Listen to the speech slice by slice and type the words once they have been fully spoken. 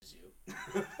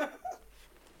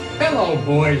Hello,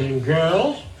 boys and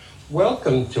girls.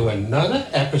 Welcome to another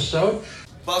episode.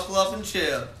 Buckle up and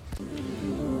chill.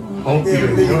 Hope you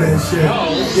enjoy the show.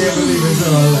 Can't believe it's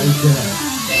all like that.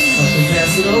 Fucking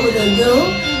pass it over then, dude.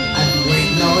 I've been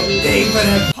waiting all day for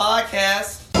that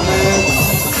Podcast.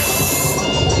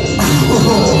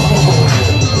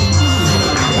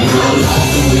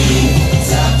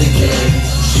 Tap the cake,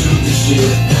 shoot the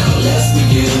shit. Now let's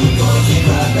begin. We're gonna kick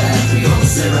right back. We're gonna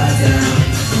sit right down.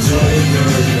 Enjoy it,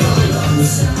 girl. You're gonna love the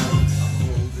sound.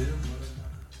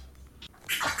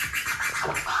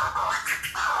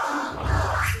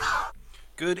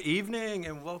 Good evening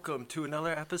and welcome to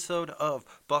another episode of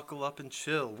Buckle Up and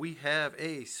Chill. We have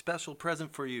a special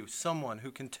present for you, someone who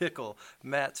can tickle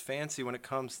Matt's fancy when it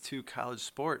comes to college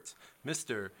sports,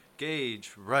 Mr.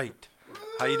 Gage Wright.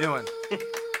 How you doing?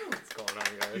 What's going on,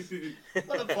 guys?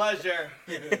 What a pleasure.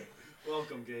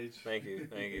 Welcome, Gage. Thank you.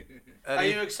 Are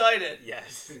you excited?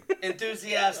 Yes.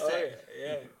 Enthusiastic?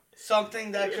 Yeah.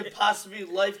 Something that could possibly be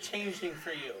life-changing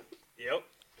for you. Yep.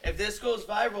 If this goes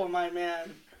viral, my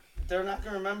man, they're not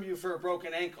going to remember you for a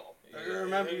broken ankle. They're going to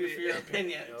remember you for your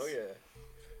opinions. Oh, yeah.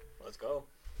 Let's go.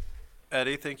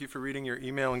 Eddie, thank you for reading your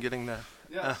email and getting the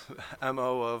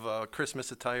MO of Christmas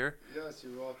attire. Yes,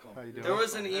 you're welcome. How you doing? There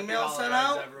was an email sent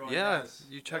out? Yeah,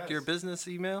 you checked your business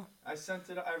email? I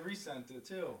resent it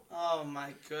too. Oh,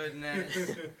 my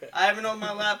goodness. I haven't opened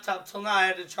my laptop till now. I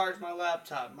had to charge my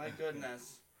laptop. My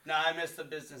goodness. No, I missed the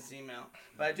business email.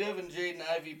 But I do have a Jaden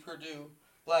Ivey Purdue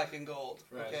black and gold.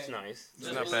 Right. Okay. It's nice.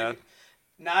 It's not bad.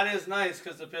 Not as nice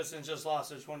because the Pistons just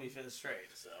lost their 25th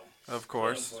straight. So. Of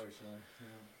course. Unfortunately. Yeah.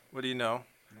 What do you know?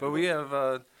 But we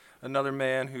have another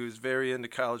man who's very into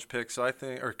college picks,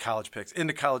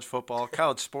 into college football,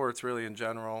 college sports really in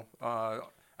general.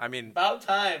 About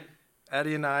time.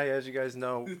 Eddie and I, as you guys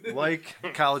know, like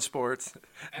college sports.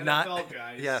 NFL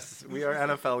guys. Yes, we are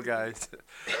NFL guys.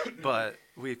 But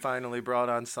we finally brought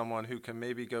on someone who can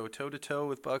maybe go toe-to-toe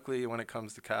with Buckley when it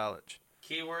comes to college.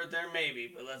 Keyword there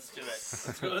maybe, but let's do it.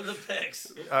 Let's go to the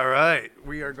picks. All right,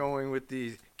 we are going with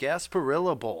the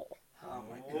Gasparilla Bowl. Oh,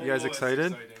 my You goodness. guys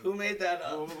excited? Who made that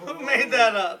up? Who made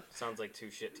that up? Sounds like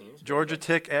two shit teams. Georgia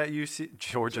Tech at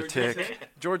Georgia Tech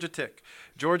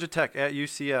at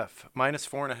UCF,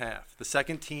 -4.5. The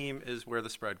second team is where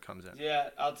the spread comes in. Yeah,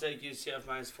 I'll take UCF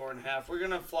 -4.5. We're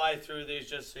going to fly through these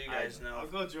just so you guys know. I'll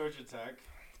go Georgia Tech.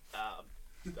 I'll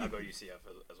go UCF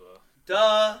as well.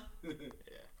 Duh.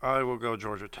 I will go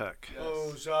Georgia Tech. Yes.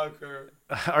 Oh, shocker.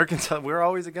 Arkansas, we're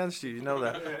always against you. You know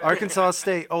that. Arkansas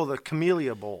State, the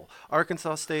Camellia Bowl.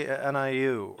 Arkansas State at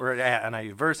NIU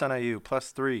versus NIU,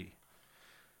 +3.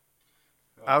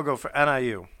 I'll go for NIU. I didn't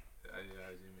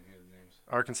even hear the names.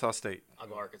 Arkansas State. I'll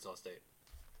go Arkansas State.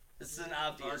 This is an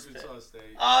obvious pick. Arkansas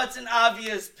State. Oh, it's an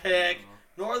obvious pick.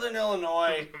 Northern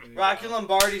Illinois. Rocky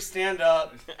Lombardi, stand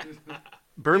up.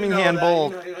 Birmingham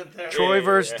Bowl. You went there. Troy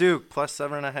versus Duke,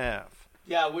 +7.5.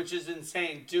 Yeah, which is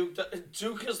insane.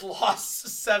 Duke has lost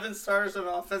 7 stars on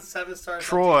offense, 7 stars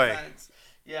Troy. on defense.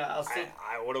 Yeah, I'll say.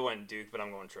 I would have went Duke, but I'm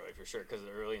going Troy for sure because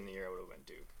early in the year I would have went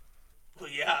Duke. Well,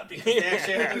 yeah, because they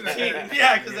actually have a team.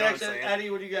 Yeah, because You they know what I'm actually. saying? Eddie,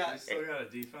 what do you They got? still got a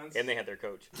defense. And they had their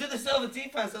coach. Dude, they still have a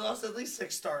defense. They lost at least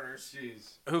 6 starters.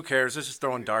 Jeez. Who cares? It's just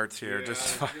throwing darts here. Yeah,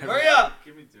 Just Hurry up.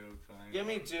 Give me Duke. Fine. Give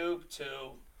me Duke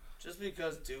too, just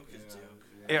because Duke is Duke.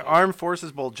 Armed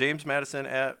Forces Bowl, James Madison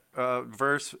at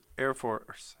versus Air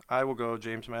Force. I will go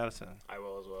James Madison. I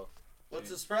will as well. What's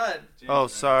the spread?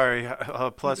 James Sorry,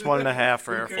 +1.5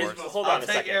 for Air Who cares Force. about- Hold I'll on a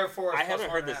take second. Air Force I plus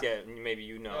haven't heard this 1.5. yet. Maybe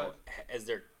you know. What? Is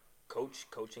their coach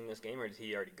coaching this game, or is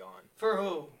he already gone For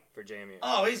who? for JMU?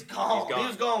 Oh, he's gone. He's gone. He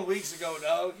was gone weeks ago,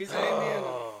 dog. He's not even in.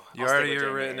 You I'll already stick with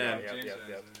are JMU. written Yeah, in. Yep. James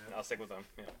Madison, I'll stick with them.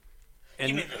 Yeah.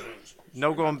 And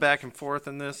no going back and forth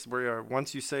in this. We are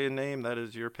once you say a name, that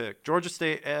is your pick. Georgia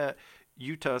State at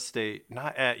Utah State,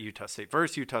 not at Utah State,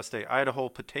 versus Utah State. Idaho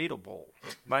Potato Bowl,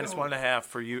 -1.5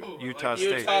 for Utah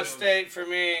State. Utah State for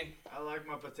me. I like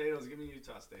my potatoes. Give me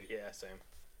Utah State. Yeah, same.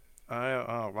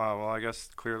 Oh wow. Well, I guess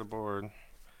clear the board.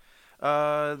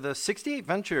 The 68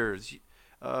 Ventures,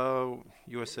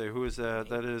 USA. Who is that?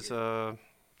 That is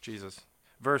Jesus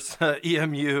versus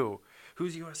EMU.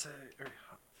 Who's USA?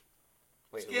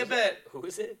 Wait, Skip it. Who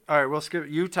is it? All right, we'll skip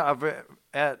Utah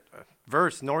at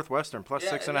versus Northwestern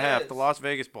 +6.5. it The is. Las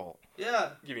Vegas Bowl.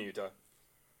 Yeah. Give me Utah.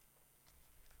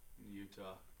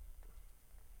 Utah.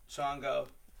 Sean, go.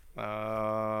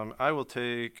 I will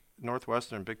take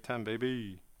Northwestern, Big Ten,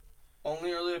 baby.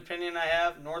 Only early opinion I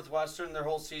have, Northwestern, their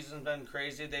whole season's been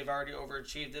crazy. They've already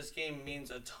overachieved. This game means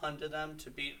a ton to them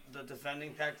to beat the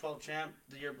defending Pac-12 champ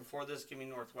the year before this. Give me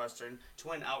Northwestern to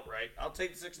win outright. I'll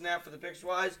take 6.5 for the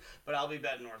picks-wise, but I'll be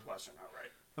betting Northwestern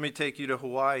outright. Let me take you to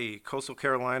Hawaii. Coastal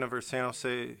Carolina versus San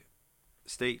Jose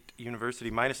State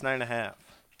University, minus 9.5.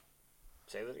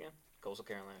 Say that again. Coastal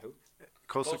Carolina. Who?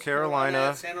 Coastal Carolina Carolina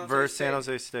at San Jose versus San State.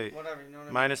 Jose State. Whatever, you know what I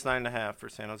mean? Minus 9.5 for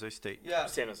San Jose State. Yeah.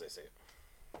 San Jose State.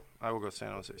 I will go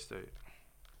San Jose State.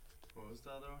 What was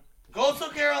the other one? Coastal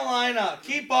Carolina,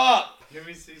 keep up. Give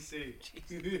me CC.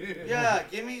 Yeah,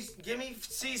 give me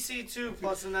CC2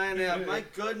 plus a 9.5. My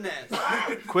goodness.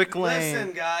 Quick Lane.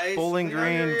 Listen, guys. Bowling clean out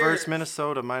your Green versus ears.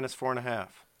 Minnesota, minus 4.5.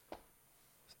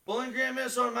 Bowling Green,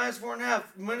 Minnesota, minus 4.5.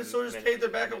 Minnesota's paid their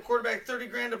backup quarterback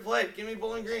 $30,000 to play. Give me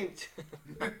Bowling Green.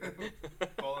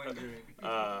 Bowling Green.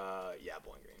 Yeah,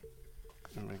 Bowling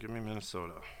Green. Give me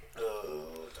Minnesota. Oh,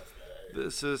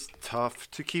 This is tough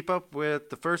to keep up with.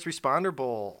 The First Responder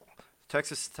Bowl.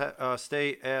 Texas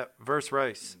State at versus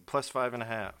Rice, plus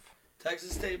 5.5.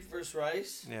 Texas State versus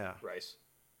Rice. Yeah. Rice.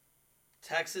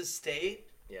 Texas State.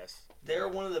 Yes. They're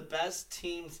one of the best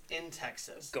teams in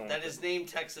Texas. Go on. That is named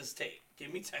Texas State.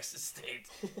 Give me Texas State.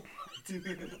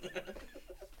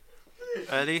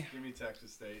 Eddie? Give me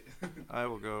Texas State. I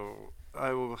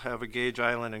will have a Gage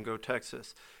Island and go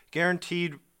Texas.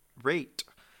 Guaranteed rate.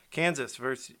 Kansas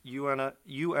versus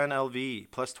UNLV,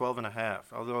 plus 12.5.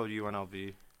 I'll go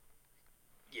UNLV.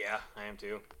 Yeah, I am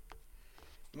too.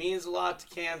 Means a lot to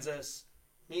Kansas.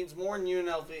 Means more than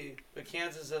UNLV. But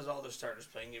Kansas has all their starters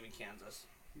playing. Give me Kansas.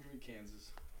 Give me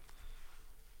Kansas.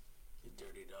 You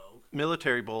dirty dog.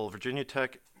 Military Bowl, Virginia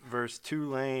Tech versus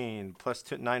Tulane, plus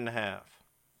 9.5.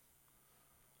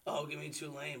 Oh, give me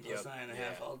Tulane plus Yep. 9.5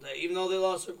 Yeah. all day. Even though they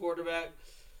lost their quarterback,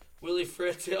 Willie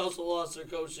Fritz, they also lost their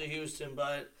coach to Houston.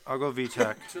 But I'll go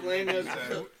VTech. Tulane has.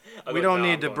 We don't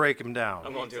need to break them down.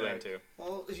 I'm going Tulane too.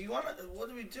 Well, if you want to, what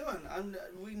are we doing?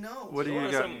 We know. What do You you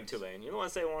want got? to say Tulane? You don't want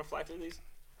to say I want to fly through these?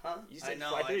 Huh? You said I know.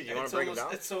 fly through these. You want it's to break them almost-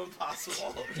 down? It's so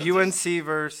impossible. UNC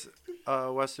versus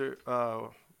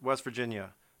West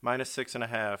Virginia, minus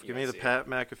 6.5. Give me the UNC. Pat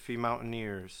McAfee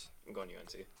Mountaineers. I'm going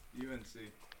UNC.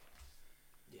 UNC.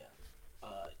 Yeah.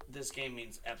 This game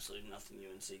means absolutely nothing.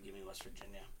 UNC. Give me West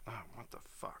Virginia. Oh, what the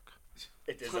fuck?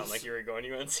 It did sound like you were going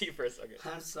UNC for a second.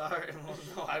 I'm sorry. Well,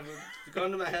 no, I would go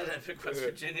into my head. I picked West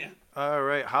Virginia. All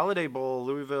right, Holiday Bowl,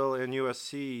 Louisville and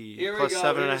USC, Here plus we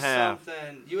go. 7.5. Here's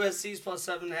something. USC's plus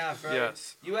 7.5, right?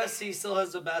 Yes. USC still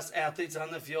has the best athletes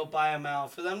on the field by a mile.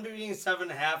 For them to be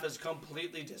 7.5 is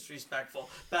completely disrespectful.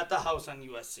 Bet the house on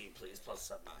USC, please, plus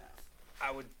 7.5.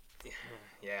 I would.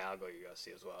 Yeah, I'll go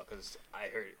USC as well because I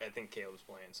think Caleb's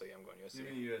playing, so yeah, I'm going USC.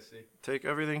 Give me USC. Take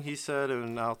everything he said,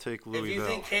 and I'll take Louisville. If you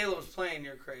think Caleb's playing,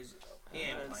 you're crazy, though. He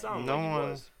ain't It playing. sounds No like he one-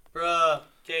 was. Bruh,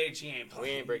 Gage, he ain't playing. We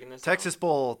ain't breaking this. Texas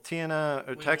Bowl, We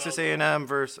Texas will. A&M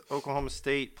versus Oklahoma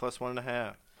State, plus 1.5.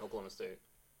 down. Oklahoma State.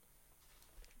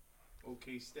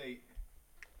 OK State.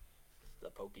 The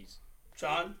Pokies.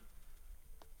 John,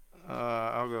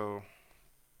 I'll go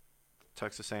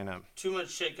Texas A&M. too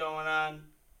much shit going on.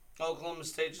 Oklahoma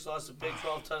State just lost a Big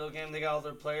 12 title game. They got all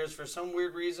their players. For some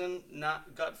weird reason,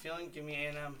 not gut feeling, give me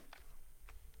A&M.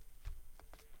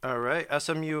 All right,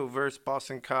 SMU versus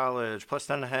Boston College, plus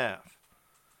 10.5.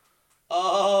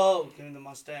 Oh, give me the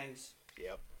Mustangs.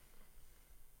 Yep.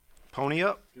 Pony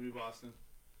up. Give me Boston.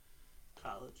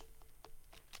 College.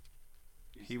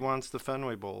 He wants the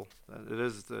Fenway Bowl. It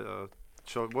is the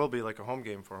so it will be like a home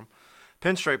game for him.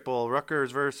 Pinstripe Bowl,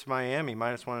 Rutgers versus Miami,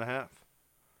 minus 1.5.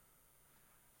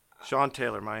 Sean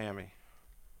Taylor, Miami.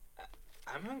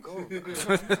 I'm gonna go. Give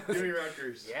me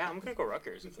Rutgers. Yeah, I'm gonna go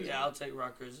Rutgers. With this Yeah, one. I'll take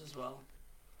Rutgers as well.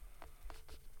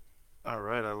 All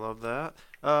right, I love that.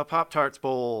 Pop Tarts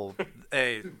Bowl.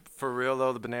 Hey, for real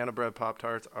though, the banana bread Pop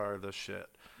Tarts are the shit.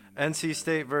 NC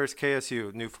State versus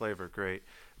KSU, new flavor, great.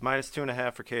 Minus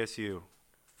 2.5 for KSU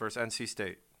versus NC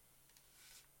State.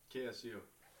 KSU.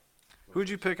 Who'd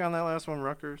you pick on that last one,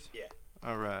 Rutgers? Yeah.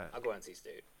 All right. I'll go NC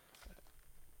State.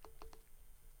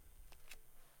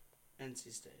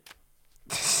 NC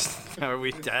State. Are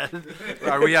we dead?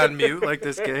 Are we on mute like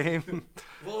this game?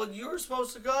 Well, you were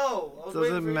supposed to go. I was Does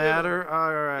waiting it for you. matter?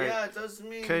 All right. Yeah, it does to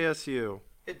me. KSU.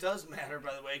 It does matter,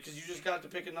 by the way, because you just got to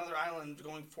pick another island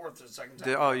going fourth the second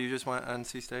time. Oh, you just went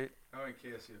NC State? I went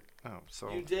KSU. Oh,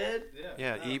 so You did?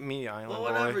 Yeah. yeah, eat me, Island Well,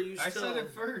 whatever. boy. You I still. said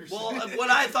it first. Well, what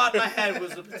I thought in my head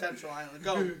was a potential island.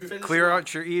 Go. Finish Clear it up.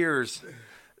 out your ears.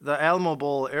 The Alamo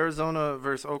Bowl, Arizona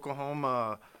versus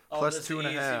Oklahoma, Oh, plus this is the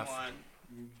easy 2.5. one.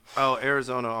 Oh,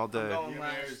 Arizona all I'm day. going Give me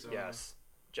last. Arizona. Yes.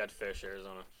 Jetfish,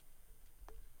 Arizona.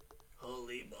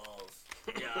 Holy balls.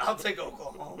 Yeah, I'll take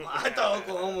Oklahoma. I thought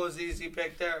Oklahoma was the easy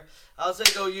pick there. I'll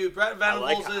take OU. Brett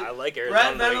Venables I like is Arizona.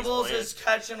 Brett the way he's Venables playing. is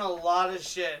catching a lot of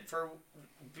shit for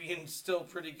being still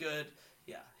pretty good.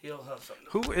 Yeah, he'll have something.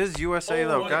 Who is USA, Oh,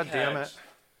 though? what a God damn catch. it.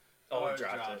 Oh, it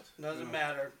dropped dropped. it. Doesn't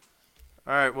matter.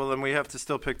 All right, well, then we have to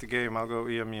still pick the game. I'll go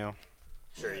EMU.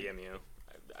 Sure, EMU. Yeah,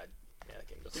 that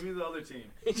game Give me the other team.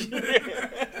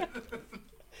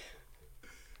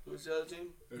 Who's the other team?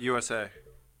 USA.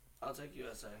 I'll take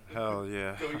USA. Hell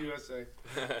yeah. Go USA.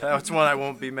 That's one I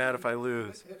won't be mad if I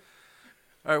lose.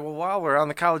 All right, well, while we're on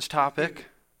the college topic,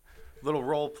 little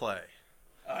role play.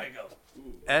 All right, go.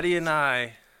 Eddie and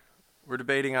I were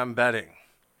debating on betting.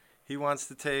 He wants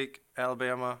to take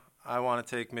Alabama. I want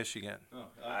to take Michigan. Oh,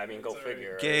 I mean, go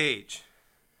figure. Right? Gage,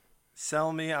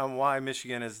 sell me on why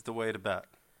Michigan is the way to bet.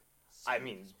 I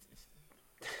mean,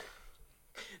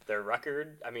 their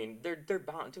record. I mean, they're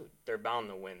bound, dude. They're bound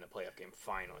to win the playoff game.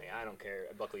 Finally, I don't care.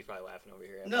 Buckley's probably laughing over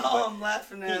here. No, I'm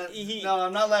laughing at. No,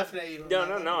 I'm not laughing at you. No.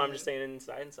 I'm just saying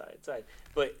inside.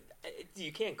 But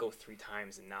you can't go 3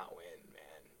 times and not win, man.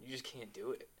 You just can't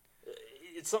do it.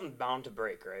 It's something bound to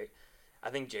break, right? I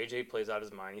think JJ plays out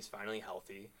his mind. He's finally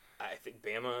healthy. I think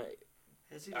Bama.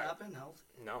 Has he not been healthy?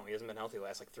 No, he hasn't been healthy the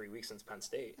last 3 weeks since Penn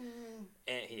State,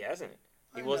 and he hasn't.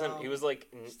 He I wasn't. know. He was like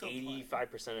Still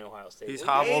 85% in Ohio State. He's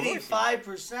hobbled.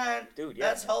 85%. Dude, yeah.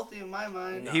 That's healthy in my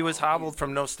mind. He was hobbled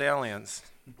from no stallions.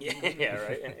 Yeah,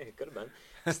 right. It could have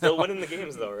been. Still winning the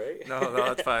games though, right? No,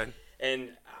 that's fine.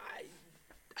 And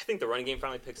I think the running game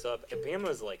finally picks up.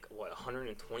 Bama's like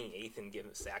 128th in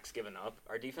sacks given up.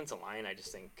 Our defensive line, I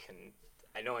just think can.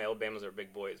 I know Alabama's are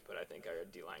big boys, but I think our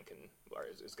D line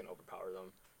is going to overpower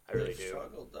them. I really They've do.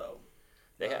 struggled though.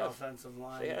 They Their have. offensive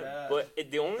line. They have. bad. But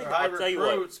the only They're thing high I'll tell you what.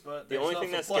 recruits, but The they only still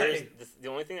thing have that to scares play. the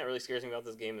only thing that really scares me about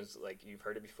this game is like you've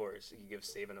heard it before. Is you give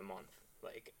Saban a month.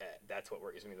 Like that's what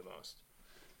worries me the most.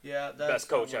 Yeah, that's Best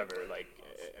coach somewhat- ever. Like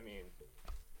I mean,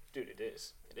 dude, it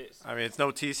is. It is. I mean, it's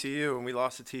no TCU, and we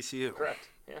lost to TCU. Correct.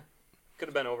 Yeah. Could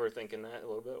have been overthinking that a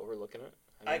little bit, overlooking it.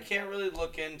 I can't really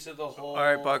look into the whole. All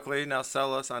right, Buckley, now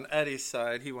sell us on Eddie's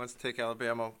side. He wants to take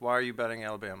Alabama. Why are you betting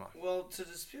Alabama? Well, to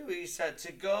dispute what he said,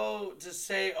 to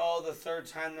say, oh, the third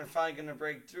time they're finally going to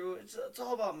break through, it's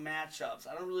all about matchups.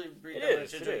 I don't really read It that is,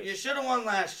 much it into it. is. You should have won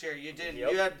last year. You didn't.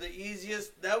 Yep. You had the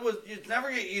easiest. It's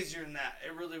never get easier than that.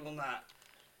 It really will not.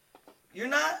 You're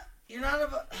not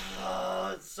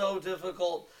it's so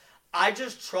difficult. I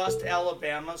just trust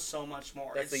Alabama so much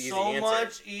more. That's it's the easy so answer.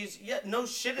 much easy. Yeah, no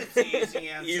shit, it's the easy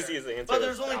answer. Easy is the answer. But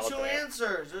there's That's only out two there.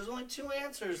 answers. There's only two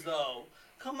answers, though.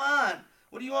 Come on.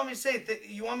 What do you want me to say?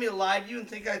 You want me to lie to you and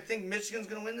think I think Michigan's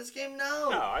going to win this game? No.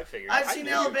 No, I figured. I've I seen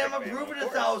knew you'd pick Alabama Bama, prove it of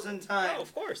course. 1,000 times. No,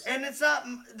 of course. And it's not,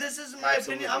 this isn't my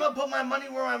Absolutely. opinion. I'm going to put my money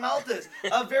where my mouth is.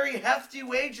 A very hefty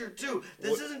wager, too.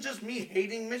 This isn't just me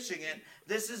hating Michigan.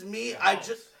 This is me.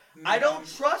 I don't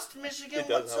trust Michigan It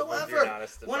does help when you're whatsoever.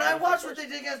 honest When about I it, watched of what they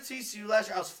did against TCU last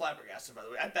year, I was flabbergasted, by the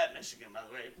way. I bet Michigan, by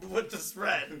the way, with the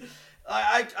spread.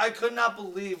 I could not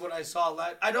believe what I saw.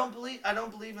 I don't believe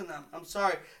in them. I'm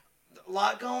sorry. A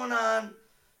lot going on.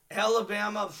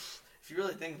 Alabama, if you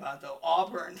really think about it, though,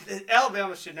 Auburn.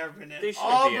 Alabama should never been in. They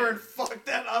shouldn't be in. Auburn fucked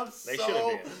that up They so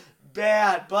shouldn't be in.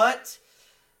 bad, but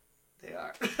they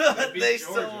are. Beat they Georgia.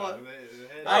 still won.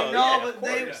 They had- I Oh, know, yeah, of but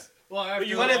they. course. Well, after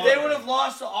you- But if Auburn- they would have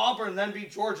lost to Auburn, then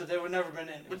beat Georgia, they would never been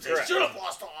in. Which they Correct. should have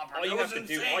lost to Auburn. All you That have to was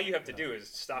do, insane. all you have to do, is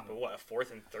stop at what, a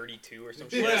 4th and 32 or some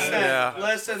shit. Listen, Yeah.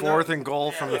 listen. Fourth and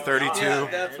goal from the 32. Yeah,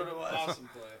 that's what it was. Awesome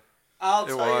play. I'll It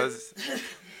tell was. You,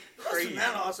 wasn't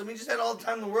that awesome? He just had all the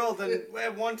time in the world, and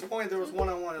at one point there was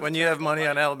one-on-one. When you have money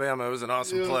on Alabama, it was an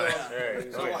awesome play.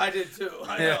 Right. So I did too.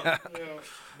 I know. Yeah.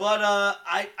 But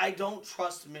I don't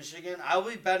trust Michigan. I'll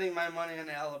be betting my money on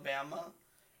Alabama.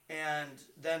 And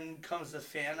then comes the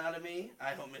fan out of me.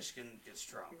 I hope Michigan gets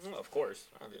trumped. Well, of course,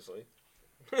 obviously.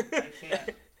 I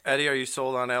can't. Eddie, are you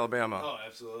sold on Alabama? Oh,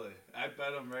 absolutely. I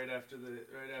bet them right after.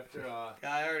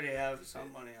 I already have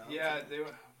some money on. Yeah, they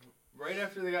were right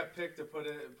after they got picked to put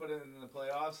it in the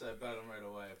playoffs. I bet them right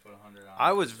away. I put 100 on.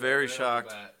 I was So very they shocked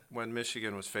don't bet. when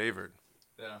Michigan was favored.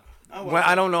 Yeah. Well,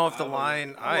 I don't know if the I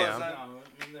line. I I wasn't. am. No, I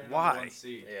mean, they're Why? number one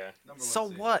seed. Yeah. Number one So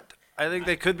seed. what? I think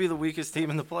they could be the weakest team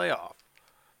in the playoff.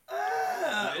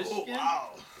 Michigan? Wow.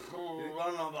 I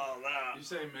don't know about that. You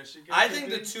say Michigan? I think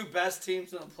the again? two best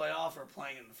teams in the playoff are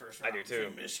playing in the first I round. do, too.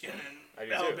 between Michigan I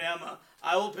and do, too. Alabama.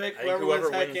 I will pick I think whoever whoever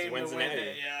wins that wins game wins to the win natty.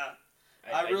 it.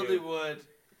 Yeah, I really do. would.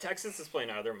 Texas is playing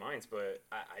out of their minds, but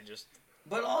I just.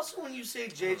 But also, when you say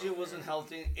JJ wasn't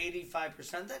healthy,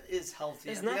 85%, that is healthy.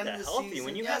 It's At not the end that of the healthy. season.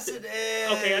 When you yes, have to, it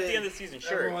is. okay, at the end of the season,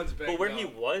 sure. Everyone's But banged where he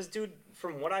up. was, dude,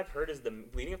 from what I've heard, is the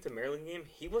leading up to the Maryland game,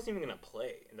 he wasn't even going to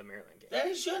play in the Maryland game. Then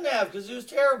he shouldn't have because he was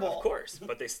terrible. Of course,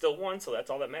 but they still won, so that's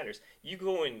all that matters. You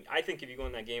go in. I think if you go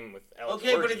in that game with Alex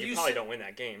Okay, but Orji, if you you probably sit- don't win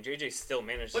that game. JJ still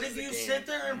managed. But if the you game sit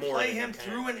there and more play than him you can.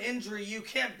 through an injury, you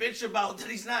can't bitch about that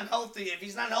he's not healthy. If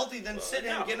he's not healthy, then sit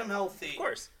him, no. get him healthy. Of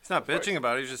course, He's not Of course. bitching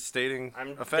about it. He's just stating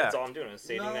a That's fact. all I'm doing is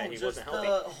stating No, that he just wasn't healthy.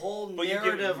 the whole But you give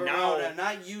narrative him around now- it,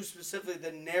 not you specifically,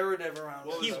 the narrative around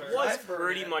it. He I've was heard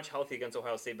pretty it. much healthy against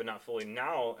Ohio State, but not fully.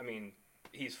 Now, I mean,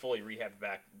 he's fully rehabbed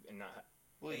back and not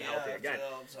Well, and yeah, healthy that's again.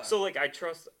 all the time. So, like, I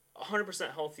trust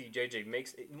 100% healthy JJ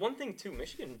makes one thing too.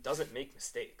 Michigan doesn't make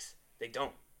mistakes. They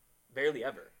don't, barely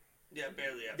ever. yeah,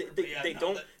 barely ever. They, But they, yeah, they no,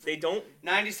 don't. that- They don't.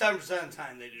 97% of the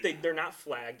time they do. They're not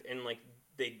flagged, and like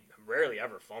they rarely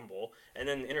ever fumble. And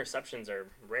then interceptions are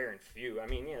rare and few. I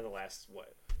mean, yeah, the last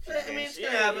what? few I mean, games, it's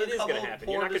gonna yeah, happen. it is couple gonna happen.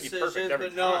 poor You're not gonna be perfect decisions, every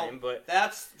but no, time, but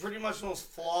that's pretty much the most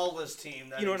flawless team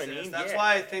that You know what I exists. mean? That's Yeah.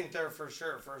 why I think they're for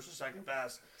sure first or second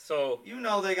best. so You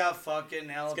know they got fucking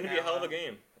Alabama. it's gonna be a hell of a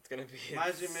game. It's gonna be.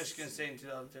 Reminds me of Michigan State in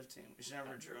 2015. We should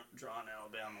never drawn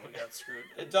Alabama. We got screwed.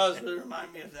 It does really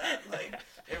remind me of that. Like,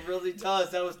 it really does.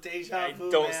 That was deja I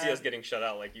vu, don't man. see us getting shut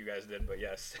out like you guys did, but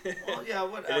yes. Well, yeah,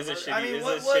 whatever. It is a shitty- I mean, it is a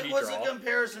what's shitty the draw.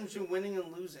 comparison between winning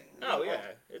and losing? Oh yeah,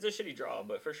 it's a shitty draw,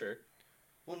 but for sure.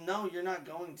 Well, no, you're not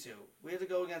going to. We had to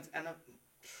go against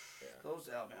those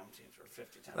Alabama teams were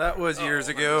 50 times. That was Oh, years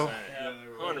ago. 100%, Yeah, they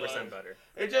were 100% alive. better.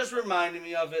 It just reminded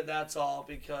me of it. That's all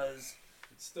because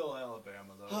It's still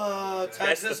Alabama though.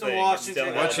 Texas the and thing, Washington.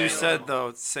 it's still What you Alabama. said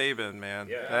though, Saban, man,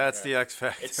 Yeah, that's yeah. the X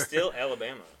factor. It's still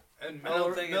Alabama. And I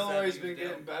don't think it's that Milroy's big been a deal.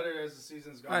 getting better as the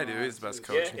season's gone I do. on, He's the best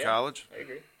too. coach Yeah, in yeah. college. I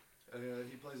agree.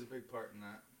 He plays a big part in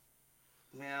that.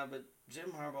 Yeah, but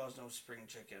Jim Harbaugh's no spring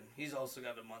chicken. He's also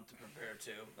got a month to prepare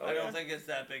too. Oh, I don't yeah? think it's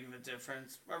that big of a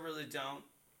difference. I really don't.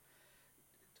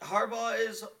 Harbaugh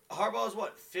is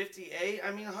what, 58?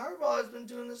 I mean, Harbaugh has been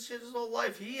doing this shit his whole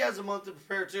life. He has a month to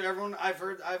prepare too. Everyone, I've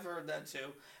heard that too.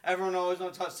 Everyone always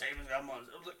wants to talk Saban's got a month.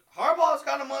 I was like, Harbaugh's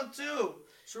got a month too.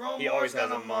 Sharon He always Moore's has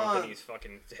got a month and he's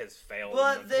fucking has failed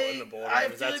But in the bowl I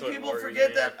games. feel That's like what people worries forget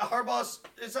me. that Harbaugh's,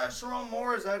 it's not Sharon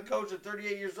Moore as head coach at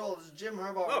 38 years old. It's Jim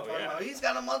Harbaugh we're Oh, talking yeah. about. He's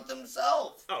got a month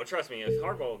himself. Oh, trust me, if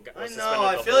Harbaugh I was know.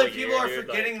 I feel like people are dude,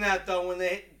 forgetting that though when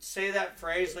they say that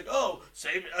phrase, like, "Oh,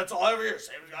 Saban, that's all I ever hear.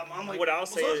 Saban's got." I'm like, What I'll well,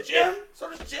 say so is does Jim. So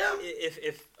does Jim.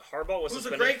 if Harbaugh was Who's a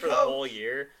suspended great for the coach. whole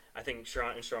year, I think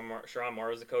Sharon Moore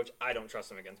was the coach. I don't trust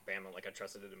him against Bama like I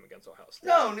trusted him against Ohio State.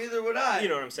 No, neither would I. You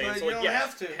know what I'm saying? But So, you like, don't yeah,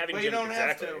 have to. having But Jim, you don't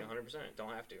exactly, have to. 100%. Don't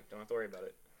have to. Don't have to worry about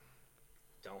it.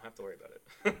 Don't have to worry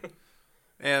about it.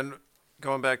 And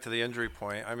going back to the injury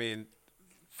point, I mean,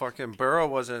 fucking Burrow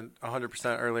wasn't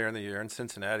 100% earlier in the year, and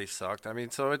Cincinnati sucked. I mean,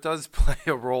 so it does play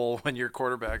a role when your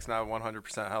quarterback's not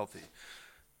 100% healthy.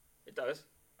 It does.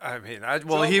 I mean,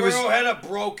 Joe he was Burrow had a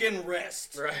broken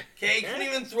wrist. Right. Okay, he couldn't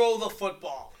even throw the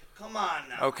football. Come on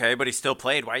now. okay, but he still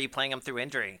played. Why are you playing him through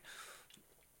injury?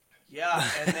 Yeah,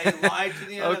 and they lied to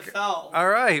the Okay. NFL. All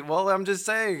right. Well, I'm just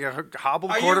saying, a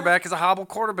hobbled Are you- quarterback is a hobbled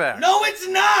quarterback. No, it's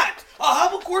not. A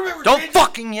hobble quarterback. Don't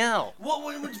fucking yell. What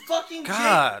when fucking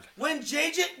God. when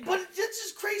JJ, but that's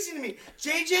just crazy to me.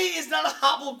 JJ is not a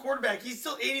hobbled quarterback. He's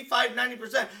still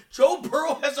 85-90%. Joe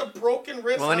Burrow has a broken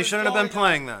wrist. Well, then on he his shouldn't have been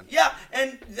throwing arm. playing then. Yeah,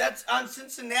 and that's on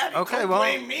Cincinnati. Okay, Don't well-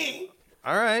 blame me.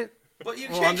 All right. But you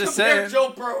Well, can't I'm just compare saying.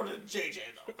 Joe Burrow to JJ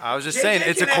though. I was just JJ saying,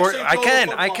 it's a can quarter. actually throw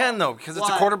the I football. can though, because it's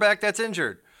a Why? quarterback that's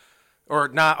injured, or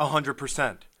not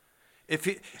 100%. If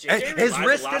he JJ his relies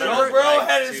wrist a lot didn't on Joe hurt. Burrow Right,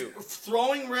 had his too.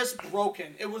 throwing wrist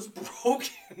broken. It was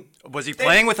broken. Was he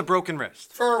playing with a broken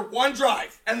wrist? For one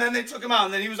drive, and then they took him out,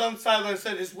 and then he was on the sideline and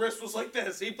said his wrist was like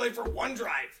this. He played for one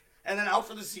drive, and then out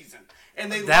for the season.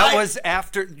 And they That lied. was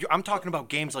after. I'm talking about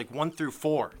games like 1 through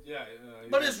 4. Yeah.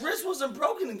 But his wrist wasn't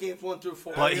broken in games 1 through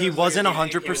 4. But he was- wasn't he was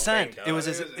 100%. banged It was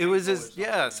up. his. He was It was his. ankle or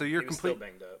Yeah. something. So you're He was still complete.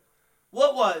 banged up.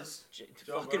 What was?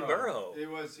 Fucking Burrow. He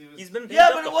was. He's been banged Yeah,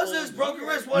 up but the it wasn't whole his broken year.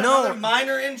 wrist. What No. another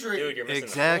minor injury? Dude, you're missing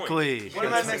Exactly. the point. What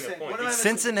am You're I missing the missing? point. What am I missing?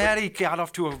 Cincinnati got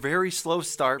off to a very slow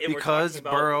start And we're because talking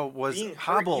about Burrow was being hurt.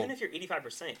 hobbled. Even if you're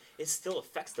 85%, it still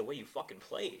affects the way you fucking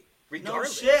play.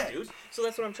 Regardless, shit. dude. So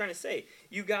that's what I'm trying to say.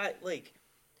 You got, like,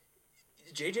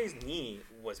 JJ's knee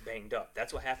was banged up.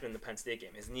 That's what happened in the Penn State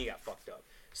game. His knee got fucked up.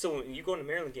 So when you go in the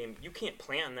Maryland game, you can't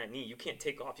play on that knee. You can't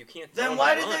take off. You can't throw Then on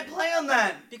why the did run. they play on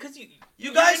that? Because you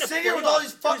You guys you're in a sit here with all playoff.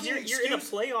 these fucking You're in a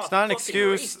excuses. playoff. It's not an fucking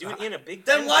excuse. race, dude. In a Big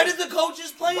Then Ten why race. did the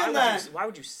coaches play Why on would that? why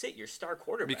would you sit your star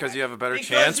quarterback? Because you have a better Because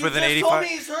chance you with an just told 85. me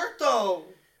he's hurt though.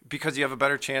 Because you have a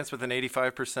better chance with an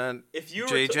 85% if you were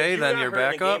JJ if you than got your hurt in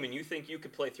a backup. game and you think you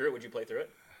could play through it, would you play through it?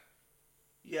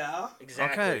 Yeah.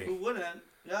 Exactly. Okay. Who wouldn't?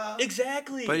 Yeah.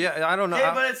 Exactly. But yeah, I don't know.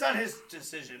 Okay, but it's not his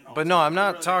decision. But no, I'm ultimately.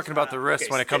 not Really, talking it's about the not. wrist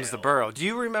Okay, when it comes to still. Burrow. Do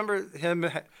you remember him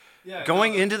Yeah,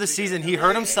 going no, into the season? He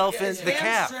hurt himself in His the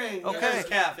calf. hamstring. Okay. It was his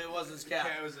calf. It was his calf.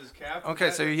 Okay, it was his calf.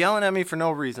 Okay, so you're yelling at me for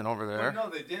no reason over But there. no,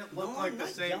 they didn't look No, like I'm the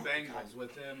not same yelling. Bengals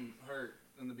with him hurt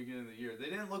in the beginning of the year. They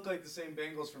didn't look like the same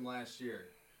Bengals from last year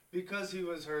because he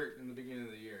was hurt in the beginning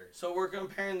of the year. So we're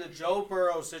comparing the Joe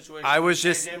Burrow situation. I was with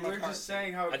just- JJ We're McCarthy. just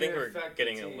saying how it I think can we're affect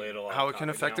getting the a team. little How it off can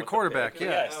topic affect now the with quarterback, pick. yeah.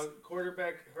 Yes. How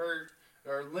quarterback hurt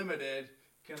or limited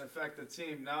can affect the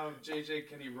team. Now, JJ,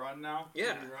 can he run now?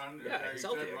 Yeah. Can he run? Yeah, Or he's he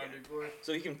healthy couldn't run again. before?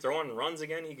 So he can throw on runs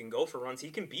again. He can go for runs. He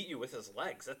can beat you with his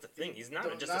legs. That's the thing. He's not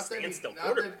just a that he- standstill not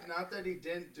quarterback. Not that he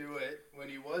didn't do it when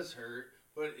he was hurt,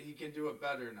 but he can do it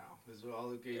better now. Is all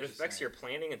the gauge It affects your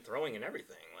planning and throwing and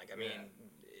everything. Like, I mean,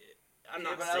 I'm Yeah,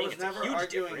 not but I saying was it's never a huge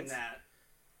arguing difference. that.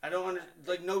 I don't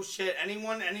like no shit.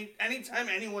 Anytime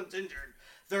anyone's injured,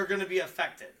 they're gonna be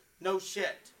affected. No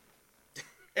shit.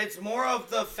 It's more of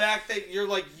the fact that you're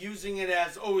like using it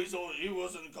as he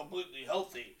wasn't completely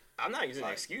healthy. I'm not using an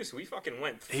excuse. We fucking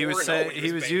went. He was 4-0 saying- when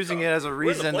he was banged using up. it as a We're in the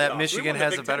reason that playoffs. We Michigan won the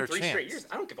has Big a better Ten 3 straight chance. years.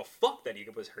 I don't give a fuck that he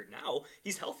was hurt now.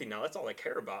 He's healthy now. That's all I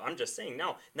care about. I'm just saying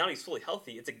now that he's fully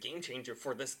healthy, it's a game changer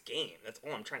for this game. That's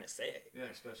all I'm trying to say. Yeah,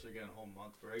 especially getting a whole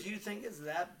month break. Do you think it's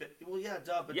that big? Well, yeah,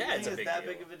 duh. But Yeah, do you it's think a big that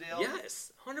deal. big of a deal?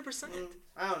 Yes, 100%.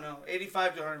 I don't know.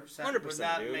 85 to 100% would 100%,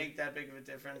 not dude. make that big of a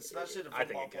difference, especially to I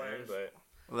football think it can, players. but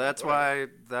Well, that's why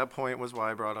that point was why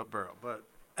I brought up Burrow. But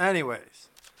anyways,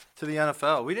 to the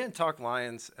NFL, we didn't talk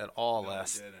Lions at all No, we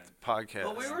last didn't.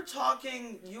 podcast. But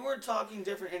you were talking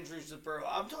different injuries with Burrow.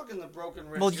 I'm talking the broken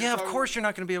wrist. Well, You're yeah, of talking- course you're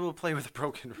not going to be able to play with a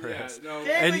broken Yeah, wrist. no.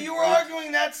 Okay, And- but you were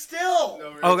arguing that still. No,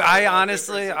 we were Oh, talking I about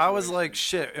honestly, different I was like,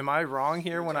 situations. shit, am I wrong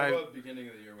here when We're talking I... about the beginning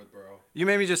of the year with Burrow. You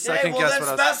made me just Okay, second well guess then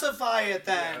what I was... specify it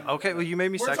then. Okay, well, you made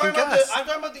me We're second talking about guess. I'm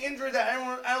talking about the injury that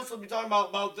everyone else will be talking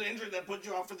about the injury that put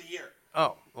you off for the year.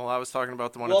 Oh, well, I was talking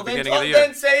about the one Well, at the then beginning of the then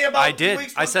year. say about I 2 did.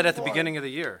 weeks I said at the before. beginning of the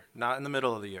year, not in the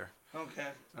middle of the year. Okay.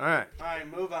 All right. All right,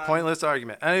 move on. Pointless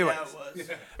argument. Anyways. Yeah,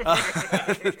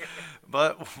 it was.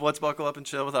 But let's buckle up and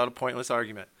chill without a pointless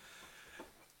argument.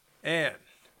 And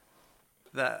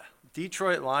the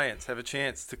Detroit Lions have a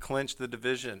chance to clinch the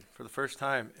division for the first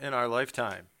time in our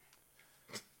lifetime.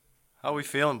 How we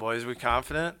feeling, boys? We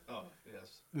confident? Oh,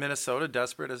 yes. Minnesota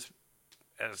desperate as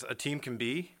a team can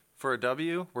be for a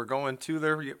W. We're going to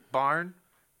their barn.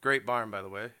 Great barn, by the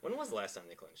way. when was the last time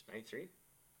they clinched? 93?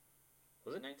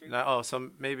 Was it 93?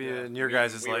 So maybe in your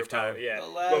guys' We were lifetime. probably- yeah.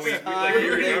 The Well, last we time we they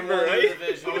remember, won the right?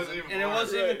 division, I wasn't even and it born.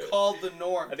 wasn't even Right. called the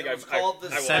North. I think it was I called the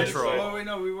was. Central. Oh, wait,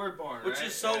 no, we were born, which right?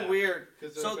 is so Yeah. weird.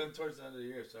 Because it So been towards the end of the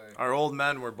year, sorry. Our old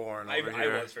men were born over I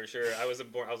here. was for sure. I was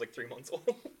like 3 months old.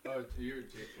 Oh, you're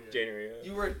yeah. January. Yeah.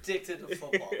 you were addicted to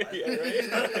football. By Yeah,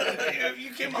 the right?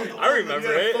 you came out the I womb remember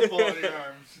You it. got football in your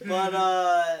arms.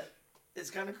 But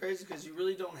it's kind of crazy because you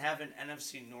really don't have an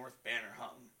NFC North banner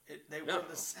hung. They No. were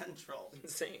the Central.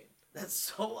 Insane. That's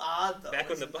so odd, though. Back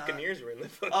when the is it not? Buccaneers were in the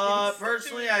fucking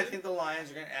Personally, I think the Lions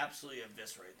are going to absolutely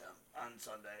eviscerate them on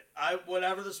Sunday.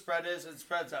 Whatever the spread is, it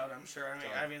spreads out. I'm sure.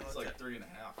 I mean, It's look like at. 3.5.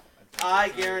 I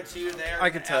guarantee you, they are. I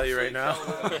can tell you right now.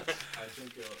 absolutely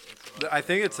kill them. I think it's I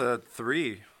think it's a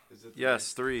 3. Is it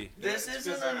Yes, 3. This Yeah, it's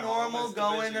isn't 'cause a they're normal home, it's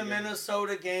going to division game.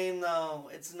 Minnesota game, though.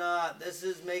 It's not. This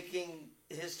is making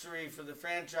history for the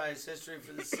franchise, history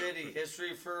for the city,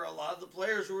 history for a lot of the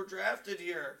players who were drafted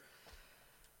here.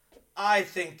 I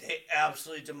think they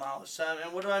absolutely demolished them.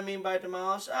 And what do I mean by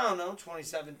demolish? I don't know,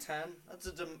 27-10.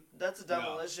 That's a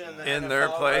demolition in the In NFL, their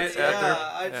place, right? at Yeah, their-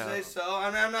 I'd yeah. say so. I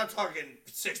mean, I'm not talking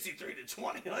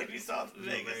 63-20 like we saw in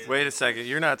Vegas. Wait a second.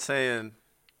 You're not saying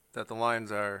that the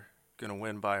Lions are going to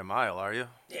win by a mile, are you?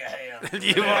 Yeah, yeah.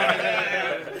 You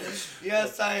are.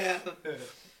 Yes, I am.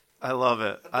 I love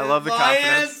it. I love the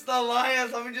confidence. The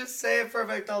Lions, let me just say it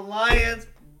perfect. The Lions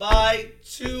by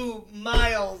 2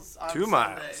 miles on 2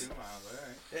 miles. Sunday. 2 miles, all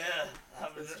right.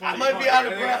 Yeah. It's I 20 might be points. out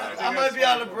of I breath. think I might that's be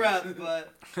out 20 of breath,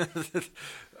 but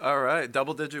All right.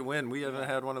 Double-digit win. We haven't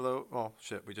had one of those. Oh,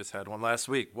 shit. We just had one last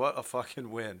week. What a fucking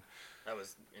win. That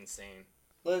was insane.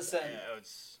 listen. Yeah, that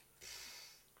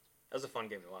was a fun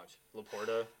game to watch.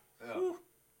 Laporta. Yeah.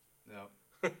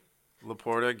 Yep.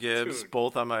 Laporta, Gibbs, Dude.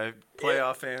 both on my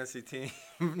playoff fantasy team.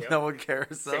 No one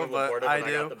cares, Same though, with but Laporta, I but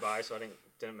I do. got the bye, so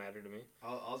didn't matter to me.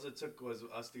 All it took was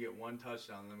us to get one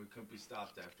touchdown, and then we couldn't be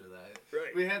stopped after that.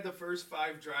 Right. We had the first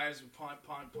 5 drives, we punt.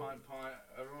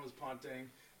 Everyone was punting,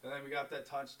 and then we got that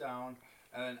touchdown,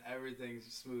 and then everything's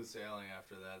smooth sailing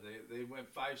after that. They went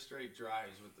 5 straight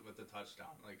drives with the touchdown.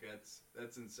 Like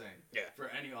that's insane. Yeah. For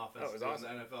any offense was in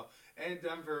awesome. the NFL. And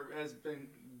Denver has been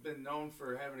known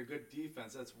for having a good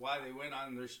defense. That's why they went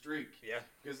on their streak. Yeah.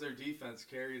 Because their defense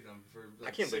carried them for I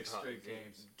like can't 6 believe straight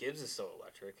games. Gibbs is so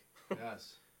electric.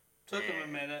 Yes. Took him a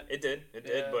minute. It did,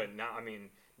 Yeah. but now, I mean,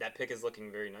 that pick is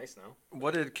looking very nice now.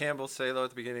 What did Campbell say though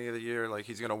at the beginning of the year? Like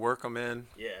he's gonna work them in,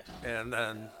 Yeah. and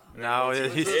then now Which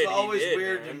he's This did, is he always did,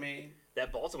 weird man. to me.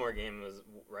 That Baltimore game was,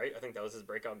 right? I think that was his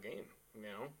breakout game, you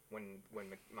know, when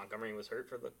Montgomery was hurt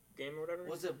for the game or whatever.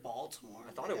 Was it Baltimore?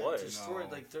 I thought They it got was. Destroyed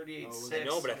No. like 38-6. I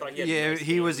know, but I thought he had yeah, a nice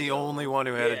he game. was the only one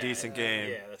who had a Yeah, decent yeah, game.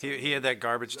 yeah, that's what I He had that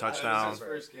garbage That touchdown. was his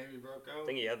first game he broke out. I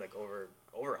think he had like over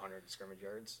 100 scrimmage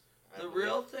yards. I The believe.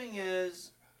 real thing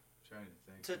is Trying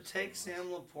to think. to of take someone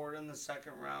Sam Laporta in the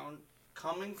second round,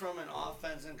 coming from an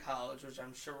offense in college, which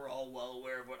I'm sure we're all well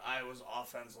aware of what Iowa's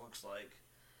offense looks like.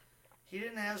 He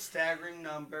didn't have staggering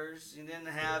numbers.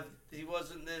 He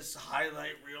wasn't this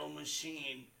highlight reel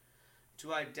machine.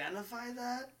 To identify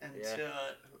that and Yeah.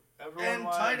 Everyone and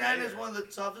wanted tight end Mayer. is one of the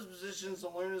toughest positions to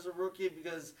learn as a rookie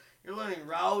because you're learning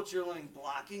routes, you're learning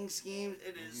blocking schemes.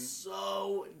 It is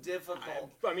so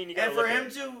difficult. I mean, you got And for him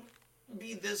to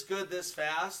be this good this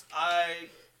fast,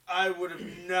 I would have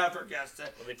never guessed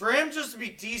it. Well, they- For him just to be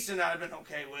decent, I'd have been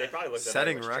okay with. They probably looked at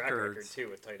Setting Iowa's track record records. too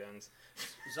with tight ends.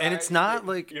 Sorry. And it's not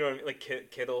like You know what I mean? Like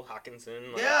Kittle,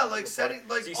 Hawkinson. Yeah, like Laporta. setting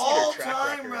So like you see their all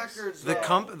track time records. the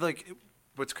though.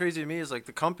 What's crazy to me is like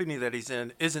the company that he's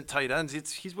in isn't tight ends.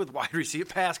 He's with wide receiver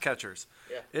pass catchers.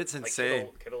 Yeah, It's like insane.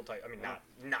 Kittle type. I mean,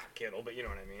 not Kittle, but you know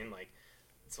what I mean. Like,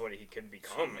 it's what he could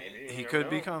become. Maybe He You could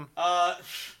never know. become. Uh,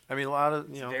 I mean, a lot of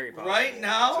Very possible. right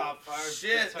now, Top 5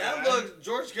 shit, tight that end. looks.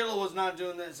 George Kittle was not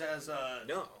doing this as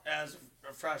No.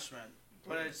 a freshman.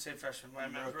 What did I say, freshman? I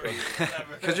meant rookie.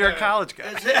 Whatever. Because you're a college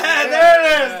guy. Yeah,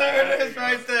 there it is,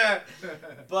 right there.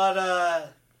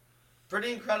 But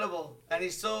pretty incredible, and he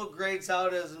still grades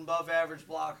out as an above-average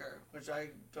blocker, which I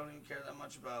don't even care that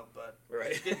much about. But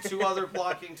Right. get 2 other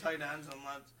blocking tight ends, and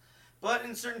but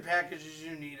in certain packages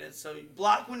you need it. So you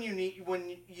block when you need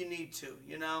to.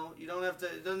 You know, you don't have to.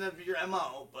 It doesn't have to be your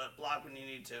MO, but block when you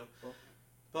need to.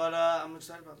 But I'm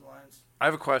excited about the Lions. I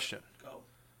have a question. Go.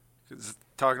 'Cause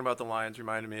talking about the Lions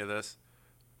reminded me of this.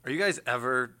 Are you guys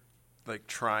ever like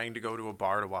trying to go to a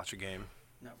bar to watch a game?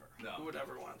 Never. No. Who would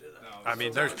ever want to do that? No. I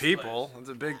mean, So there's much people. It's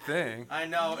a big thing. I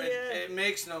know Yeah. it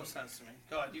makes no sense to me.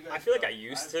 Go ahead, you guys. I feel like go. I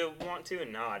used to want to,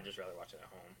 and now I'd just rather watch it at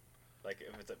home. Like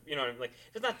if it's like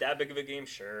if it's not that big of a game,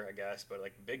 sure, I guess. But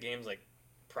like big games, like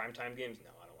primetime games, no,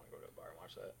 I don't want to go to a bar and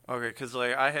watch that. Okay, because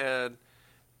like I had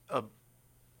a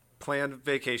planned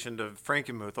vacation to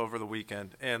Frankenmuth over the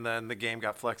weekend, and then the game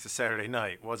got flexed to Saturday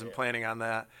night. Wasn't Yeah. planning on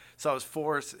that, so I was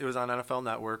forced. It was on NFL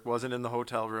Network. Wasn't in the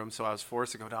hotel room, so I was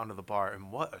forced to go down to the bar.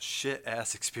 And what a shit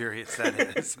ass experience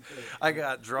that is! I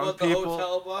got drunk What, the people.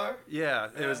 hotel bar? Yeah,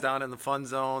 it was down in the fun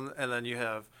zone, and then you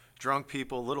have drunk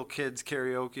people, little kids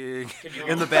karaoke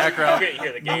in the background, You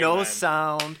hear the game, no man.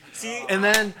 sound. See, And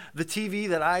then the TV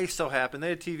that I so happened, they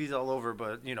had TVs all over,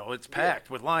 but it's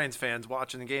packed with Lions fans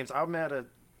watching the games. I'm at a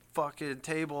fucking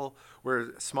table where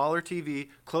smaller TV,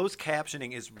 closed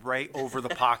captioning is right over the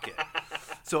pocket.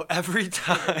 So every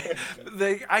time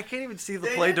I can't even see the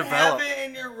They play didn't develop. have it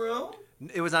in your room?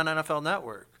 It was on NFL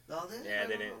Network. No, they didn't. yeah,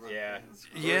 they didn't. Yeah.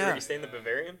 Yeah. Were you staying in the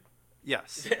Bavarian?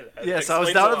 Yes. That Yes, I was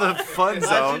explains down a in the lot. fun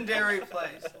zone, Legendary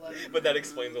place. But that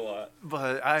explains a lot.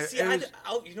 but See, it was,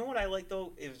 you know what I like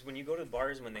though is when you go to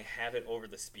bars when they have it over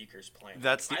the speakers playing.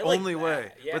 that's the I like only that.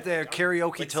 way. Yeah. But they have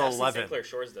karaoke like till Sassy 11. Sinclair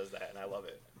Shores does that, and I love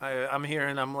it. I'm here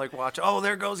and I'm like watching. Oh,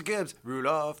 there goes Gibbs.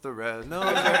 Rudolph the Red. No,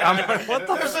 I'm like, what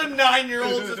the? There's a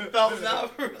 9-year-old just belting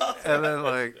out for us. And then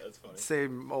like That's funny.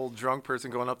 same old drunk person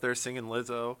going up there singing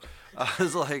Lizzo. I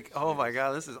was like, oh my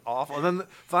god, this is awful. And then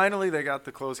finally they got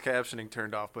the closed captioning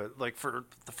turned off. But like for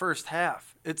the first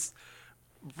half, it's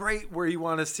right where you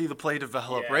want to see the play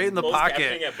develop, Yeah, right in the closed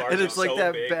pocket. captioning at bars And is it's like so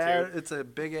that big, bad. too. It's a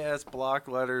big ass block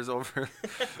letters over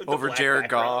The over black Jared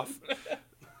background. Goff.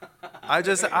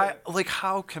 I like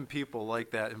how can people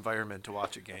like that environment to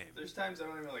watch a game? There's times I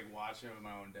don't even like watching it with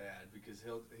my own dad because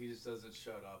he just doesn't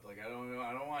shut up. Like I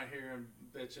don't want to hear him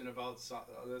bitching about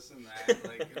this and that.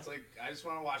 Like it's like I just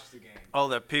want to watch the game. Oh,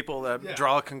 that people that Yeah.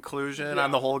 draw a conclusion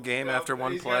on the whole game Yeah, after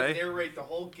one he's gotta play. narrate the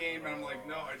whole game, and I'm like,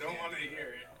 no, I don't want to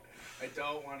hear it. I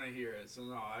don't want to hear it. So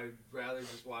no, I'd rather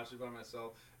just watch it by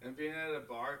myself. And being at a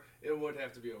bar, it would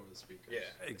have to be over the speakers. Yeah.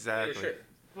 Exactly. Yeah, sure.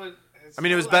 But it's I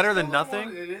mean, it was still- better I than still don't nothing.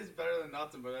 want- It is better than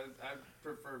nothing, but I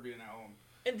prefer being at home.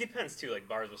 It depends too. Like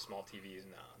bars with small TVs,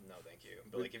 no, thank you.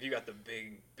 But like if you got the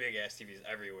big ass TVs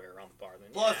everywhere around the bar, then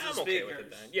Plus I'm the okay with it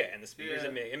speakers. then. Yeah, and the speakers, Yeah.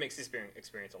 it makes the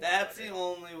experience a lot That's better. the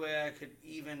only way I could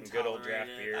even Good old tolerate draft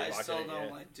it. beer, I watching still it, don't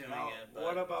yeah. like doing Now, it. But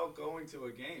what about going to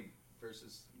a game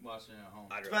versus watching it at home?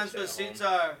 I'd rather depends stay what at seats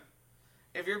home. are.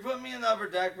 If you're putting me in the upper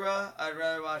deck, bro, I'd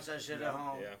rather watch that shit at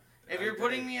home. Yeah. If I you're agree.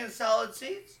 putting me in solid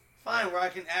seats, fine, where I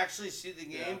can actually see the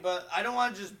game. Yeah. But I don't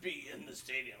want to just be in the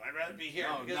stadium. I'd rather be here.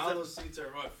 No, because now the- those seats are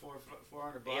what,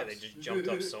 $400? Yeah, they just jumped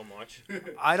up so much.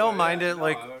 I don't mind it, no,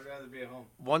 like- I would rather be at home.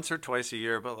 once or twice a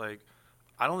year, but like,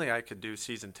 I don't think I could do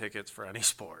season tickets for any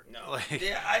sport. No. Like,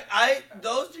 yeah, I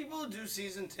those people who do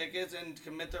season tickets and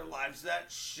commit their lives to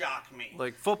that shock me.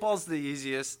 like football's the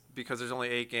easiest because there's only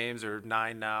 8 games or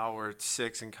 9 now or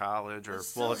 6 in college or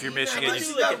It's well still if you're either, Michigan unless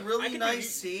you, you like got it- really I could do nice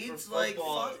you- seats, for like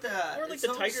football, fuck that. Or like It's the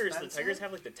so Tigers. expensive. The Tigers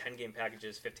have like the 10-game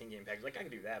packages, 15-game packages. Like I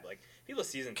could do that. But like people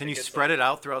season. can you tickets, spread like, it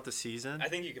out throughout the season? I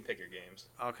think you can pick your games.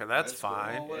 Okay, that's That's cool.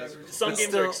 fine. Well, whatever. Some But games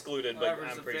still- are excluded, but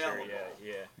whatever's I'm pretty sure. available.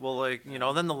 Yeah. Well, like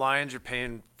then the Lions you're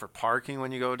paying for parking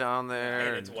when you go down there.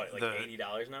 And it's what, like the-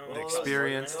 $80 now? the Well,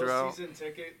 experience those throughout. season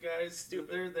ticket guys, Stupid.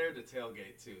 they're there to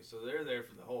tailgate too. So they're there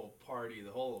for the whole party,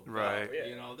 the whole event. Right. Yeah.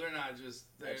 You know, they're not just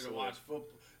there Absolutely. to watch football.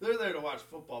 They're there to watch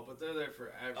football, but they're there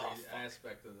for every Oh, fuck.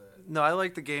 aspect of that. No, I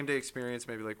like the game day experience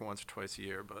maybe like once or twice a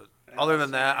year, but other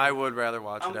than that, I would rather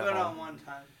watch I'm it at good on home. one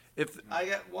time. If I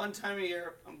get one time a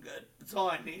year, I'm good. That's all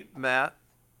I need. Matt,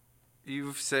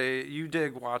 you say you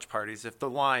dig watch parties. If the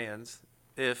Lions,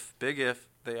 if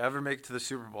they ever make it to the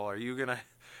Super Bowl, are you gonna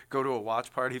go to a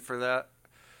watch party for that?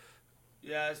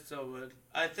 Yeah, I still would.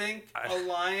 I think I- a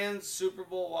Lions Super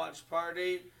Bowl watch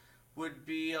party would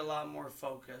be a lot more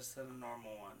focused than a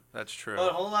normal one. That's true.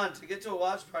 But hold on, to get to a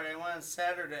watch party, I went on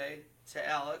Saturday to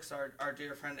Alex, our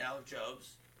dear friend Alex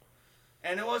Jobs.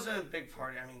 And it wasn't a big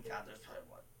party. I mean, God, there's probably,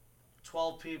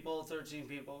 12 people, 13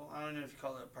 people. I don't know if you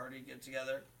call it a party, get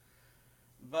together.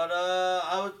 But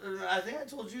I think I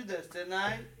told you this, didn't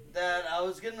I? That I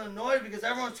was getting annoyed because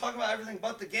everyone's talking about everything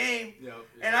but the game. Yep.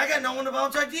 And I got no one to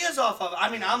bounce ideas off of. I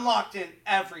mean, I'm locked in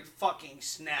every fucking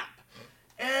snap.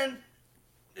 And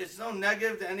it's no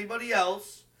negative to anybody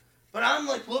else. But I'm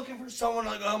like looking for someone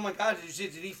like, oh my God, did you see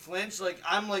it? Did he flinch? Like,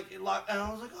 I'm like locked. And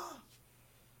I was like, oh.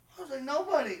 I was like,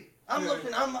 nobody. I'm looking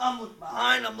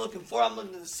behind, I'm looking forward, I'm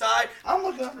looking to the side, I'm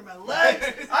looking under my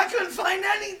legs. I couldn't find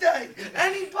anything.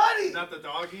 Anybody. Not the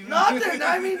dog either. Nothing.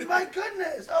 I mean, my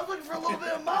goodness. I was looking for a little bit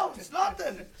of mouse.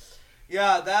 Nothing.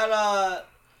 Yeah, that,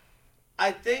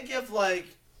 I think if, like,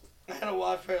 I had a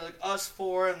watch party, like, us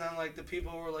four, and then, like, the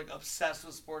people who were, like, obsessed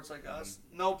with sports like us,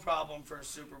 no problem for a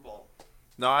Super Bowl.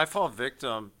 No, I fall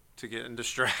victim to getting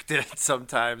distracted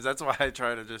sometimes. That's why I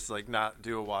try to just like not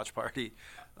do a watch party.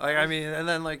 Like I mean, and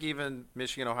then like even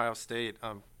Michigan, Ohio State,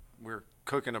 we're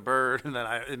cooking a bird, and then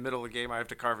in the middle of the game I have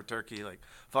to carve a turkey. Like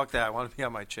fuck that, I want to be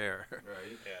on my chair.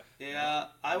 Right. Yeah. Yeah,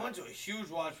 I went to a huge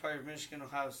watch party of Michigan,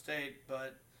 Ohio State,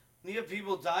 but when you have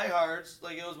people diehards,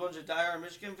 like it was a bunch of diehard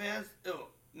Michigan fans,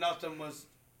 nothing was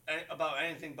about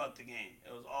anything but the game.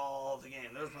 It was all the game.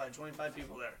 There was probably 25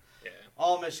 people there. Yeah.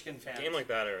 All Michigan fans. A game like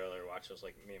that, I'd rather watch just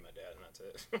like me and my dad, and that's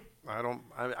it.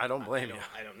 I don't blame you.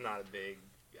 I'm not a big.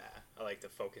 Yeah, I like to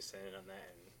focus in on that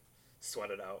and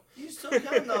sweat it out. You still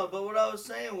can though, but what I was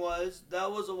saying was that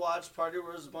was a watch party where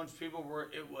there was a bunch of people where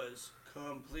it was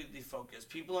completely focused.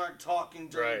 People aren't talking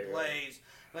during Right, plays.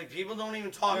 Like people don't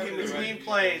even talk in Yeah, between right.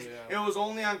 plays. Yeah. It was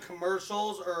only on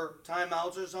commercials or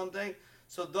timeouts or something.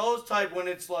 So those type when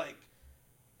it's like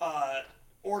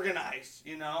organized,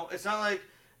 you know? It's not like,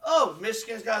 oh,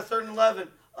 Michigan's got a 3rd and 11.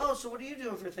 Oh, so what are you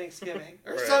doing for Thanksgiving?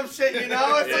 Or Right. some shit, you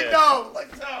know? It's like,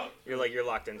 Yeah. no. You're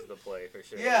locked into the play for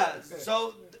sure. Yeah,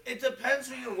 so it depends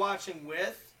who you're watching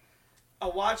with. A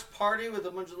watch party with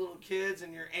a bunch of little kids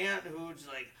and your aunt who's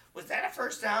like, was that a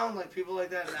first down? Like people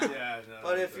like that now. Yeah. No,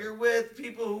 But if you're with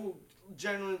people who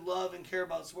generally love and care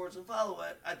about sports and follow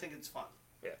it, I think it's fun.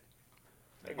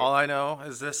 All I know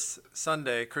is this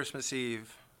Sunday, Christmas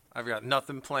Eve, I've got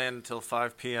nothing planned until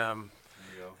 5 p.m.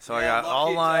 There you go. So I Yeah, got all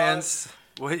lucky Lions.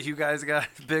 What, you guys got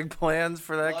big plans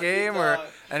for that Lucky game or dog.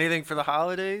 anything for the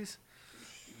holidays?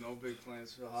 No big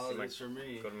plans for the holidays for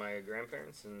me. Go to my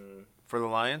grandparents and. For the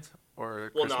Lions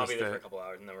or Well, Christmas no, I'll be there Day? for a couple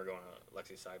hours, and then we're going to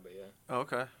Lexi's side. But yeah, Oh,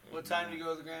 okay. What time do you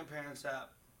go to the grandparents' at?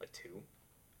 like 2.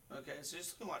 Okay, so you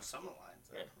still can watch some of the lines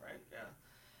there, Yeah. right? Yeah.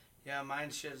 Yeah,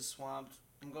 mine shit is swamped.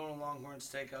 I'm going to Longhorn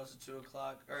Steakhouse at 2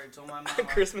 o'clock. All right, told my mom.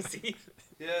 Christmas Eve.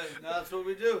 Yeah, no, that's what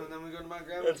we do. And then we go to my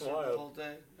grandma's That's for the wild. whole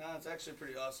day. No, it's actually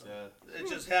pretty awesome. Yeah. It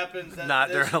just happens that Not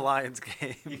this- during a Lions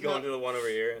game. You going to the one over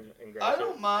here and grab I it?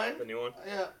 don't mind. The new one.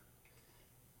 Yeah.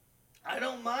 I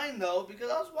don't mind though because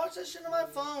I'll just watch that shit on my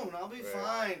phone. I'll be Right.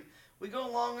 fine. We go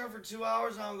longer for 2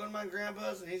 hours, and I'll go to my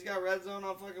grandpa's, and he's got Red Zone.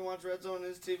 I'll fucking watch Red Zone on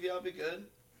his TV. I'll be good.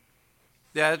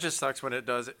 Yeah, it just sucks when it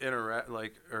does But it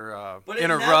interrupt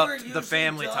never the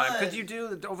family usually time. Because does. you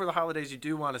do, over the holidays, you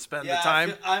do want to spend Yeah, the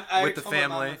time I with the told my mom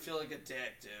family. I feel like a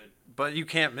dick, dude. But you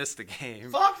can't miss the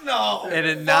game. Fuck no. And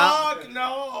then Fuck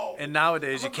no. And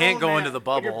nowadays, I'm you a can't grown go man. into the When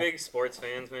bubble. you're big sports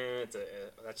fans, man,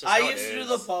 that's just I how it used to do is.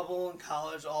 the bubble in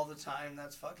college all the time.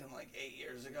 That's fucking like 8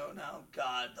 years ago now.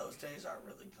 God, those days are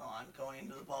really gone, going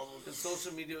into the bubble. Because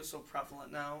social media is so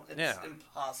prevalent now. It's Yeah.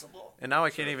 impossible. And now I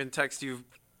can't even text you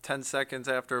 10 seconds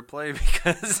after a play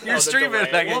because you're the streaming delay.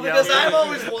 and I get Well, yelled because I'm at.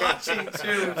 always watching,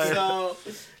 too. So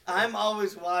I'm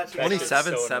always watching.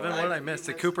 27-7, so what did I annoying. miss?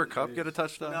 Did Cooper Cup get a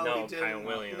touchdown? No, he didn't. Kyle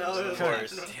Williams, No, of it was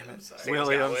course. not. Damn it. I'm sorry.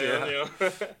 Williams, yeah.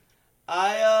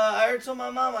 I already told my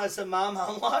mom, I said, Mom,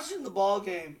 I'm watching the ball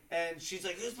game. And she's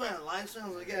like, who's playing? Lions fan? I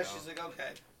was like, yeah. She's like, okay.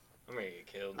 I'm gonna get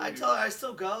killed. I told her I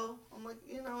still go. I'm like,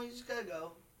 you just gotta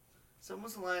go. So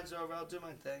once the Lions are over, I'll do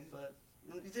my thing. But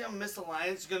you think I'm gonna miss the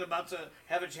Lions? You're about to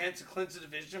have a chance to clinch the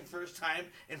division first time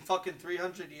in fucking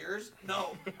 300 years?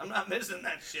 No, I'm not missing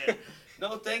that shit.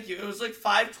 No, thank you. It was like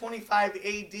 525 AD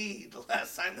the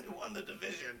last time they won the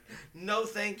division. No,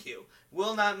 thank you.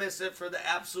 Will not miss it for the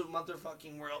absolute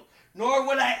motherfucking world. Nor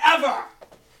would I ever.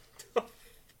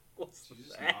 What's Did you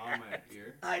just that? gnaw my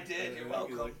ear? I did. You're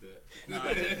welcome. Like that. No,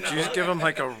 I didn't. Did you just give him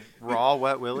like a raw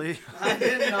wet willy? I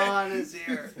didn't know on his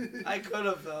ear. I could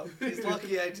have, though. He's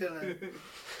lucky I didn't.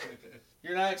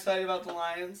 You're not excited about the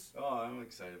Lions? Oh, I'm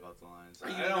excited about the Lions. Are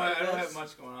you I don't nervous? have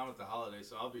much going on with the holidays,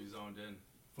 so I'll be zoned in.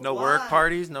 No Why? work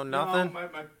parties? No No, nothing?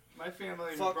 my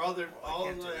family, Fuck. my brother, Oh, I all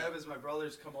can't do I that. have is my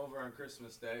brothers come over on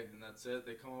Christmas Day, and that's it.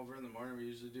 They come over in the morning. We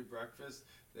usually do breakfast.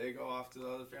 They go off to the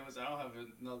other families. I don't have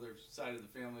another side of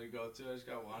the family to go to. I just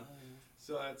got one.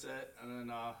 So that's it. And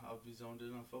then I'll be zoned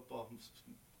in on football.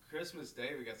 Christmas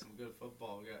Day, we got some good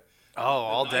football. We got Oh, the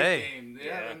all night day. Game.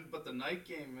 Yeah. But the night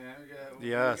game, man. We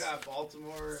Yes. got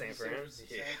Baltimore. San and Fran? San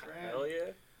Yeah, Fran. hell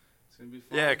yeah. It's going to be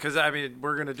fun. Yeah, because, I mean,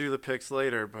 we're going to do the picks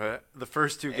later, but the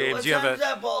first two Hey, games, what you have time's a...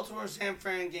 that Baltimore-San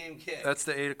Fran game kick? That's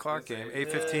the 8 o'clock It's game, 8:15.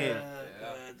 8:15.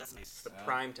 Good. That's nice. It's the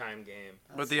prime time game.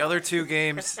 But the other two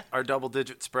games are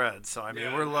double-digit spreads, so, I mean,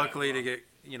 Yeah, we're yeah, lucky to well. get,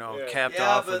 Yeah. capped Yeah,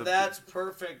 off. but with that's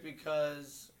perfect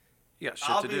because You got shit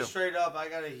I'll to be do. straight up. I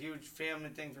got a huge family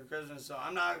thing for Christmas, so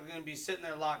I'm not going to be sitting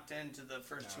there locked into the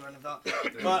first two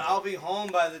NFL. But I'll be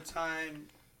home by the time,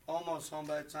 almost home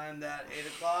by the time that 8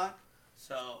 o'clock.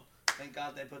 So thank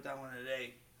God they put that one at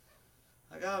 8.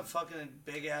 I got a fucking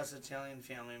big ass Italian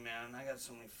family, man. I got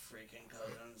so many freaking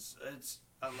cousins.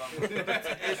 I love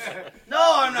them. No,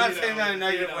 I'm not saying that in a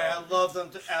negative way. I love them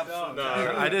to absolute. No,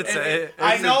 death. I did say it.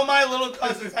 I It's a- know my little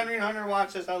cousins, Henry and Hunter,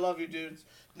 watch this. I love you, dudes.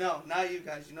 No, not you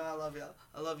guys. You know I love y'all.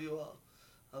 I love you all.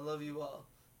 I love you all.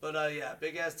 But yeah,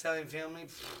 big ass Italian family.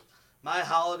 My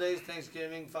holidays,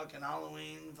 Thanksgiving, fucking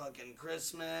Halloween, fucking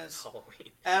Christmas.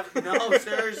 Halloween. No,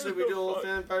 seriously, we do a whole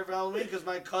family party for Halloween because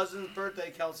my cousin's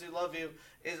birthday, Kelsey, love you,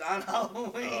 is on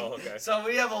Halloween. Oh, okay. So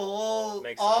we have a whole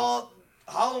Makes all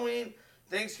Halloween,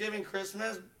 Thanksgiving,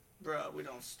 Christmas, bro. We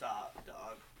don't stop,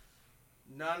 dog.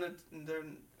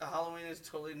 Halloween is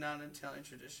totally not an Italian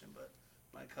tradition, but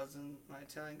my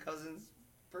Italian cousin's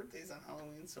birthday's on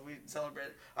Halloween, so we celebrate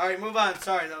it. All right, move on.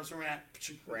 Sorry, that was from Rant.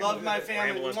 Love my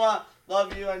family. Rambling. Mwah.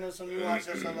 Love you. I know some of you watch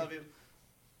this. I love you.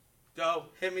 Go.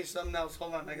 Hit me something else.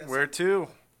 Hold on. I got Where to?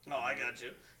 Oh, I got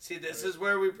you. See, this is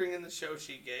where we bring in the show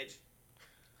sheet, Gage.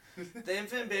 The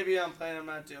infant baby I'm playing, I'm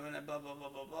not doing it. Blah, blah, blah,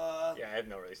 blah, blah. Yeah, I have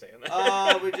no really say in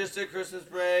that. We just did Christmas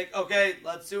break. Okay,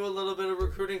 let's do a little bit of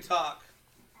recruiting talk.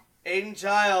 Aiden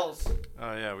Chiles.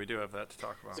 Oh, yeah, we do have that to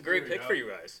talk It's about. a great Here we pick go. for you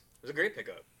guys. It was a great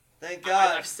pickup. Thank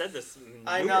God. I've said this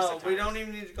I numerous know. of We times. don't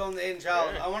even need to go into Aiden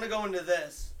Chiles. Yeah. I want to go into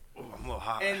this. Oh, I'm a little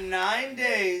hot. In 9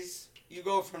 days, you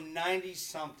go from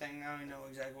 90-something, I don't know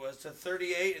exactly what it was, to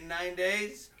 38 in 9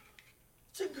 days.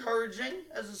 It's encouraging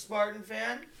as a Spartan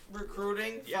fan.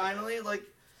 Recruiting, Yeah. finally. Like,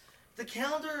 the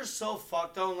calendar is so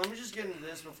fucked, though. Let me just get into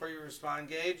this before you respond,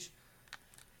 Gage.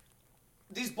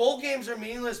 These bowl games are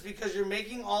meaningless because you're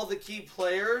making all the key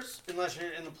players, unless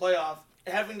you're in the playoff,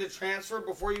 having to transfer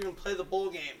before you even play the bowl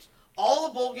games. All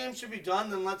the bowl games should be done,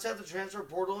 then let's have the transfer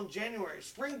portal in January.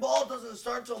 Spring ball doesn't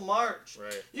start till March.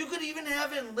 Right. You could even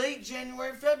have it in late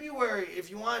January, February if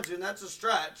you wanted to, and that's a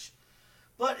stretch.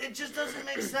 But it just doesn't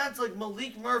make sense. Like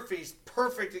Malik Murphy's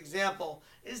perfect example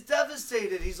is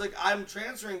devastated. He's like, I'm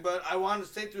transferring, but I want to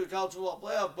stay through the college football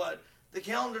playoff, but the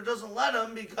calendar doesn't let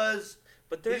him because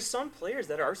But there's some players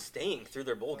that are staying through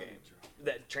their bowl game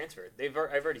that transferred. I've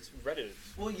already read it.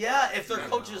 well, yeah, if their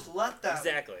coaches let them.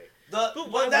 Exactly. But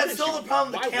why that's wouldn't still you? the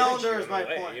problem. Why The wouldn't calendar you is in my a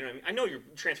way? point. You know what I mean? I know you're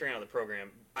transferring out of the program.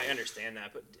 I understand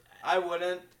that, but I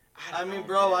wouldn't. I mean,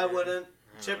 bro, I wouldn't.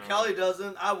 Chip Kelly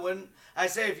doesn't. I wouldn't. I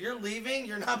say, if you're leaving,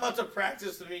 you're not about to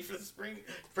practice with me for the spring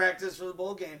practice for the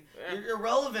bowl game. Yeah. You're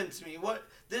irrelevant to me.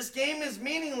 This game is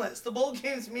meaningless. The bowl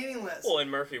game's meaningless. Well, and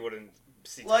Murphy wouldn't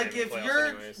see Like, time in if playoffs you're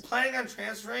anyways. planning on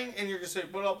transferring and you're going to say,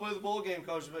 but I'll play the bowl game,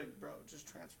 coach, I'm like, bro, just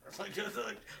transfer. Like, I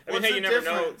mean, what's hey, the you never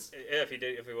difference? know if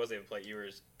he was able to play.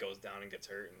 Ewers goes down and gets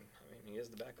hurt, and I mean, he is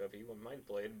the backup. He might have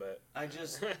played, but I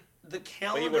just, the wouldn't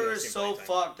calendar have is seen so playing time.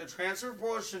 fucked. The transfer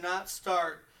portal should not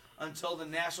start until the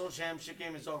national championship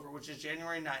game is over, which is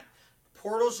January 9th.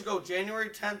 Portal should go January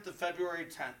 10th to February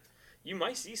 10th. you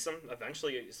might see something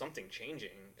changing.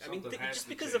 I mean, Something has just to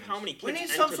because of change. how many kids We need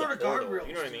enter some the sort of portal, guardrails,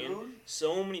 you know what I mean? dude.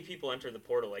 So many people enter the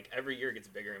portal. Like every year it gets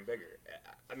bigger and bigger.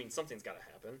 I mean, something's got to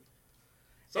happen.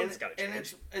 Something's got to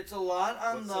change. And it's a lot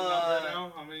on What's the number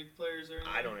now? How many players are in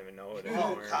there? I don't even know it Oh,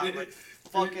 anymore. God, like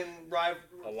fucking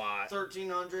A lot.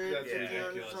 1,300, That's 1,500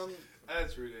 ridiculous. something.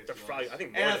 That's They're ridiculous. probably, I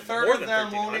think more And a than, third more of than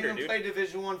them won't 1,300, even dude. play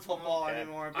Division I football Yeah.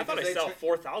 anymore. I thought because I they saw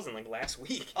 4,000 like last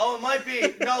week. Oh, it might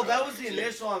be. No, that was the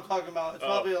initial I'm talking about. It's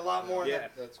probably a lot more Yeah.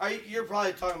 than you're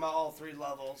probably talking about all three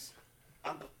levels.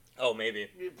 Oh, maybe.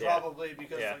 Probably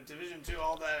because Yeah. like Division II,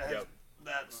 all that has Yep.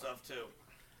 that stuff too.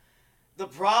 The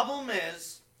problem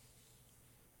is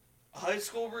high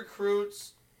school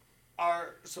recruits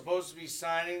are supposed to be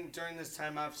signing during this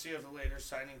time. Obviously, you have a later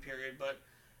signing period, but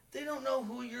they don't know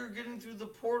who you're getting through the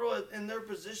portal in their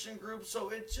position group, so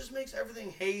it just makes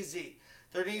everything hazy.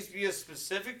 There needs to be a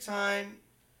specific time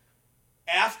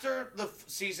after the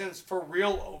season's for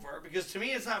real over, because to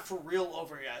me it's not for real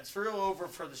over yet. It's for real over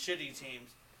for the shitty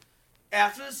teams.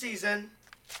 After the season,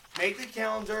 make the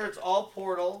calendar, it's all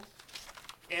portal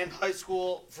and high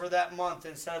school for that month.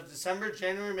 Instead of December,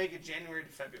 January, make it January to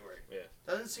February. Yeah.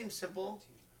 Doesn't seem simple.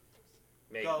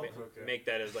 Make, Go. make, Okay. make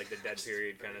that as like the dead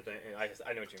period kind of thing.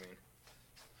 I know what you mean.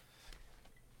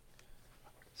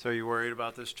 So are you worried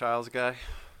about this Chiles guy?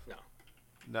 No.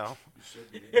 No. You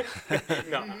should be.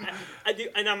 No, I do,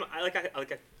 and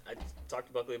I talked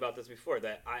to Buckley about this before.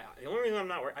 That the only reason I'm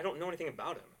not worried, I don't know anything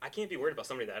about him. I can't be worried about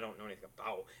somebody that I don't know anything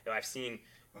about. If I've seen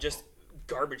just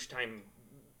garbage time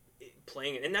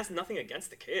playing it, and that's nothing against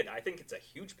the kid. I think it's a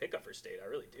huge pickup for State. I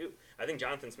really do. I think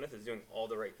Jonathan Smith is doing all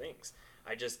the right things.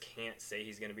 I just can't say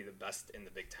he's going to be the best in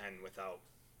the Big Ten without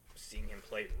seeing him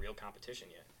play real competition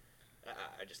yet.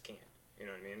 I just can't. You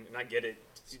know what I mean? And I get it,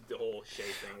 the whole Shea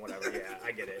thing, whatever. Yeah,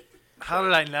 I get it. How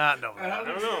did I not know that? I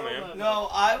don't know, man. No,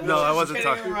 I was No, I just wasn't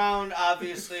kidding talking- around,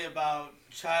 obviously, about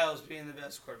Chiles being the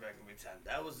best quarterback in Big Ten.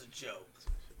 That was a joke.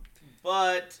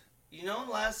 But, you know,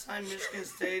 last time Michigan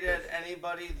State had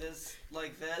anybody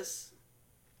like this?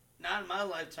 Not in my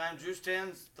lifetime. Drew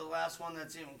Stan's the last one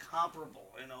that's even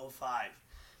comparable in 05.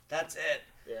 That's it.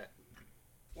 Yeah.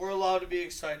 We're allowed to be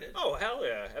excited. Oh, hell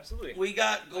yeah, absolutely. We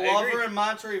got I Glover agree. and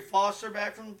Monterey Foster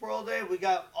back from the Pro Day. We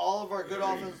got all of our good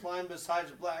offensive line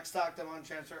besides Blackstock, them on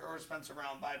transfer, or Spencer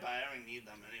Brown. Bye-bye. I don't even need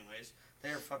them anyways.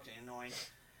 They're fucking annoying.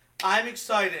 I'm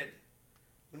excited.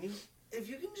 If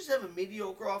you can just have a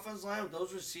mediocre offensive line with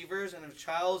those receivers, and if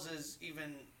Chiles is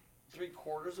even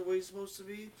 3/4 of what he's supposed to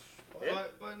be,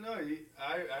 But no,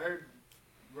 I heard.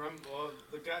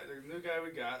 The new guy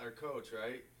we got, our coach,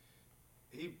 right?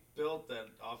 He built that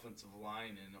offensive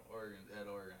line in Oregon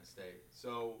State.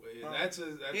 So that's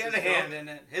he had his a hand in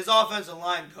it. His offensive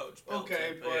line coach built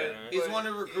Okay, it. but He's one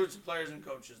who recruits the players and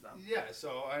coaches them. Yeah,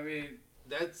 so I mean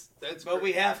that's. But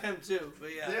we have him too. But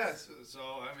yeah. Yes, so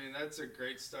I mean that's a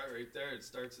great start right there. It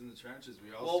starts in the trenches. We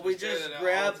say just that all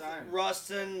grabbed the time.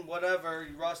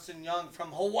 Rustin Young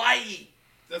from Hawaii.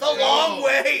 That's It's a long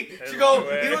way That's to a go. long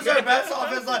way. He was our best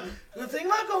offensive line. The thing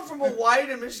about going from Hawaii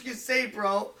to Michigan State,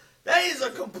 bro, that is a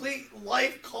complete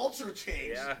life culture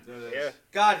change. Yeah, That yeah. is.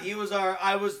 God, he was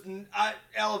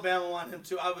Alabama wanted him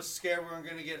too. I was scared we weren't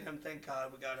going to get him. Thank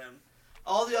God we got him.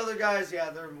 All the other guys, yeah,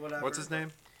 they're whatever. What's his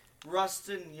name?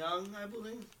 Rustin Young, I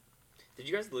believe. Did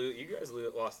you guys lose? You guys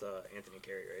lost Anthony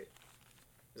Carey, right?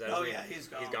 Is that Oh, his name? yeah, he's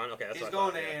gone. He's gone. Okay, that's He's what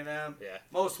going I to thought, A&M. Yeah.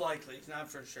 Most likely. He's not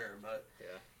for sure, but Yeah.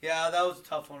 yeah, that was a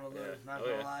tough one to lose. Yeah. Not Oh,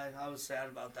 gonna yeah. lie, I was sad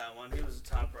about that one. He was a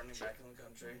top running back in the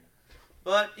country,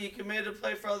 but he committed to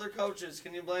play for other coaches.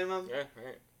 Can you blame him? Yeah.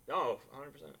 Right. No,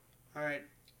 100%. All right.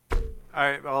 All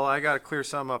right, well, I got to clear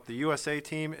some up. The USA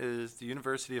team is the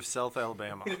University of South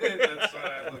Alabama. That's what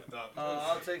I looked up.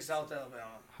 I'll take South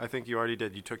Alabama. I think you already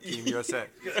did. You took Team USA.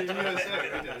 Team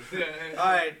USA, we did. All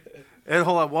right. And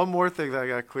hold on, one more thing that I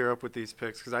got to clear up with these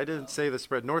picks because I didn't say the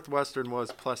spread. Northwestern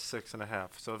was plus 6.5.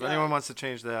 So if anyone wants to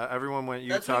change that, everyone went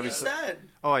Utah. That's what you said.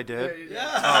 Oh, I did. Yeah.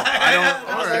 I don't.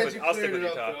 I'll All stick right. with- I'll stick with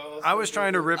Utah. I was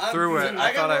trying to rip through it.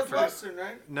 I got I Northwestern,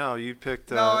 right? No, you picked.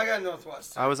 No, I got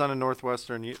Northwestern. I was on a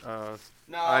Northwestern. No,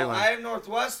 Island. I have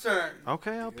Northwestern.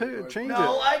 Okay, I'll change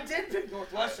No, it. I did pick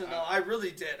Northwestern, though. I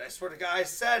really did. I swear to God. I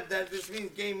said that this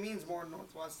game means more than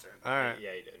Northwestern. All right.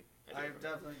 Yeah, you did. I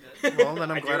definitely did. Well, then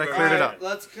I'm glad I do cleared it All right, up.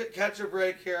 let's catch a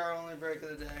break here. Our only break of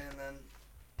the day, and then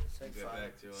say Get five.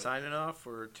 back to it. Signing off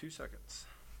for 2 seconds.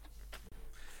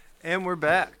 And we're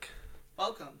back.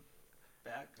 Welcome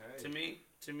back Hey.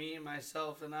 to me,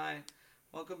 myself, and I.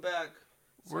 Welcome back.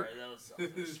 Sorry, that was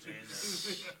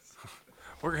selfish.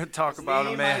 We're going to talk about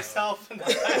me, a man. myself, and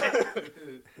I.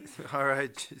 All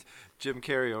right, Jim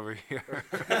Carrey over here.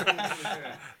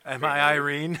 Am I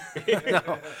Irene?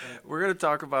 No. We're going to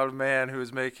talk about a man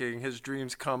who's making his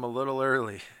dreams come a little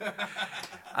early.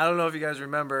 I don't know if you guys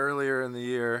remember earlier in the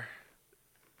year,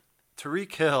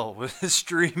 Tyreek Hill was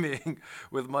streaming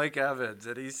with Mike Evans,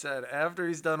 and he said after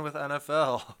he's done with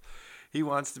NFL, he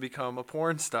wants to become a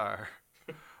porn star.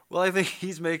 Well, I think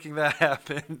he's making that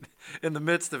happen in the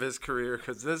midst of his career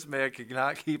because this man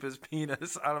cannot keep his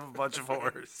penis out of a bunch of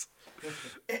whores.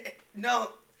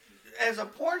 No, as a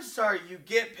porn star, you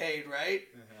get paid, right?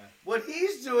 What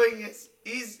he's doing is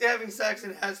he's having sex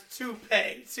and has to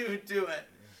pay to do it.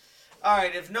 All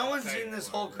right, if no one's seen this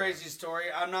whole crazy story,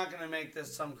 I'm not going to make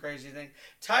this some crazy thing.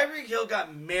 Tyreek Hill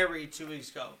got married 2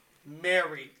 weeks ago.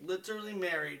 Married. Literally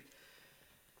married.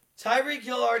 Tyreek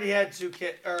Hill already had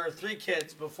 3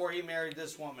 kids before he married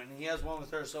this woman. He has one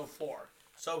with her, so 4.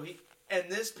 And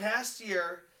this past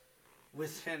year,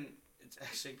 within, it's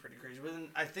actually pretty crazy. Within,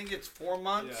 I think it's 4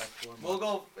 months. Yeah, 4 months. We'll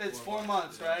go. It's 4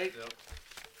 months, Yeah, right? Yep.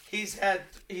 He's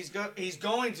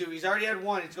already had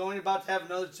 1. He's about to have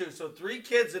another 2. So 3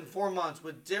 kids in 4 months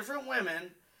with different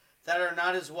women that are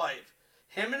not his wife.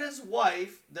 Him and his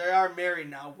wife, they are married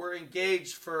now. We're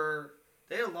engaged for.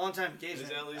 They had a long time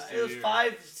engagement. It was at least a It was year.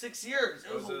 5-6 years.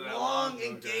 It was it a that long long? Okay.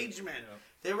 engagement. Yeah.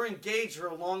 They were engaged for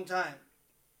a long time.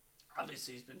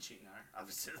 Obviously, he's been cheating on her.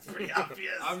 Obviously, it's pretty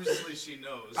obvious. Obviously, she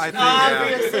knows. I think, yeah.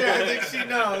 Obviously, I think she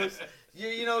knows.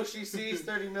 You know, she sees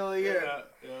 $30 million a year.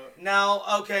 Yeah. Now,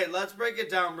 okay, let's break it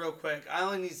down real quick. I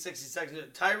only need 60 seconds.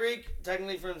 Tyreek,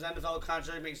 technically from his NFL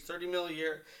contract, makes $30 million a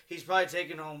year. He's probably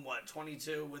taking home,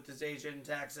 22 with his agent and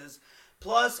taxes.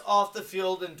 Plus off the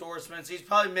field endorsements. He's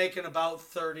probably making about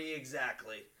 30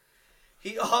 exactly.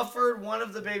 He offered one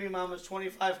of the baby mamas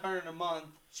 $2,500 a month.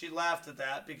 She laughed at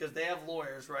that because they have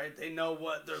lawyers, right? They know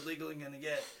what they're legally going to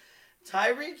get.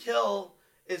 Tyreek Hill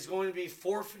is going to be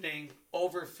forfeiting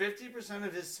over 50%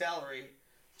 of his salary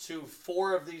to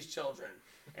 4 of these children.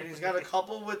 And he's got a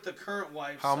couple with the current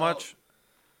wife. How much?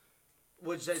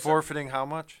 Which they Forfeiting how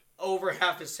much? over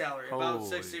half his salary, about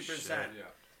Holy 60%. shit. Yeah.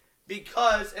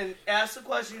 Because, and ask the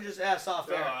question you just asked off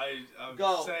No, air. I'm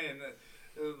Go. saying that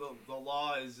the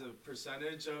law is a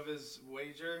percentage of his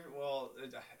wager. Well,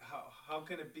 how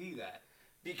can it be that?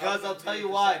 Because How I'll can it tell be you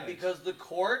a why. percentage? Because the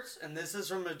courts, and this is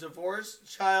from a divorced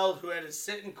child who had to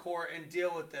sit in court and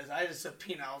deal with this. I had a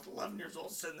subpoena. I was 11 years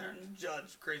old sitting there and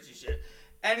judge crazy shit.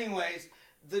 Anyways,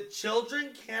 the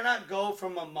children cannot go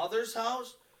from a mother's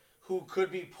house who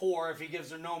could be poor if he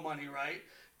gives her no money, right,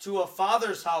 to a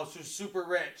father's house who's super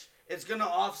rich. It's going to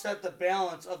offset the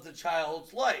balance of the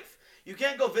child's life. You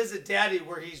can't go visit daddy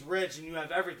where he's rich and you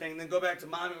have everything, and then go back to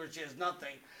mommy where she has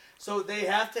nothing. So they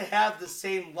have to have the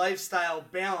same lifestyle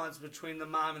balance between the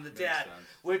mom and the dad, sense.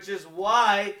 which is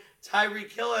why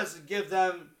Tyreek Hill has to give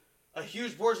them a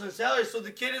huge portion of salary, so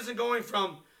the kid isn't going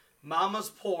from mama's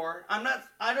poor. I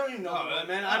don't even know No, the that-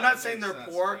 women. no, I'm not that saying makes they're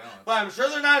sense, poor, balance. but I'm sure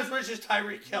they're not as rich as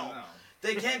Tyreek Hill. No.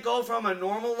 They can't go from a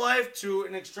normal life to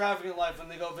an extravagant life when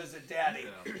they go visit daddy.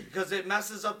 Yeah. Because it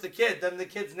messes up the kid. Then the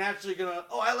kid's naturally going to,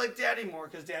 I like daddy more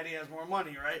because daddy has more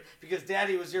money, right? Because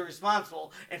daddy was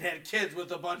irresponsible and had kids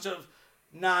with a bunch of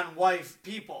non-wife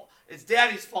people. It's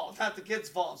daddy's fault, not the kid's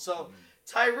fault. So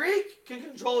Tyreek can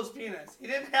control his penis. He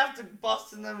didn't have to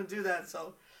bust in them and do that.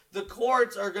 So the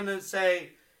courts are going to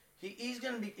say,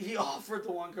 he offered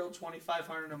the one girl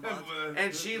 $2,500 a month,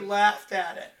 and she laughed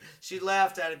at it. She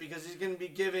laughed at it because he's going to be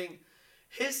giving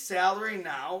his salary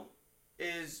now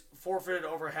is forfeited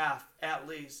over half at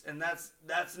least, and that's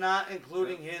not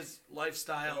including his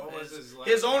lifestyle, What was his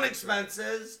his own lifestyle?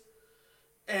 expenses,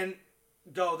 and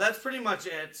go. That's pretty much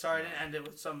it. Sorry, I didn't end it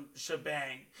with some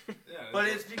shebang, Yeah, but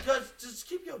it's because just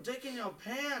keep your dick in your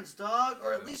pants, dog,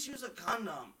 or at least use a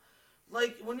condom.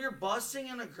 Like, when you're busting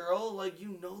in a girl, like,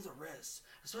 you know the risks.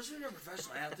 Especially when you're a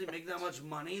professional athlete, make that much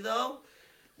money, though.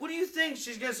 What do you think?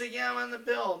 She's going to say, yeah, I'm on the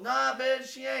pill. Nah,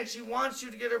 bitch, she ain't. She wants you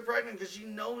to get her pregnant because she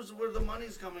knows where the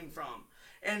money's coming from.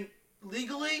 And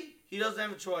legally, he doesn't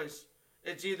have a choice.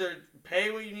 It's either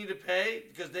pay what you need to pay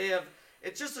because they have...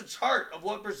 It's just a chart of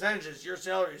what percentages. Your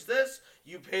salary is this,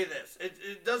 you pay this.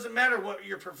 It doesn't matter what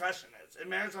your profession is. It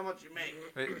matters how much you make.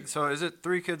 Wait, so is it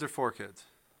 3 kids or 4 kids?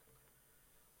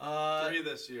 3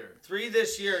 this year. 3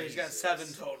 this year. He's got 7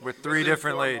 total. With 3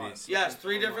 different 4 ladies. months. Yes,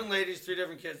 3 different ladies, 3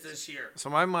 different kids this year. So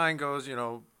my mind goes,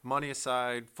 money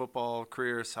aside, football,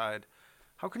 career aside.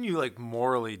 How can you,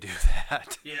 morally do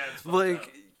that? Yeah, it's fucked up.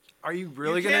 Are you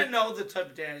really you going to... can't know the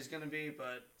type of dad he's going to be,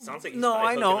 but... Sounds like he's No,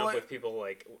 probably I know, hooking up like- with people,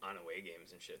 on away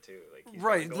games and shit, too. He's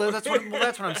Right, probably that's going-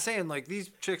 what I'm saying. These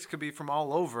chicks could be from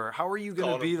all over. How are you going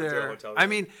to Calling be them into a there? hotel I room.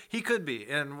 mean, he could be,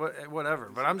 and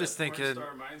whatever. But I'm just That porn thinking,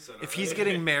 star mindset if of he's it.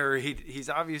 getting married, he's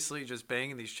obviously just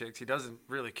banging these chicks. He doesn't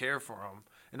really care for them.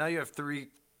 And now you have 3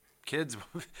 kids.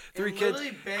 3 and kids.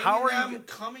 literally banging How are them, you?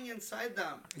 coming inside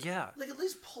them. Yeah. At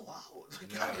least pull out.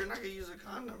 God, you're not going to use a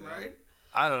condom, right?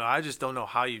 I don't know. I just don't know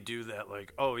how you do that.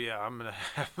 Oh yeah, I'm gonna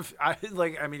have.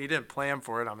 He didn't plan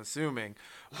for it. I'm assuming,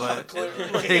 but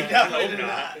He definitely did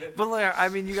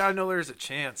not. you gotta know there's a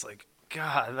chance.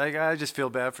 God, I just feel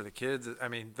bad for the kids. I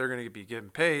mean, they're gonna be getting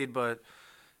paid, but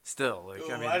still,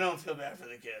 Ooh, I don't feel bad for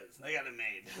the kids. They got it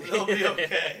made. They'll be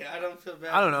okay. I don't feel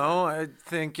bad. I don't know. I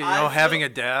think having a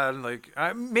dad,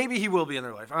 maybe he will be in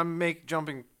their life. I'm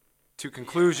jumping to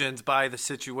conclusions by the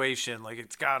situation.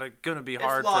 It's gonna be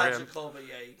hard it's for him. logical, but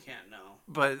yeah, you can't know.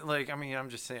 But I'm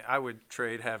just saying, I would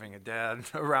trade having a dad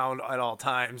around at all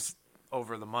times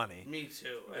over the money. Me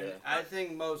too. Yeah. And I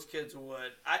think most kids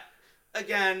would.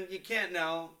 Again, you can't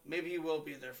know. Maybe he will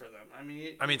be there for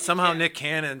them. Somehow can't- Nick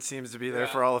Cannon seems to be there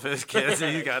for all of his kids,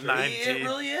 and he's got 9 It teeth.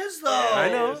 really is, though. I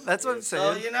know. That's what I'm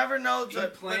So saying. you never know.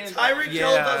 But planned Tyreek on-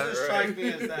 Hill Yeah, doesn't strike me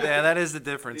as that. Yeah, that is the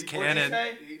difference. He- Cannon.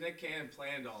 Nick Cannon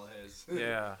planned all his.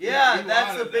 Yeah. Yeah, He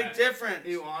that's the wanted big that. difference.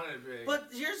 He wanted big. But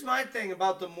here's my thing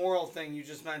about the moral thing you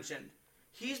just mentioned.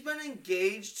 He's been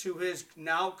engaged to his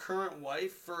now current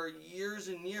wife for years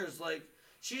and years.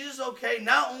 She's just okay.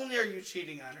 Not only are you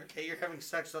cheating on her, okay, you're having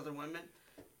sex with other women.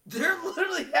 They're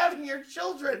literally having your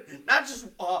children. Not just,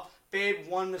 babe,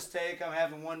 one mistake, I'm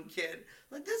having 1 kid.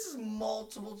 This is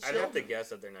multiple I'd children. have to guess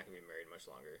that they're not going to be married much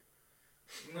longer.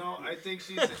 No, I think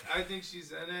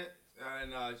she's in it,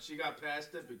 and she got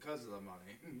past it because of the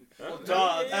money. Well,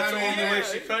 duh. That's the I mean, only way yeah,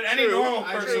 she could. Any normal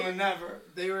I person think- would never.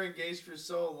 They were engaged for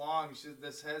so long.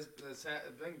 This has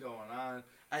been going on.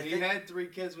 I He think- had 3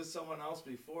 kids with someone else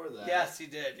before that. Yes, he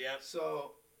did. Yep.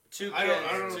 So 2 kids. I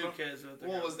don't 2 know. kids with the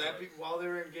Well, girl was that story. while they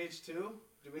were engaged too?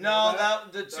 Do we No, know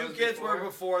the 2 was kids were before?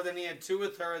 before. Then he had 2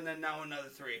 with her, and then now another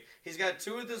 3. He's got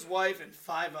 2 with his wife and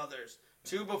 5 others.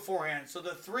 2 beforehand. So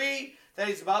the 3 that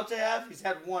he's about to have, he's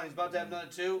had 1. He's about to have another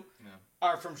 2. Yeah.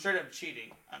 Are from straight up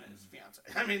cheating on his fiance.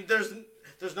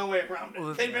 There's no way around it.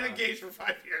 Well, They've been engaged for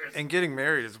 5 years. And getting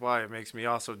married is why it makes me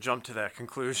also jump to that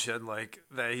conclusion,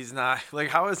 that he's not,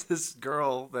 how is this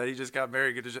girl that he just got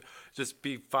married going to just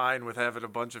be fine with having a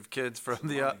bunch of kids from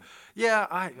the, money.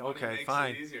 okay, Money makes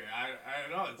fine. It easier. I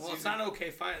don't know. Well, it's not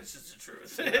okay, fine. It's just the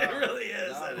truth. It really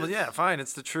is. No. That Well, yeah, fine,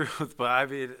 it's the truth, but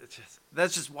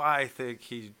that's just why I think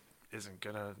he isn't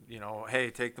going to,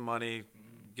 hey, take the money,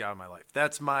 get out of my life.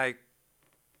 That's my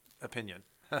opinion.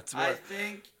 That's I what,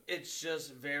 think it's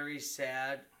just very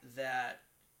sad that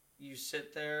you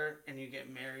sit there and you get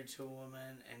married to a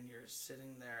woman and you're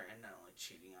sitting there and not only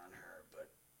cheating on her, but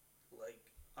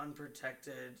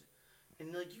unprotected. And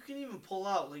you can even pull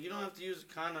out. You don't have to use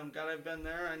a condom. God, I've been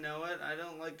there. I know it. I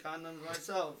don't like condoms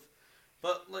myself.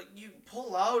 But you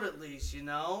pull out at least,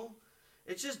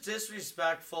 It's just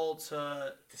disrespectful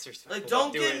to Disrespectful.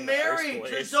 don't to do it get in the first married.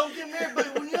 place. Just don't get married.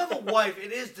 But when you have a wife,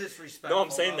 it is disrespectful. No, I'm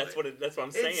saying of that's it. that's what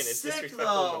I'm saying. It's sick, disrespectful in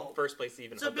though. the first place to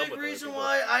even It's a hook up big with other reason people.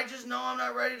 why I just know I'm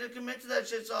not ready to commit to that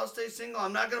shit, so I'll stay single.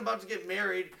 I'm not about to get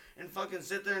married and fucking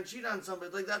sit there and cheat on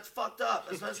somebody. That's fucked up,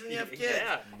 especially when you have kids.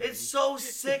 Yeah. It's so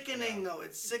sickening, though.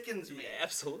 It sickens me. Yeah,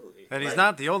 absolutely. and he's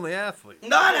not the only athlete.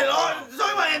 Not at all. I'm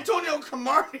talking about Antonio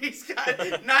Cromartie. He's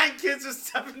got 9 kids with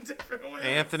 7 different women.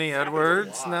 Anthony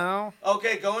Edwards now?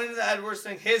 Okay, going into the Edwards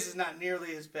thing, his is not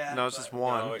nearly as bad. No, it's but- just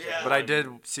one. No, it's just But I one. did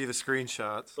see the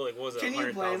screenshots. So what was it? Can you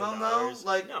 $100,000? blame him, though?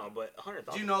 No, but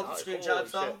 $100,000. Do you know the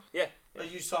screenshots, though? Yeah. Oh,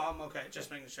 you saw him? Okay, just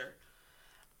making sure.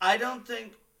 I don't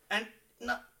think... And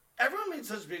no, everyone made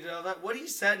such a big deal of that. What he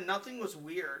said, nothing was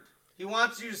weird. He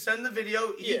wants you to send the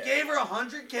video. He Yeah. gave her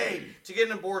 $100K to get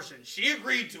an abortion. She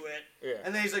agreed to it. Yeah.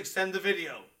 And then he's like, send the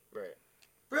video. Right.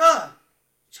 Bruh.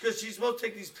 Because she's supposed to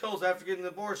take these pills after getting an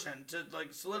abortion to,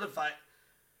 solidify.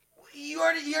 He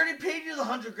already paid you the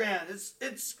 $100,000.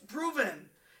 It's proven.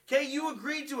 Okay, you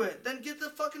agreed to it. Then get the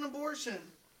fucking abortion.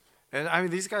 And I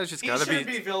mean, these guys just He gotta shouldn't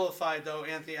be vilified though,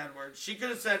 Anthony Edwards. She could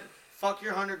have said, "Fuck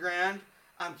your $100,000.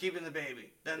 I'm keeping the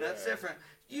baby." Then that's different.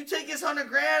 You take his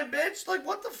 $100,000, bitch. Like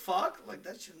what the fuck? Like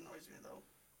that shit annoys me though.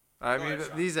 I Go mean, ahead,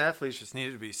 Sean. these athletes just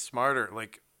need to be smarter.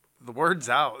 Like, the word's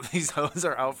out. These hoes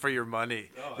are out for your money.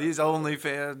 These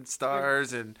OnlyFans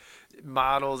stars and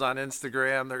models on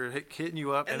Instagram, they're hitting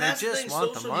you up, and they that's the just thing,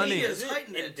 want the social money. media is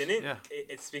heightened And it. didn't Yeah.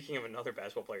 it's speaking of another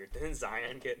basketball player? Didn't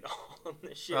Zion get all on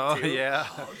this shit Oh, too? yeah.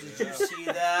 Oh, did you see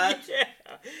that? Yeah.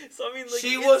 So I mean, like,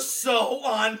 She it's- was so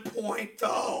on point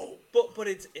though. But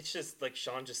it's just like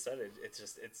Sean just said it. It's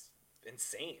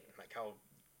insane. Like how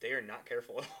they are not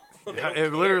careful at all. They Yeah, don't it care.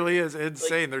 literally is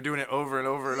insane. They're doing it over and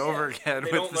over and over again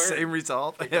They with don't the learn. same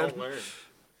result. They don't learn.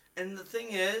 And the thing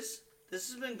is, this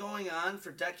has been going on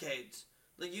for decades.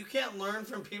 Like, you can't learn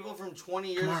from people from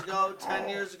 20 years ago, 10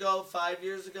 years ago, 5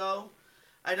 years ago.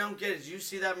 I don't get it. You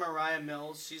see that Mariah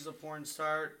Mills? She's a porn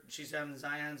star. She's having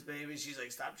Zion's baby. She's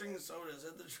like, stop drinking sodas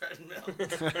at the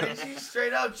treadmill. And she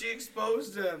straight out, she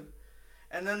exposed him.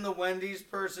 And then the Wendy's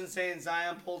person saying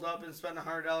Zion pulled up and spent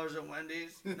 $100 at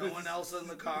Wendy's. No one else in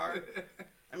the car.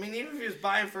 I mean, even if he was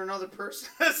buying for another person,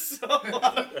 that's so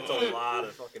That's a lot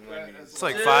of fucking Wendy's. It's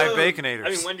like Dude. 5 Baconators. I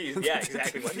mean, Wendy's. Yeah,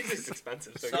 exactly. Wendy's is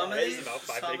expensive. So Some yeah, of it's these, about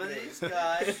 5 some of Baconators. these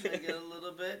guys, they get a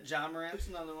little bit. John Morant's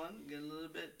another one. Get a little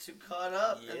bit too caught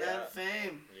up in Yeah. that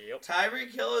fame. Yep.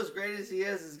 Tyreek Hill, as great as he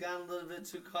is, has gotten a little bit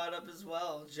too caught up as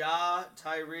well. Ja,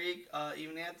 Tyreek,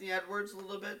 even Anthony Edwards a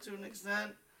little bit to an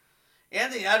extent.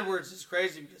 Anthony Edwards is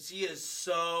crazy because he is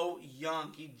so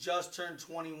young. He just turned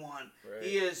 21. Right.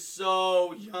 He is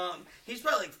so young. He's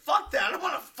probably like, fuck that. I don't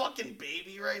want a fucking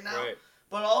baby right now. Right.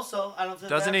 But also, I don't think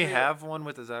Doesn't he that's have one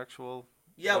with his actual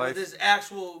Yeah, wife? with his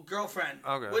actual girlfriend.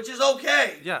 Okay. Which is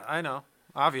okay. Yeah, I know.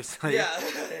 Obviously. Yeah.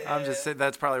 I'm just saying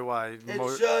that's probably why.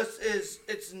 It's just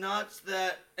it's nuts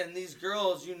that, and these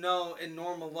girls, you know, in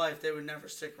normal life they would never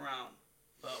stick around,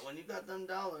 but when you got them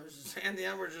dollars, Anthony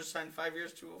Edwards just signed 5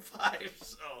 years, 205.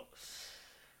 So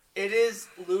it is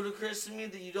ludicrous to me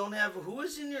that you don't have who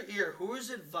is in your ear, who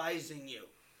is advising you.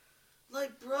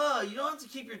 Like, bruh, you don't have to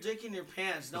keep your dick in your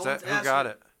pants. No Is one's that, who asking. got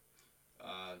it?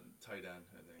 Tight end,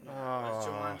 I think. That's Oh,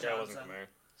 Jawan That Johnson. wasn't Kamara.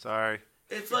 sorry.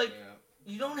 It's like Yeah.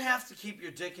 you don't have to keep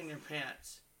your dick in your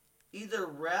pants. Either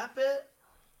wrap it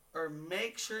or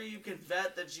make sure you can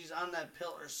vet that she's on that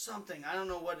pill or something. I don't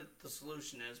know what the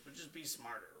solution is, but just be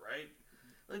smarter, right?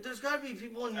 Like, there's got to be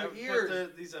people in your ears.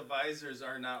 But these advisors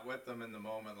are not with them in the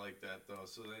moment like that, though,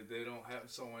 so they don't have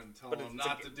someone telling But them it's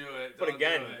not a- to do it. But don't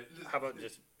again, do it. how about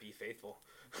just be faithful?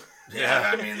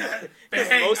 Yeah, I mean, that, 'Cause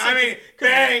bang. most of I mean, these- 'cause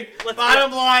bang. let's-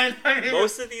 Bottom line. I mean,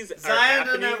 Most of these are Zion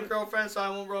doesn't happening. have a girlfriend, so I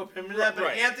won't rope him into that. But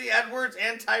Right. Anthony Edwards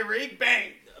and Tyreek,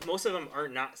 bang. Most of them are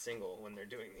not single when they're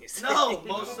doing these. No, things.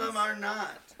 most of them are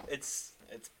not. It's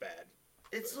bad.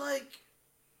 It's like,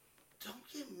 don't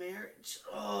get married.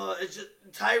 Oh, it's just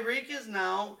Tyreek is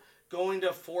now going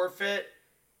to forfeit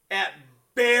at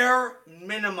bare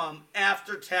minimum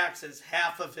after taxes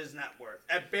half of his net worth.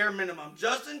 At bare minimum,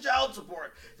 just in child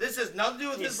support. This has nothing to do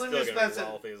with He's his still living gonna be expenses.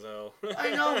 wealthy as hell. I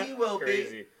know he will be.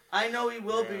 Crazy. I know he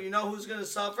will Yeah. be. You know who's going to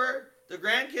suffer? The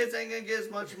grandkids ain't going to get as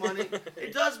much money.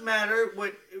 It does matter.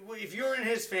 If you're in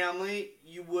his family,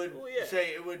 you would Well, yeah.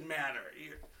 say it would matter.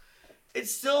 It's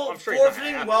still I'm sure he's not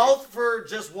forfeiting happy. wealth for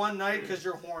just one night because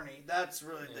you're horny. That's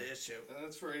really the issue. And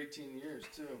that's for 18 years,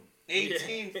 too.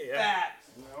 18 Yeah. fat.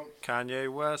 You know?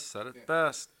 Kanye West said it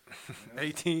best.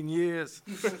 18 years.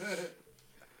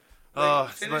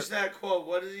 Finish that quote.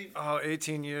 What is he?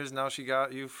 18 years now she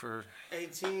got you for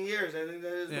 18 years. I think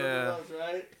that is what Yeah. it was,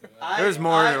 right? There's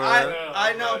more to it.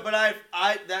 I know, but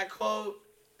I that quote,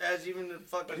 as even a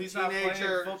fucking But he's not playing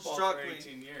teenager, football struck for me.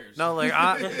 18 years. no, like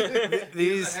He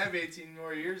these. doesn't have 18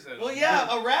 more years in him. Well,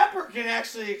 yeah, a rapper can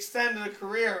actually extend a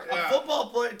career. A Yeah. football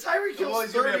player, Tyreek Well, Hill's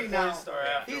he's going to 30 be a porn now. star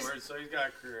afterwards, so he's got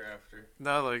a career after.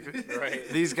 No, like Right.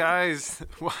 these guys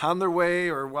on their way,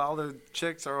 or while the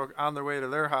chicks are on their way to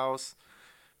their house,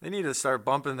 they need to start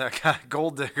bumping that guy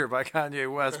Gold Digger by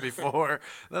Kanye West before.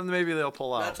 Then maybe they'll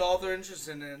pull out. That's all they're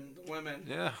interested in, the women.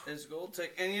 Yeah. Is gold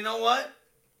tick. And you know what?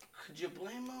 Could you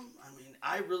blame them? I mean,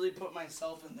 I really put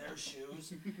myself in their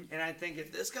shoes, and I think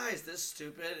if this guy is this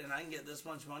stupid and I can get this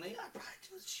much money, I'd probably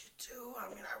do this shit too. I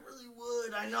mean, I really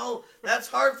would. I know that's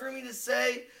hard for me to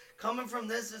say. Coming from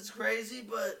this, it's crazy,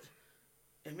 but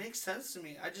it makes sense to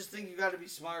me. I just think you got to be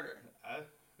smarter.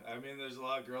 I mean, there's a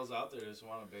lot of girls out there that just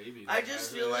want a baby. I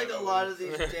just feel like a lot of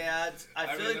these dads, I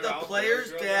I feel mean, like they're the out there, players'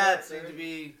 girls dads out there. need to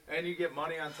be. And you get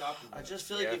money on top of it. I just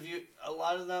feel like Yeah. if you, a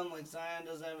lot of them, like Zion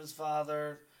doesn't have his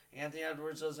father, Anthony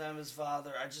Edwards doesn't have his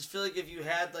father. I just feel like if you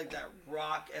had like that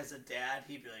Rock as a dad,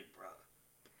 he'd be like, bro,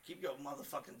 keep your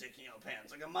motherfucking dick in your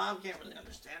pants. Like a mom can't really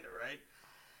understand it, right?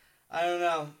 I don't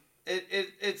know.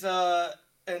 It's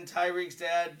and Tyreek's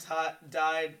dad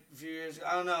died a few years ago.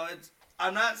 I don't know.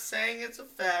 I'm not saying it's a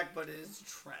fact, but it is a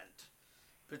trend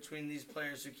between these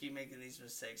players who keep making these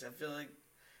mistakes. I feel like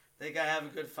they gotta have a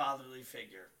good fatherly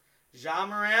figure. Ja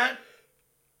Morant,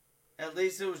 at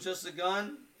least it was just a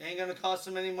gun. It ain't gonna cost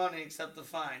him any money except the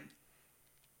fine.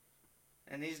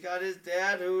 And he's got his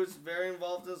dad, who's very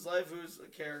involved in his life, who's a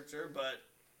character, but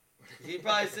he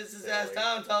probably sits his ass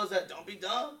down and tells that, don't be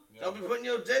dumb. Yeah. Don't be putting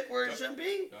your dick where it shouldn't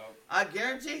be. No. I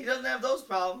guarantee he doesn't have those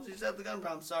problems. He just has the gun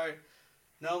problem. Sorry.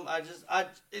 No,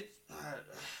 it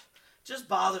just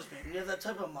bothers me. When you have that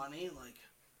type of money, like,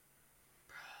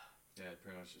 Yeah,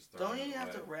 pretty much just don't you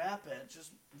have to wrap it?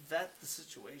 Just vet the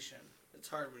situation. It's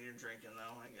hard when you're drinking,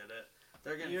 though. I get it.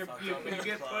 They're getting fucked up in You the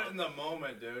get club. put in the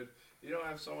moment, dude. You don't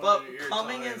have someone But in your ear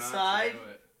coming telling you not to inside, do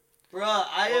it. Bruh,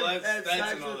 I Well, have had that's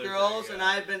sex with another girls, thing, and yeah.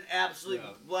 I've been absolutely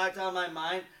Yeah. blacked out of my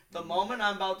mind. The moment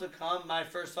I'm about to come, my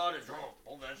first thought is, oh,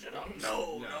 pull that shit out.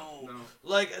 No.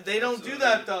 Like, they don't do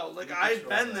that, though. Like, You I've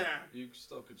control been that. there. You can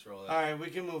still control that. All right, we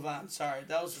can move on. Sorry,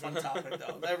 that was a fun topic,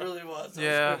 though. That really was. That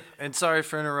Yeah, was and sorry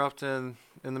for interrupting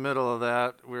in the middle of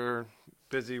that. We're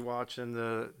busy watching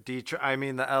the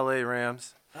LA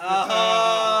Rams. good.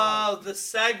 Oh, the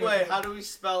segue. How do we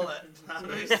spell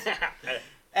it?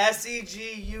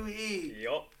 S-E-G-U-E.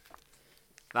 Yup.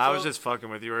 I was So- just fucking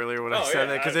with you earlier when I Oh, said yeah,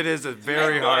 that because I- it is a I have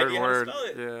very no hard idea how to word. spell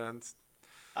it. Yeah, it's,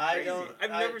 I don't. I've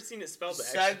never seen it spelled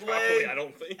segue, actually properly, I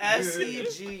don't think.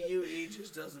 S-E-G-U-E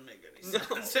just doesn't make any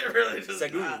sense. It really does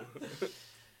Segu. not.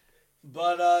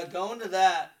 But going to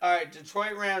that, all right,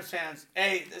 Detroit Rams fans.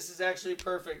 Hey, this is actually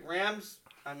perfect. Rams.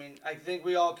 I mean, I think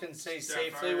we all can say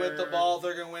safely with the ball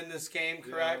they're gonna win this game.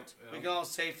 Correct? Yeah. We can all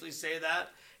safely say that.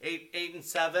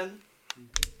 8-7.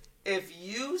 If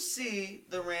you see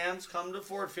the Rams come to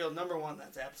Ford Field, number one,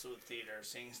 that's absolute theater.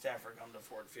 Seeing Stafford come to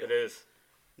Ford Field. It is.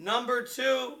 Number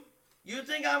two, you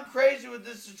think I'm crazy with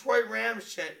this Detroit Rams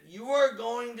shit. You are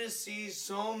going to see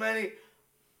so many,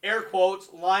 air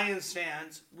quotes, Lions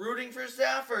fans rooting for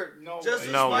Stafford. No Just way.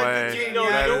 to No spite way. the team. No, Yeah,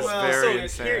 that you is will. very So,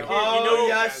 insane. here, Oh, you know,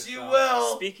 yes, you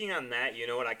will. Speaking on that, you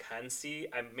know what I can see?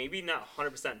 I'm maybe not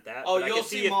 100% that. Oh, but I you'll can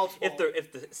see if, multiple.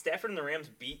 if the Stafford and the Rams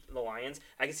beat the Lions,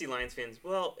 I can see Lions fans.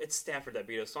 Well, it's Stafford that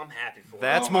beat us, so I'm happy for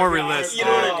that's it. Oh my more God. realistic. You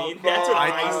know what I Oh, mean? That's what I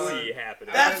God. see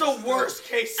happening. That's a worst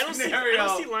case I don't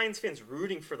scenario. see Lions fans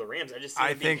rooting for the Rams. I just see I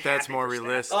them being think that's happy more for Stafford.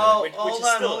 realistic. Oh, Which hold is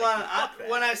on, still hold like, on. fuck that.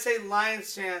 When I say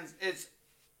Lions fans, it's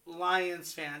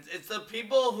Lions fans. It's the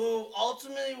people who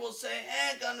ultimately will say,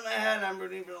 gun to my head, I'm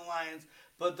rooting for the Lions.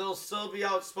 But they'll still be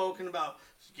outspoken about,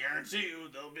 guarantee you,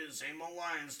 they'll be the same old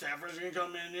Lions. Stafford's going to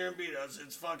come in here and beat us.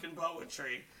 It's fucking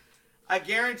poetry. I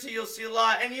guarantee you'll see a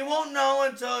lot. And you won't know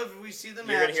until if we see the matchup.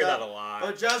 You're gonna hear that a lot.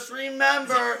 But just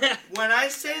remember, when I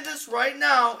say this right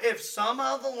now, if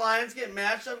somehow the Lions get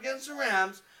matched up against the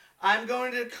Rams, I'm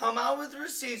going to come out with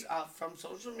receipts from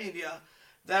social media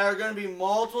that are going to be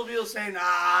multiple people saying,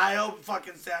 I hope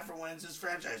fucking Stafford wins. This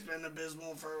franchise has been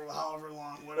abysmal for however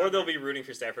long, whatever. Or they'll be rooting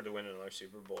for Stafford to win another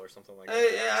Super Bowl or something like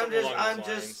that. Yeah, Something along those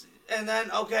lines. and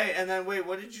then wait,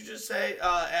 what did you just say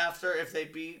after if they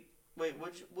beat? Wait,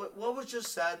 what was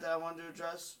just said that I wanted to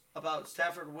address about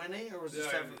Stafford winning, or was it Yeah,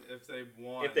 Stafford? if they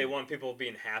won. If they want people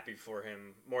being happy for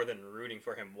him more than rooting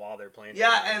for him while they're playing.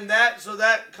 Yeah, and that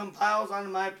compiles onto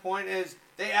my point is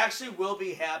they actually will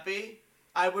be happy.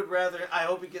 I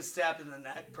hope he gets stabbed in the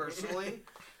neck personally.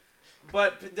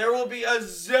 But there will be a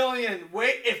zillion.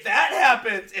 Wait, if that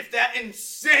happens, if that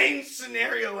insane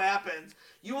scenario happens,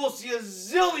 you will see a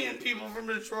zillion people from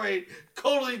Detroit.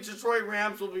 Totally, Detroit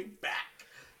Rams will be back.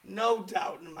 No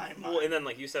doubt in my mind. Well, and then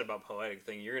like you said about poetic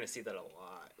thing, you're gonna see that a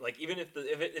lot. Like even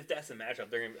if that's a matchup,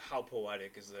 they're gonna be, how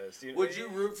poetic is this? Would you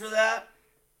root for that?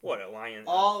 What a Lions?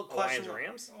 All a Lions question-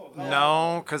 Rams? Oh,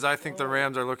 No, because I think the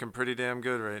Rams are looking pretty damn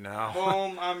good right now.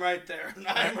 Boom, I'm right there.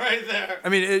 I'm right there. I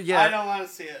mean, I don't want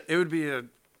to see it. it would be a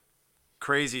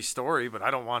crazy story, but I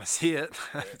don't want to see it.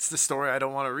 It's the story I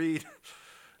don't want to read.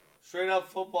 Straight up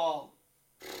football.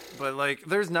 But like,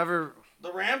 there's never.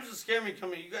 The Rams would scare me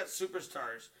coming. You got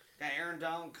superstars. Got Aaron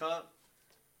Donald, Cup.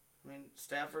 I mean,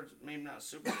 Stafford's maybe not a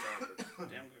superstar,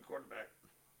 but damn good quarterback.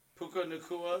 Puka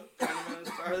Nacua, kind of been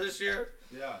a star this year.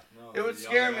 Yeah, no. It would the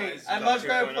scare young me. guys, I'd you much know,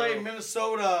 rather play 2.0.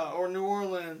 Minnesota or New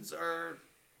Orleans or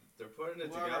They're putting it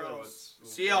whoever together. else.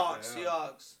 With Seahawks. what they have.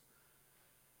 Seahawks.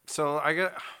 So I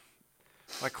got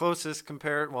my closest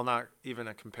well, not even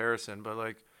a comparison, but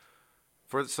like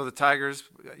so the Tigers,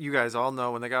 you guys all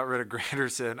know when they got rid of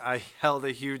Granderson, I held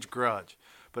a huge grudge.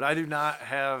 But I do not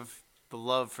have the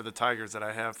love for the Tigers that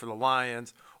I have for the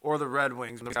Lions Or the Red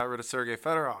Wings when they got rid of Sergei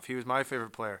Fedorov. He was my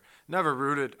favorite player. Never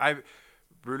rooted. I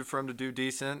rooted for him to do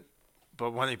decent,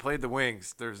 but when he played the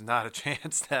Wings, there's not a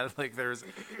chance that like there's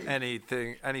any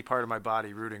part of my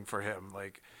body rooting for him.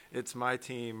 Like it's my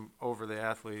team over the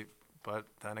athlete. But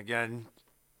then again,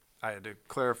 I had to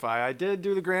clarify. I did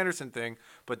do the Granderson thing,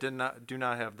 but do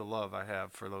not have the love I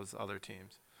have for those other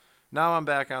teams. Now I'm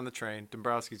back on the train.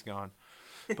 Dombrowski's gone,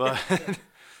 but.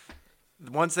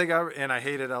 Once they got, and I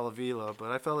hated Elavila, but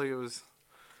I felt like it was,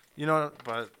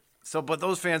 but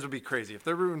those fans would be crazy if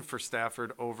they're rooting for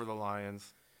Stafford over the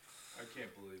Lions. I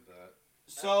can't believe that.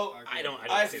 So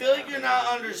I feel like you're not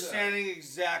understanding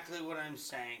exactly what I'm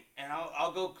saying, and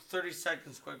I'll go 30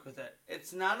 seconds quick with it.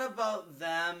 It's not about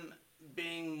them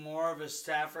being more of a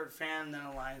Stafford fan than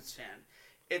a Lions fan.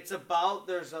 It's about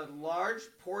there's a large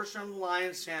portion of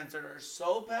Lions fans that are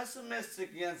so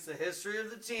pessimistic against the history of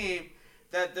the team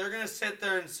that they're going to sit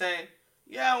there and say,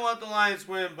 yeah, I want the Lions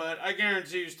to win, but I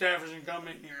guarantee you Stafford's going to come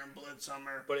in here and blitz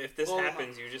somewhere. But if this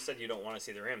happens, you just said you don't want to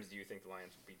see the Rams. Do you think the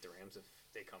Lions will beat the Rams if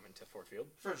they come into Ford Field?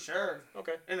 For sure.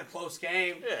 Okay. In a close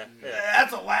game. Yeah.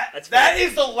 That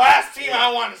is the last team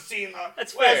I want to see in the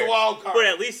as a wild card. But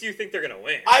at least you think they're going to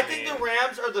win. I think the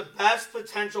Rams are the best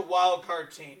potential wild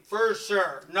card team. For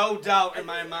sure. No doubt in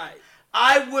my mind.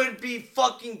 I would be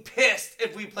fucking pissed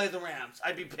if we play the Rams.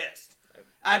 I'd be pissed.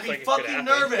 I'd be fucking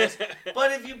nervous.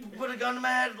 But if you put a gun to my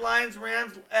head, Lions,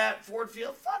 Rams at Ford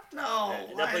Field, fuck no.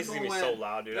 Yeah, that place is going to be so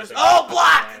loud, dude.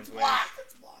 Blocked! It's blocked!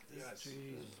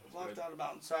 Blocked out of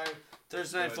bounds. Sorry.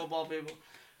 Thursday Night Football people.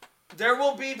 There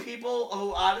will be people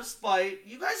who, out of spite,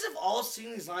 you guys have all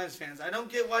seen these Lions fans. I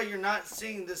don't get why you're not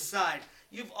seeing this side.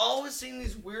 You've always seen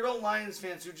these weirdo Lions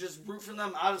fans who just root for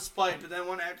them out of spite, but then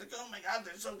want to act like, oh my God,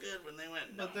 they're so good when they win.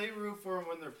 No. But they root for him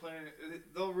when they're playing.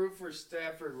 They'll root for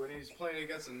Stafford when he's playing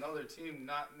against another team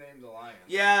not named the Lions.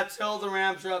 Yeah, till the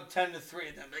Rams are up 10-3.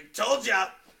 Then like, told ya,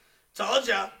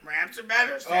 Rams are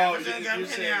better. Stafford's gonna come in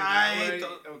here.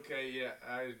 Okay, yeah,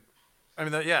 I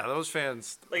mean, those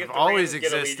fans like have always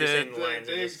existed.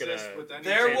 They exist with any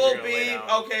There will be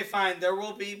okay, fine. There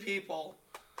will be people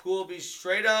who will be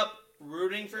straight up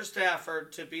rooting for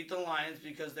Stafford to beat the Lions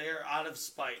because they are out of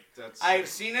spite. I've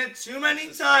seen it too many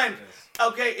times.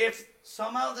 Okay, if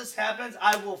somehow this happens,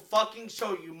 I will fucking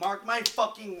show you. Mark my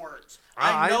fucking words.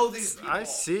 I know these people. I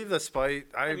see the spite.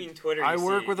 I mean, Twitter. I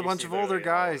work with a bunch of older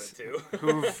guys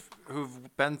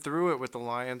who've been through it with the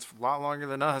Lions a lot longer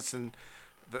than us, and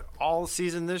all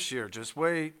season this year. Just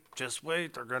wait.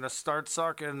 They're gonna start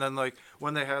sucking. And then like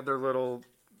when they had their little,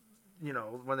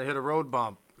 when they hit a road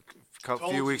bump. A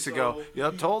few weeks ago.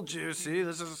 Yep, told you. See,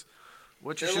 this is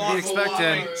what you should be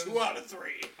expecting. 2 out of 3.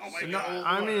 Oh my God.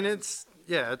 I mean, it's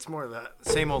more of that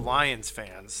same old Lions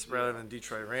fans rather than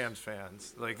Detroit Rams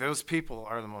fans. Like those people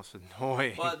are the most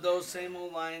annoying. But those same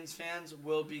old Lions fans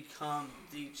will become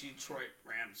the Detroit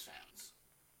Rams fans.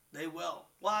 They will.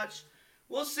 Watch.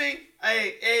 We'll see.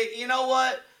 Hey, you know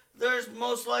what? There's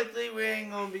most likely we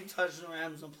ain't gonna be touching the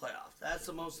Rams in playoffs. That's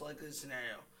the most likely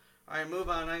scenario. All right,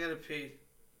 move on. I gotta pee.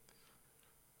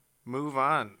 Move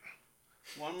on.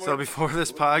 One more. So before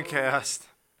this podcast,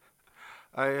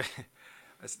 I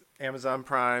Amazon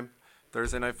Prime,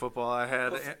 Thursday Night Football. I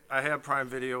had Prime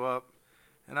Video up,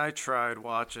 and I tried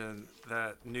watching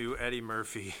that new Eddie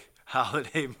Murphy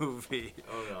holiday movie.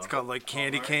 Oh no! It's called like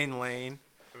Candy Cane Lane.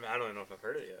 I mean, I don't even know if I've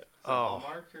heard it yet.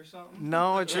 Hallmark or something?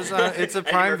 No, it's just it's a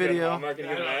Prime Video. Hallmark, can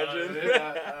you imagine?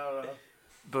 I don't know.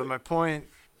 But my point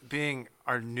being,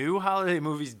 are new holiday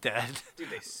movies dead? Dude,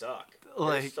 they suck.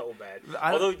 Like, they're so bad.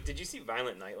 Although, did you see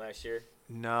Violent Night last year?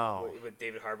 No. With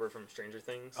David Harbour from Stranger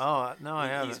Things? Oh, no, I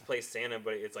haven't. He plays Santa,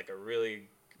 but it's like a really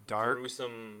dark,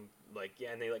 gruesome, like,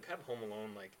 yeah, and they like have Home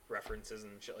Alone like references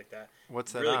and shit like that.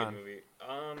 What's that really on? Good movie.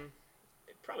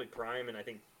 Probably Prime and I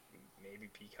think maybe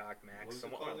Peacock Max. What was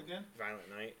it called again? Violent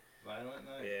Night. Violent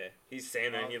Night? Yeah. He's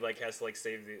Santa and he like has to like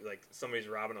save somebody's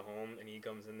robbing a home and he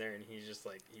comes in there and he just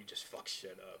fucks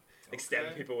shit up. Like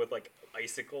stabbing people with like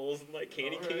icicles and like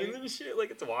candy canes and shit. Like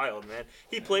it's wild, man.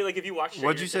 He played like if you watch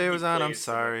What'd you say it was on? I'm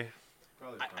sorry.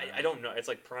 I don't know. It's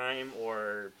like Prime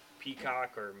or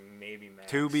Peacock or maybe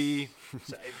Max. Tubi,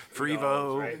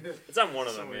 Frevo. Right? It's on one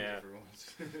of them, yeah.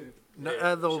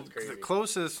 The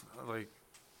closest, like,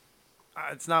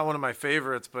 it's not one of my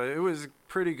favorites, but it was a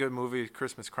pretty good movie,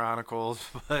 Christmas Chronicles.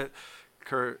 But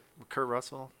Kurt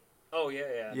Russell. Oh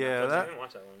yeah. Yeah, I didn't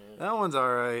watch that one yet. That one's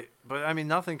all right, but I mean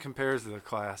nothing compares to the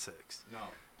classics.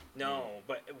 No,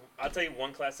 but I'll tell you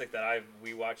one classic that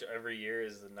we watch every year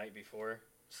is The Night Before.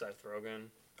 Seth Rogen.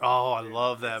 Oh, I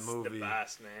love that movie. It's the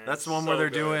best, man. That's the one where they're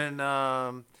doing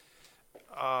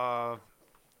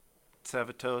Let's have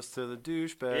a toast to the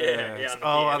douchebags. Yeah,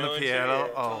 on the and piano.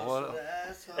 shit. Oh, what?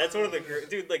 That's one of the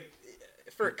dude. Like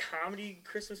for a comedy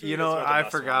Christmas movie. You know, that's one of the I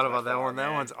best forgot ones by about that far, one. That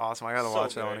man. one's awesome. I gotta So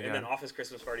watch that good. one again. And then Office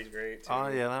Christmas Party's great too. Oh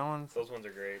yeah, that one's. Those ones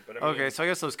are great. But I mean, Okay, so I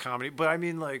guess those comedy, but I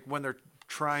mean, like when they're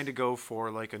trying to go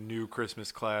for like a new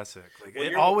Christmas classic, like Well, it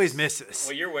you're- always misses.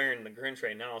 well, you're wearing the Grinch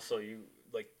right now, so you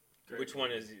like. Great Which one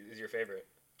movie. is your favorite?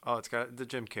 Oh, it's got the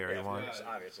Jim Carrey Yeah, one.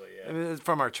 obviously, yeah. I mean, it's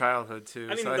from our childhood too.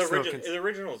 I mean, so the, still the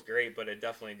original is great, but it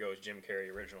definitely goes Jim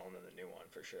Carrey original and then the new one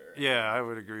for sure. Yeah, I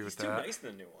would agree He's with too that. nice in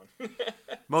the new one.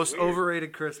 Most weird.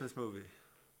 overrated Christmas movie.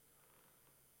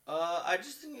 I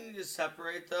just think you need to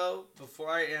separate though. Before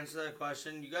I answer that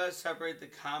question, you gotta separate the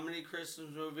comedy Christmas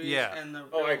movies Yeah. and the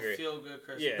Oh, I agree. real feel-good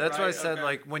Christmas. Yeah. That's why I right? said Okay.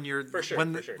 like when you're For sure,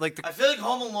 when for the, sure. like the I feel like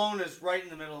Home Alone is right in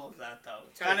the middle of that though.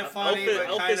 It's kind of funny, Elf, but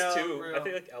Elf kind is of too. real. I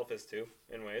think like Elf is too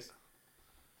in ways.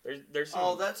 There's some.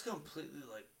 Oh, that's completely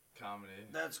like Comedy.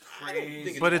 that's I don't think crazy.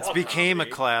 it's but it's all became a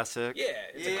comedy. classic. Yeah,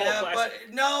 it's a cult Yeah, but classic.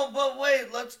 but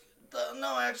wait,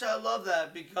 no, actually, I love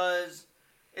that because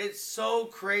it's so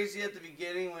crazy at the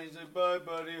beginning when he's like, "Bye,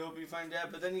 buddy, hope you find Dad,"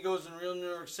 but then he goes in real New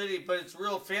York City, but it's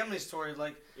real family story.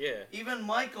 Like Yeah. even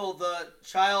Michael, the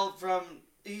child from,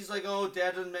 he's like, "Oh,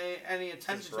 Dad doesn't pay any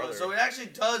attention to brother. us," so it actually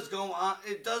does go on.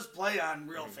 It does play on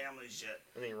real family shit.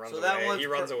 And then he runs So that away. one's He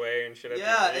runs away and shit. At the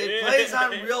Yeah, end. it plays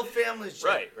on real family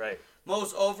shit. Right.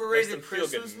 Most There's overrated some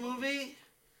feel-good Christmas movie?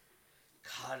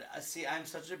 God, see, I'm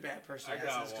such a bad person I to got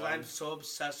ask this because one. I'm so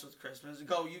obsessed with Christmas.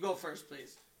 You go first,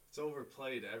 please. It's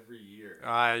overplayed every year.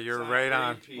 You're It's right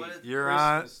on. repeat. What is- You're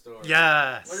Christmas on. Story.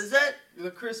 Yes. What is it?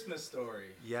 The Christmas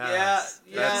Story. Yes.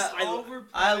 Yeah, That's- yeah. Overplayed.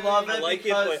 I love I it like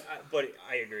because it, but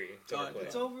I agree. It's God, overplayed.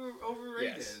 It's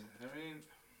overrated. Yes. I mean,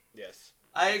 Yes.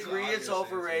 I That's agree an it's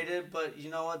obvious overrated, but you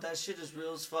know what? That shit is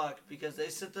real as fuck because they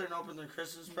sit there and open their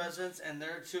Christmas presents and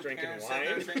their two Drinking parents wine.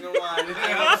 sit there drinking wine.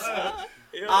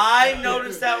 Yeah. I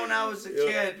noticed that when I was a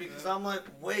Yeah. kid because I'm like,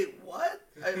 wait, what?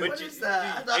 But What you- is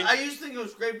that? and- I used to think it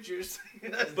was grape juice.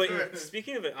 That's But correct.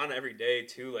 speaking of it on every day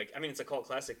too, like I mean, it's a cult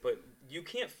classic, but you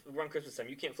can't around Christmas time.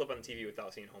 You can't flip on the TV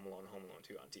without seeing Home Alone, and Home Alone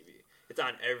 2 on TV. It's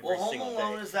on every Well, Home single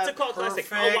Alone day. is that It's a cult classic.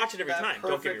 I'll perfect- watch it every that time.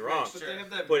 Don't get me perfect wrong, mixture. but they have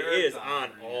that but it is marathon on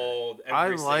every year. all. I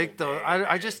Every like single the. day.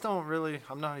 I just don't really.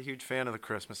 I'm not a huge fan of the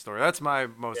Christmas Story. That's my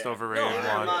most Yeah. overrated No,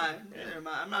 Neither one. am I. Yeah. Neither am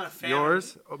I. I'm not a fan.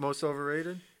 Yours most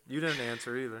overrated? You didn't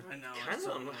answer either. I know. Kind It's,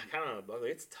 of.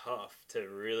 It's tough to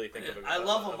really think of. I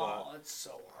love them of a- all. It's so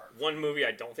hard. One movie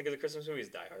I don't think is a Christmas movie is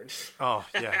Die Hard. Oh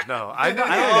yeah, no. I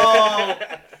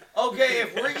don't. Oh, okay.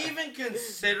 If we're even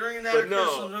considering that But a no.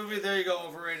 Christmas movie, there you go,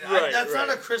 overrated. Right, That's not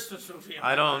right. a Christmas movie. in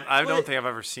I my don't. mind. I don't But- think I've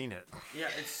ever seen it. Yeah,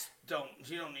 it's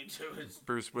you don't need to. It's,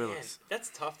 Bruce Man, Willis. that's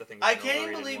tough to think. I of an can't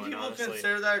even overrated believe one, people honestly.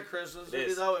 consider that a Christmas It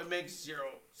movie is. though. It makes zero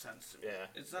sense to me. Yeah,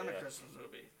 It's not a yeah. Christmas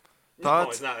movie. No,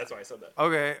 Thoughts? it's not. That's why I said that.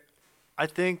 Okay, I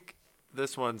think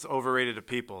this one's overrated to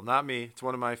people. Not me. It's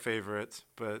one of my favorites,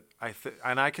 but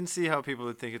and I can see how people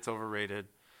would think it's overrated.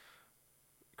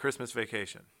 Christmas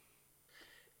Vacation.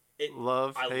 I hate?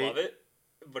 love it,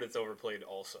 but it's overplayed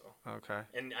also. Okay.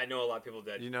 And I know a lot of people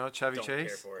that You know Chevy don't care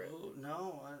Chase? for it. Ooh,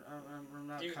 no, I'm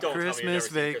not. You confident. don't tell me you've Christmas never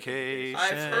seen Christmas Vacation.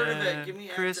 I've heard of it. Give me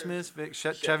Christmas Chevy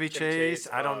Chevy Chase. Chase,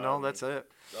 I don't know. That's it.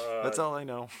 That's all I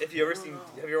know. Have you ever I don't seen? know.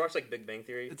 Have you ever watched like Big Bang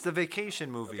Theory? It's the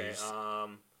vacation Okay. movies.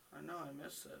 I know, I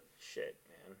missed it. Shit,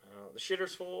 man. The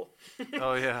shitter's full.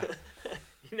 Oh yeah.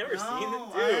 You never seen it,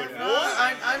 No, dude?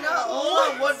 I know.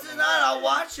 Hold on. What's it on? I'll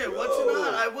watch it. What's it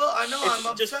on? I will. I know.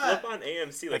 I'm Just upset. flip on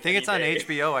AMC. I Like think it's on any day.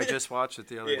 HBO. I just watched it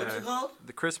the other Yeah. What's day. it called?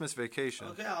 The Christmas Vacation.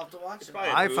 Okay, I'll have to watch it.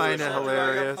 probably I Hulu or find it something.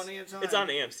 hilarious. It's on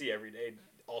AMC every day.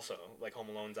 Also, like Home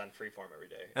Alone's on Freeform every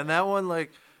day. And that one,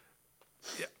 like,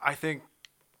 I think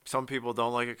some people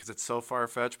don't like it because it's so far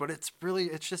fetched, but it's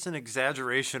just an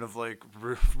exaggeration of like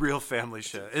real family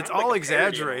shit. It's Kinda all like a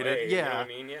parody in a exaggerated. way, you know yeah. what I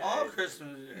mean? Yeah. All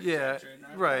Christmas. is Yeah, exaggerated,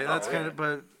 not right. really. That's Oh, kind yeah. of,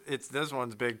 but this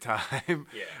one's big time.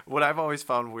 Yeah. What I've always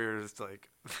found weird is like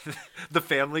the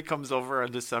family comes over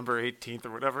on December 18th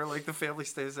or whatever. Like the family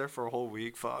stays there for a whole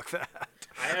week. Fuck that.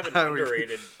 I have an I would-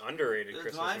 underrated It's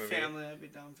Christmas my movie. family. I'd be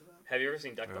down for that. Have you ever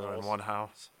seen Deck the In Halls? one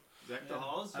house. Deck the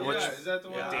Halls? Which- Yeah, is that the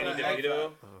one? yeah. Danny that-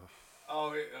 DeVito. Oh,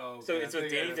 okay. So it's I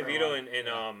with think I Danny know DeVito one.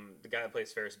 and the guy that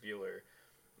plays Ferris Bueller.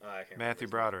 I can't remember Matthew his name.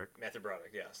 Broderick. Matthew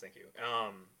Broderick, yes, thank you.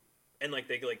 And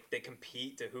they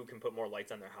compete to who can put more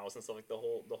lights on their house and stuff, like the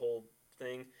whole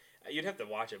thing. You'd have to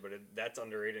watch it, but that's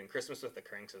underrated. And Christmas with the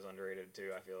Cranks is underrated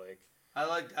too. I feel like I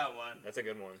like that one. that's a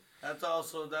good one. That's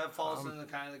also that falls in the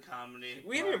kind of the comedy.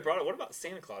 We haven't even brought it. What about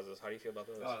Santa Clauses? How do you feel about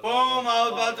those? Oh, Boom! I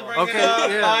was about to bring Okay, it up.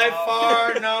 yeah. By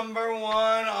far, number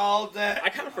one all day. I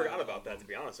kind of forgot about that, to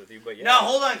be honest with you. But yeah. Now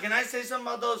hold on. Can I say something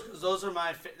about those? Because those are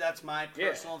that's my Yeah.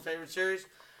 personal favorite series.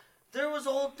 There was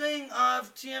a whole thing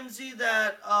of TMZ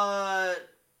that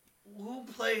who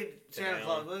played Santa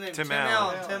Claus? What was his name? Tim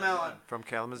Allen. Tim Allen From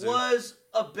Kalamazoo. was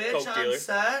a bitch Coke on dealer.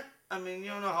 set. I mean, you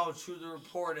don't know how true the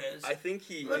report is. I think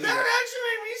he. But that actually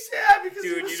made me sad because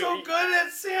Dude, he was you so don't- good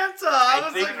at Santa. I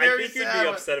was think very you'd sad. be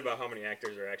upset about how many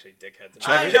actors are actually dickheads.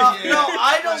 I know. No,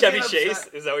 I don't Chevy get Chase?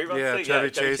 upset. Is that what you're about Yeah, to say? Chevy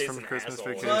Chase is from an Christmas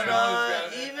asshole. Vacation.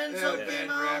 But even Yeah, some bad came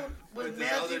rap out with his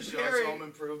Matthew other shows, Perry. Home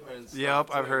Improvement. and stuff, Yep,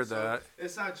 I've too. heard So that.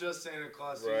 It's not just Santa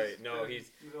Claus. Right, no, he's-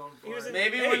 known he was for in- it.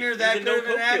 Maybe Hey, when you're he's that a good no of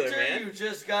an coke actor, dealer, man. you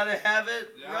just gotta have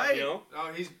it Yeah, right. You know?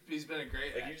 No, he's been a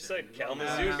great. Like you actor. just said, He's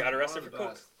Kalamazoo one of got the arrested for best.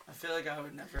 coke. I feel like I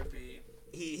would never be.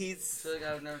 I He's. feel like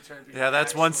I would never try to be. Yeah,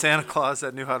 that's one actual Santa dude. Claus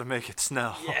that knew how to make it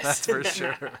snow. Yes. That's for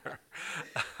sure.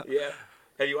 Yeah.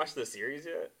 Have you watched the series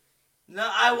yet? No,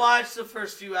 I watched the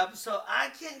first few episodes.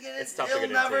 I can't get it. It's tough to It'll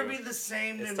get never into. be the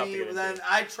same It's to tough to me. get into. Then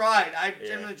I tried. I Yeah.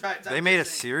 genuinely tried. It's on They made a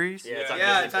Disney. series? Yeah, it's on Yeah,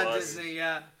 Disney it's on Plus. Disney.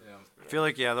 Yeah. Yeah. I feel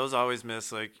like, yeah, those always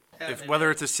miss. Like, Yeah, if they whether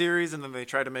do. it's a series and then they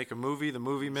try to make a movie, the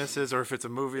movie misses, or if it's a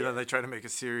movie, Yeah. then they try to make a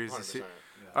series. 100%.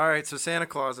 All right, so Santa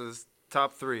Claus is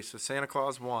top 3. So Santa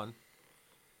Claus 1.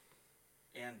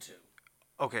 And 2.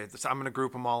 Okay, so I'm going to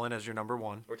group them all in as your number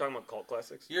 1. We're talking about cult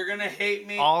classics. You're gonna hate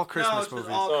me. All No, Christmas it's just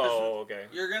movies. all Christmas. Oh, okay.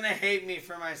 You're gonna hate me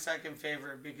for my second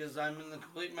favorite because I'm in the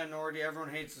complete minority.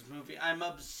 Everyone hates this movie. I'm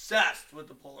obsessed with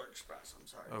the Polar Express. I'm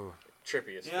sorry. Oh,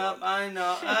 Trippy as Yep, fuck. I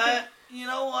know. You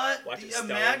know what? Watch it The stone,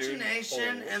 dude. imagination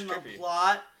Holy, and it's the trippy.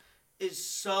 plot is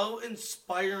so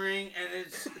inspiring, and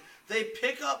it's they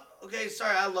pick up. Okay,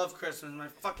 sorry, I love Christmas. My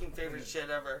fucking favorite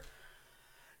shit ever.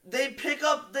 They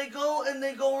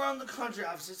go around the country.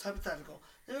 Obviously, it's hypothetical.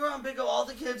 They go around and pick up all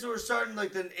the kids who are starting,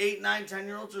 like the 8, 9,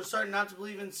 10-year-olds who are starting not to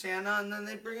believe in Santa, and then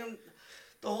they bring them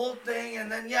the whole thing,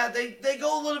 and then, yeah, they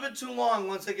go a little bit too long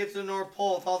once they get to the North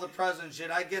Pole with all the present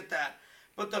shit. I get that.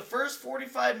 But the first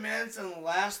 45 minutes and the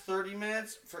last 30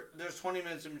 minutes, there's 20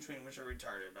 minutes in between, which are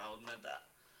retarded, I'll admit that.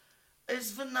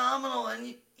 It's phenomenal,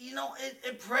 and you know,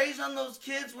 it preys on those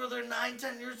kids where they're 9,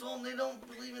 10 years old and they don't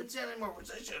believe in Santa anymore, which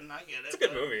they shouldn't. I get it. It's a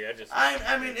good movie.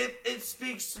 I mean, it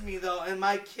speaks to me though, and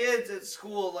my kids at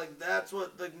school, like that's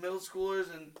what the middle schoolers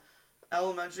and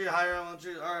higher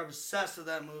elementary are obsessed with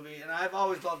that movie, and I've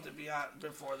always loved it beyond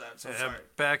before that. So yeah, sorry.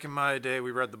 back in my day,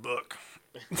 we read the book.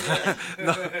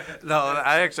 no,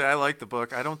 I like the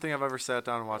book. I don't think I've ever sat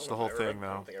down and watched the whole thing, I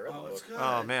though. don't think I read the Oh, it's book. good.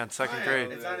 Oh, man, second Try it.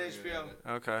 grade. It's on HBO.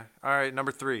 Okay. All right,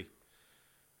 number 3.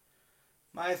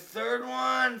 My third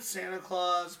one, Santa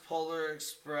Claus, Polar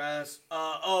Express.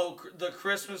 The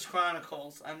Christmas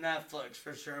Chronicles on Netflix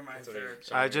for sure. My That's what third.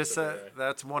 I I just said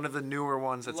that's one of the newer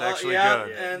ones that's actually yeah,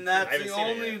 good. and I that's haven't the seen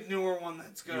it only yet. newer one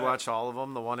that's good. You watch all of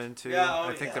them, the 1 and 2? Yeah,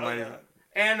 I think they might even.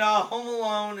 And Home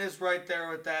Alone is right there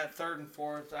with that third and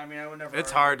fourth. I mean, I would never.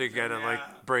 It's hard to get it, Yeah.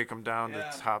 like, break them down Yeah.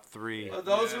 to top 3. But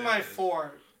those are my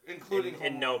 4, including Home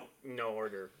In Alone. no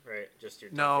order, right? Just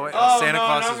your. No, top Oh, Santa no,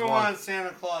 Claus is number 1. 1, Santa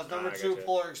Claus. Number I 2, gotcha.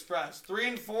 Polar Express. 3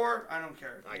 and 4, I don't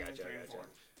care. I gotcha, 3 and 4.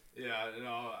 Yeah,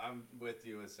 no, I'm with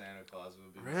you with Santa Claus.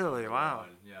 Would be my Really? number Wow.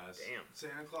 1. Yes. Damn.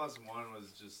 Santa Claus 1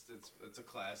 was just it's a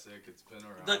classic. It's been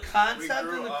around. The We concept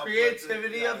grew and the up with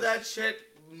creativity it, of that shit,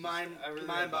 mind Everything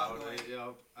about boggling. it,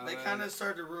 yep. They kind of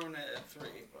started to ruin it at 3,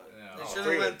 but Yeah. they Oh, should have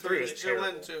 3 went 3. They was should have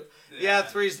went 2. terrible. Yeah,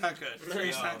 3's not good.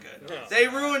 3's No, not good. no. They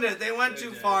ruined it. They went They too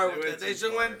did. far They with went it. They too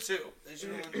should have far. went 2. They should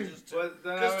have went just 2. But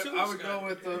then Because 2 I is would go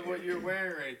good. with what you're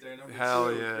wearing right there. Number Hell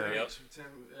 2. yeah. right? Yep.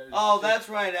 Oh, that's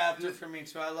right after for me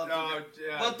too. I love No, the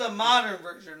yeah. But the modern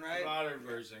version, right? Modern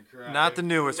version, correct. Not the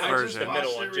newest I just version. watched The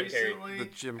middle one, it Jim Carrey. recently, The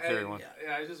Jim Carrey and- one.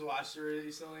 Yeah, I just watched it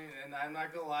recently, and I'm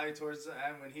not gonna lie. Towards the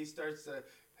end, when he starts to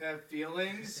have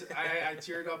feelings, I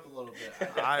teared up a little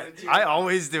bit. I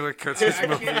always do it Christmas I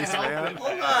can't movies, help man.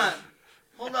 it.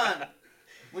 Hold on.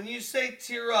 When you say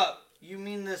tear up, you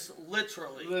mean this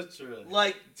literally. Literally.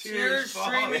 Like tears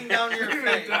streaming down your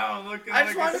face. Down, looking I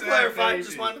just like wanted a to sad clarify. baby.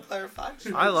 Just wanted to clarify.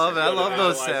 I love it. I love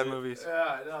those Analyze sad it. movies.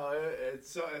 Yeah, no,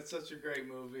 it's such a great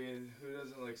movie, and who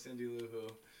doesn't like Cindy Lou Who?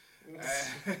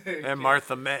 And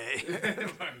Martha May.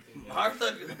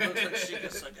 Martha looks like she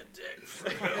could suck a dick. For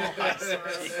real. I swear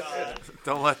to God.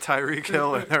 Don't let Tyreek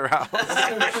Hill in her house.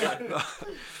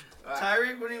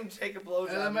 Tyreek wouldn't even take a blowjob.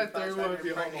 And then my if I was third one would be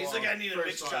Home pregnant. Alone. He's like, I need a First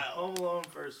mixed one. child. Home Alone,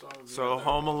 first one. would be So my third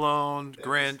Home one. Alone, Yes.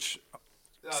 Grinch,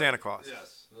 Santa Claus.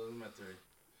 Yes, those are my 3.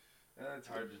 And it's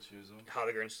hard to choose them. How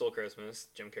the Grinch Stole Christmas.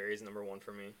 Jim Carrey's number 1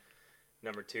 for me.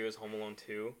 Number 2 is Home Alone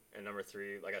 2, and number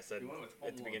 3, like I said You went with at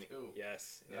Home the Alone beginning. 2.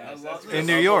 Yes. Yeah, yes, I love that's this. good. In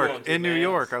New Home York. Alone 2, In New man.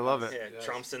 York. I love Yeah, it. Yes.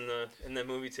 Trump's in the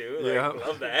movie too. Like, Yeah.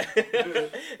 love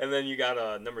that. And then you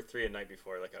got number 3, A Night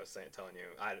Before. Like I was telling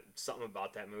you, something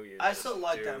about that movie. Is I just- still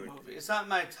like that dude. movie. It's not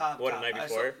my top. What, A top. Night I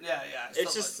still- Before? yeah. I It's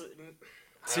still just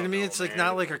like See, to me, it's like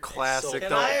not like a classic.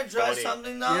 Can though. I address funny.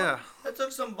 something though? Yeah. That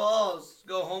took some balls to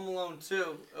go Home Alone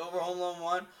 2 over Home Alone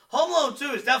 1. Home Alone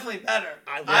 2 is definitely better.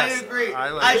 I agree.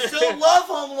 I still love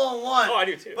Home Alone 1. Oh, I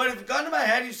do too. But if gun to my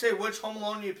head, you say which Home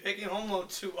Alone are you picking? Home Alone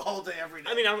 2 all day, every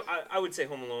day. I mean, I would say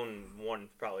Home Alone 1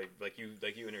 probably like you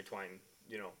intertwine.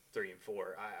 3 and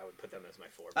 4. I would put them as my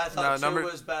 4. I thought 2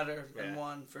 was better than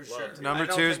 1 for sure. Number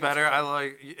 2 is better. I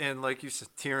like, and like you said,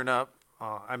 tearing up.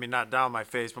 I mean, not down my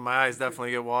face, but my eyes definitely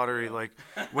get watery. Like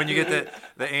when you get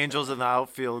the Angels in the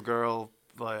Outfield girl,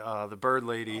 like the Bird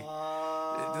Lady.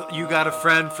 You got a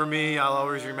friend for me. I'll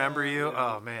always remember you.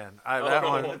 Oh man, that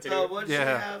one. What did you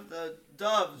have? The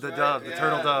doves. The right? dove, the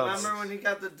turtle doves. Remember when he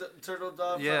got the turtle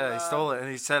dove? Yeah, he stole it, and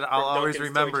he said, "I'll always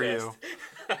remember you."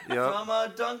 Yep. From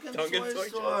Duncan's Toy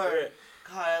Store.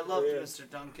 God, I love Mr.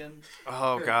 Duncan.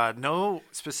 Oh God, no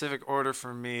specific order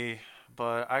for me,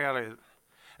 but I gotta.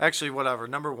 Actually, whatever.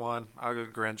 Number 1, I'll go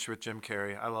Grinch with Jim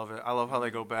Carrey. I love it. I love how they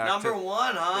go back. Number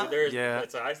 1, huh?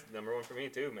 That's number 1 for me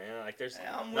too, man. Like there's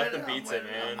nothing beats it,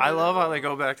 man. I love how they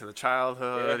go back to the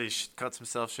childhood. Yeah. He cuts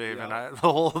himself shaving. The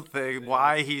whole thing. Yeah.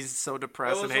 Why he's so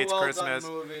depressed and hates Christmas.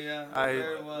 Done movie, yeah.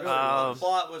 The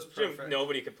plot was perfect.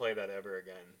 Nobody could play that ever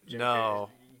again. Jim Carrey.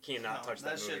 You cannot touch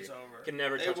that movie. Shit's over. Can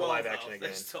never touch a live action again.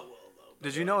 They still will.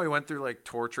 Did you know he went through like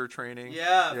torture training?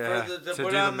 Yeah, to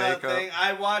put do on the makeup. That thing.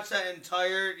 I watched that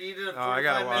entire. He did a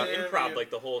 45-minute improv,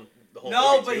 like the whole.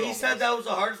 No, but he said that was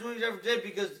the hardest movie he ever did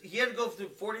because he had to go through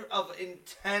 40 of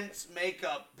intense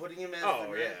makeup, putting him as the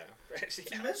man. It's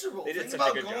miserable. Think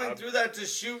about going through that to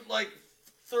shoot like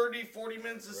 30, 40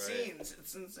 minutes of scenes.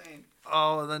 It's insane.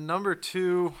 Oh, the number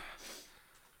 2.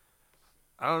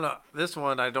 I don't know. This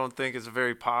one I don't think is a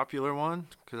very popular one,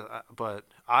 but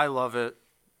I love it.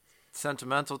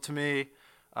 Sentimental to me.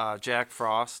 Jack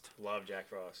Frost. Love Jack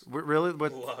Frost. Really?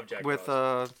 Love Jack with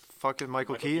Frost. Fucking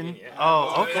Michael Keaton? Yeah.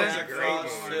 Oh, okay. That's a great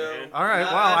movie, man. All right.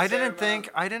 Wow. I didn't think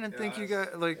you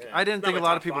got I didn't think a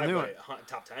lot of people knew it.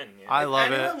 Top 10. Yeah. I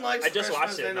love it. I just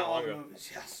watched it not long ago.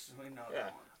 Yes, we know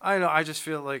that one. I know. I just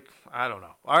feel like I don't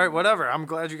know. All right, whatever. I'm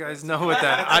glad you guys know it.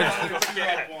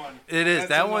 It is.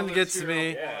 That one gets to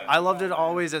me. Yeah. I loved it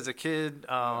always as a kid,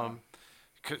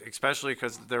 especially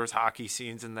because there was hockey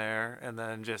scenes in there, and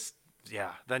then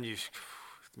then you,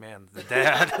 man, the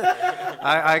dad.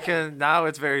 I can now.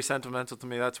 It's very sentimental to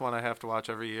me. That's one I have to watch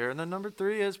every year. And then number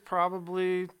 3 is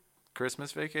probably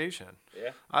Christmas Vacation. Yeah.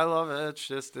 I love it.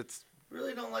 It's.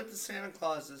 Really don't like the Santa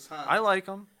Clauses, huh? I like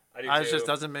them. I do It too. just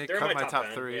doesn't cut my top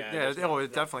 10. 3. Yeah, it's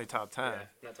definitely top 10. Yeah,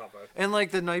 not top 5. And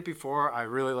like the night before, I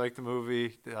really like the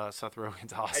movie. Seth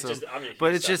Rogen's awesome, I'm a huge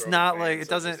but it's Seth just Rogen not fan, like it so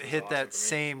doesn't this is hit awesome that for me.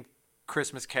 same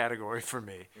Christmas category for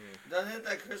me. Doesn't hit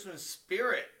that Christmas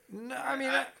spirit. No, I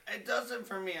mean, it doesn't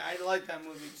for me. I like that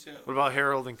movie too. what about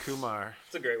Harold and Kumar?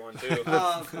 It's a great one too.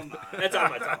 Oh come on. That's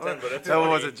on my top 10, but it's That funny.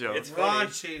 was a joke. It's funny.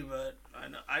 Raunchy, but I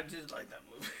know I did like that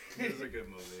movie. It was a good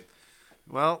movie.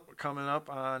 Well, coming up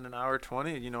on an hour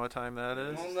 20. You know what time that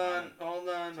is? Hold on.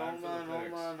 Time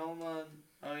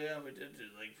Oh yeah, we did do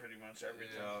like pretty much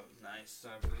everything. Yeah. Nice.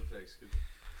 for the picks.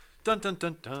 Dun dun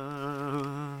dun dun.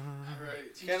 All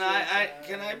right.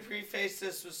 Can I preface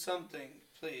this with something,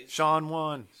 please? Sean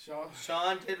won.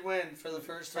 Sean did win for the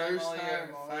first time all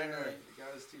year. Finally. He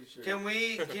got his t-shirt.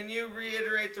 Can you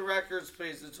reiterate the records,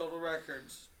 please? The total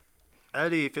records.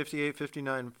 Eddie 58,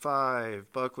 59,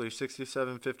 5. Buckley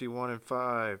 67, 51, and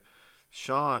 5.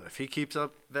 Sean, if he keeps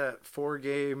up that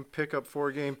 4-game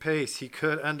pace, he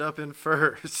could end up in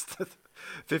first.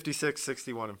 56,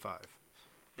 61, and 5.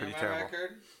 Pretty terrible.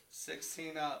 Record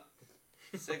 16 up.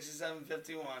 67,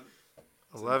 51.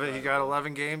 11. He got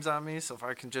 11 games on me, so if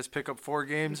I can just pick up 4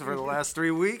 games for the last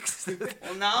 3 weeks.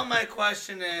 Well, now my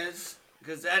question is,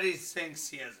 because Eddie thinks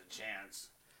he has a chance.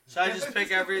 Should I just pick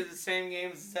the same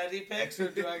games as Eddie picks, or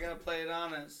do I gotta play it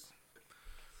honest?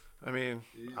 I mean,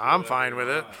 I'm fine with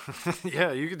it.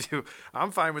 Yeah, you could do.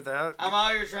 I'm fine with that. I'm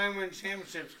out here trying to win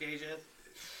championships, Gage.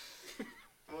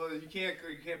 Well, you can't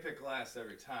pick last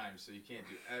every time, so you can't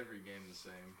do every game the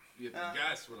same. You have to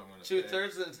guess what I'm going to say.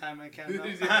 2/3 of the time I can.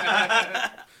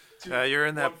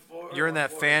 You're in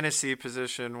that fantasy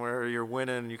position where you're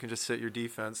winning and you can just sit your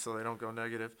defense so they don't go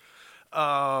negative.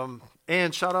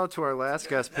 And shout out to our last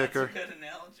guest picker. That's a good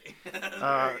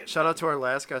analogy. Shout out to our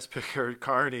last guest picker,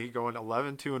 Carney, going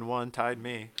 11-2-1, tied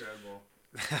me.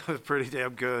 Incredible. Pretty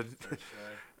damn good.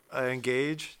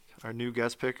 Engage, our new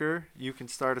guest picker. You can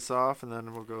start us off, and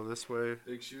then we'll go this way.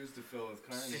 Big shoes to fill with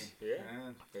Carney.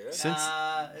 Yeah.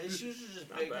 His shoes are just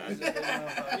big.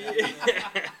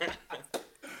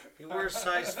 He wears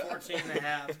size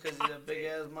 14.5 because he's a big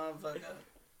ass motherfucker.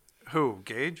 Who,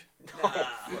 Gage?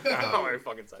 Oh, I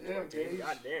fucking said Yeah, 14. Gage.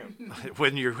 God damn.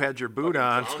 When you had your boot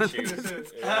on. Brown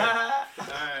shoes. Yeah. All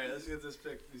right, let's get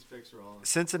these picks rolling.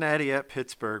 Cincinnati at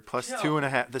Pittsburgh plus Chill.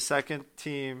 2.5. The second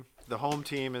team, the home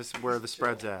team, is where the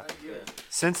spread's at. Yeah.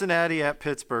 Cincinnati at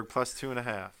Pittsburgh plus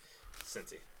 2.5.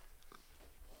 Cincy.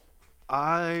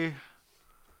 I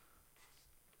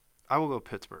will go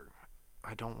Pittsburgh.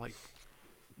 I don't like.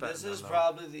 This betting is on them.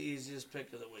 probably the easiest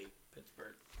pick of the week.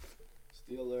 Pittsburgh.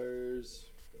 Steelers.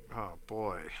 Oh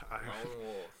boy. Oh.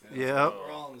 Yep.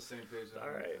 We're all on the same page. All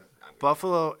right.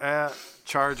 Buffalo at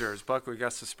Chargers. Buckley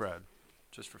gets the spread,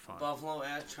 just for fun. Buffalo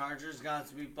at Chargers got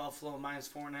to be Buffalo minus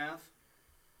 4.5.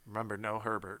 Remember, no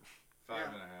Herbert. 5.5.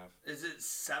 Is it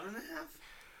 7.5?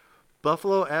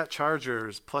 Buffalo at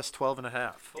Chargers plus 12.5.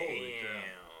 Damn.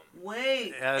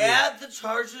 Wait, Add at the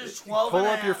Chargers 12. Pull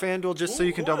up your FanDuel just so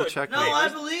you can Who double would- check. No, me. I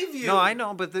believe you. No, I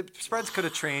know, but the spreads could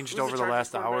have changed over the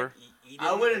last hour.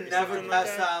 I would have never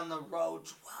guessed on the road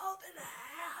 12.5.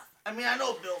 I mean, I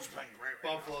know Bill's playing great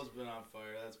right Buffalo's been on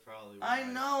fire. That's probably now. why. I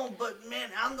know, but man,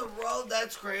 on the road,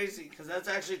 that's crazy because that's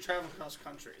actually traveling cross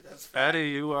country. That's Eddie,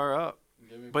 you are up.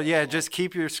 Give me But yeah, Buffalo. just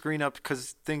keep your screen up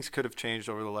because things could have changed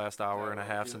over the last hour and a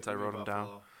half Give- since give I me wrote them down.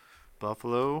 Buffalo.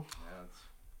 Buffalo, Yeah, it's-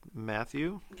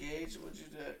 Matthew. Gage, what'd you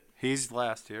do? He's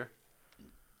last here.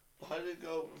 How did it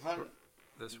go?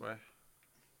 This way.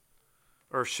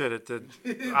 Or shit, it did.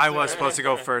 I was supposed to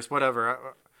go first.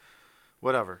 Whatever.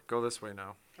 Whatever. Go this way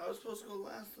now. I was supposed to go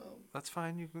last though. That's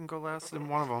fine. You can go last in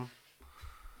one of them.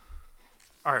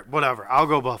 All right. Whatever. I'll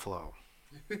go Buffalo.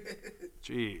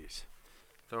 Jeez.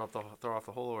 Throw off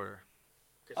the whole order.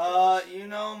 You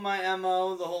know my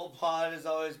MO, the whole pod is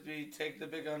always be take the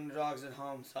big underdogs at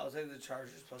home, so I'll take the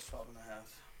Chargers plus 12.5.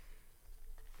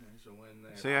 There's a win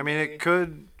there. See, I mean, it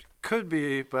could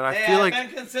be, but I Hey, feel I've like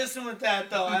been consistent with that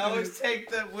though. I always take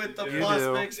the with the You plus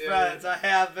do. big spreads. I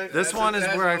have been. This one is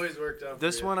That's where always worked out for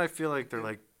this you. one I feel like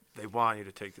they want you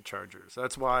to take the Chargers.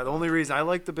 That's why. The only reason I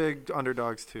like the big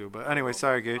underdogs too. But anyway,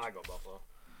 sorry, Gage. I go Buffalo.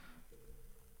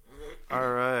 All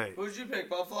right. Who'd you pick?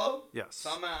 Buffalo? Yes.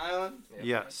 Summit Island?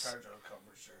 Yes. Charger will come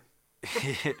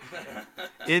for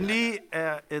sure. Indy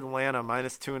at Atlanta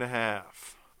minus 2.5.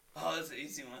 Oh, that's an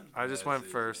easy one. I just That's went an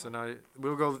easy first, and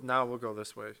we'll go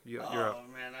this way. You're up.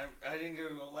 Oh man, I didn't get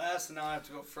to go last, and now I have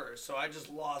to go first. So I just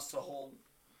lost the whole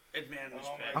advantage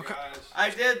Oh pick. my Okay. gosh. I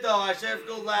did though. I should have to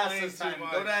go last Playing this too time.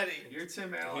 much. Go Daddy. You're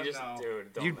Tim He Allen just, now.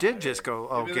 dude, don't You matter. did just go.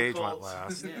 Oh, Give me the Gage went Colts.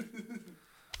 last. Yeah.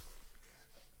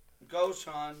 Go,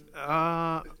 Sean.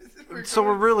 So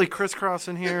we're really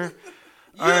crisscrossing here.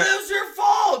 You, it was your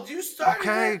fault. You started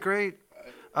Okay, it. great.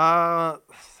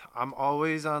 I'm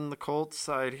always on the Colts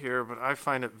side here, but I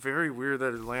find it very weird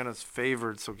that Atlanta's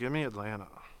favored. So give me Atlanta.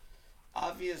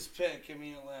 Obvious pick. Give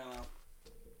me Atlanta.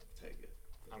 Take it.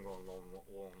 I'm going lone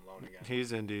again.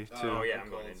 He's Indy too. Oh, yeah, I'm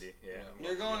going Colts. Indy. Yeah.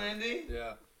 You're going Indy?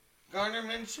 Yeah. Gardner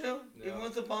Minshew? Yeah. Even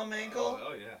with the bum ankle?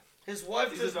 Oh yeah. His wife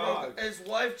He's a just dog. His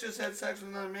wife just had sex with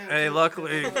another man. Hey, too.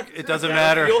 luckily it doesn't Yeah,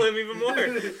 matter. Fuel him even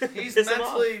more. He's Piss him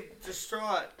off. mentally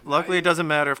distraught. Luckily it doesn't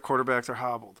matter if quarterbacks are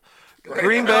hobbled.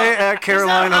 Green Bay at He's not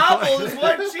Carolina. hobbled. His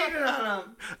wife cheated on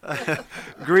him.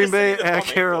 Green Bay Listen to at Bum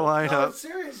No, Carolina. it's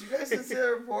serious. You guys didn't see the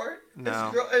report?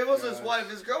 No. It wasn't his wife.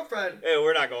 His girlfriend. Hey,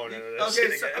 we're not going into this Okay,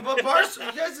 shit so, again. but Barstool,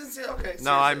 you guys didn't see. Okay.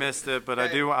 No, I seriously. missed it, but I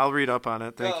Okay. do. I'll read up on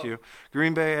it. Thank Go. you.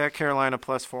 Green Bay at Carolina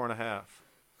plus 4.5.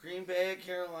 Green Bay at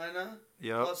Carolina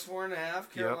Yep. plus 4.5.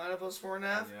 Carolina plus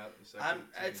 4.5. Yeah. the second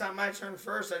It's not my turn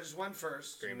first. I just went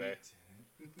first. Green Bay.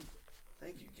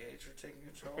 Thank you, Gage, for taking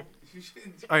control.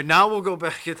 team. All right, now we'll go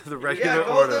back into the regular Yeah,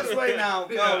 go order. this way now.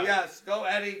 Go, Yeah. yes. Go,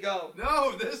 Eddie, go.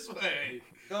 No, this way.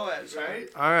 Go, Ed. Sean. Right?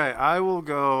 All right, I will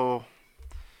go.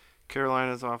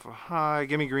 Carolina's off a high.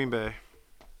 Give me Green Bay.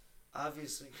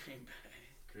 Obviously, Green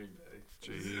Bay. Green Bay.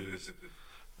 Jeez.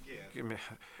 Yeah. Give me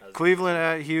That's- Cleveland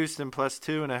at Houston plus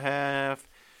 2.5.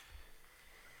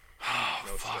 Oh,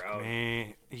 No fuck Stroud.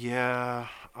 me. Yeah.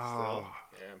 Oh.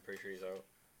 Yeah, I'm pretty sure he's out.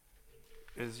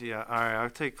 All right, I'll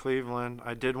take Cleveland.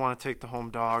 I did want to take the home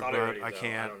dog, thought but already, I though. I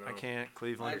can't. don't know. I can't. My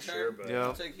Cleveland. turn. sure, but- Yeah.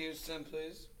 I'll take Houston,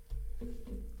 please.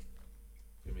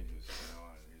 Give me Houston. I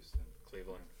want Houston.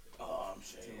 Cleveland. Oh, I'm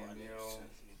sure you want Daniel. Houston,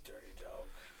 you dirty dog.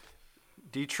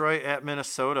 Detroit at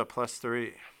Minnesota plus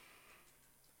 3.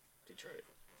 Detroit.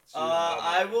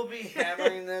 I will be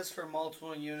hammering this for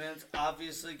multiple units.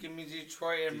 Obviously, give me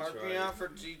Detroit and mark me Detroit. out for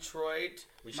Detroit.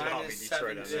 We should all be minus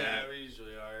Detroit on 17. Yeah, that. we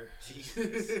usually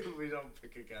are. We don't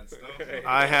pick against them.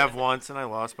 I have once and I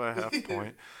lost by a half a point.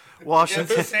 Against the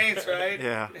Washington. Saints, right?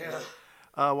 Yeah.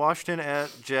 Yeah. Washington at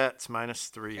Jets minus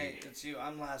 3. Hey, it's you.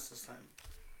 I'm last this time.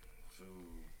 Ooh.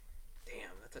 Damn,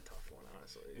 that's a tough one,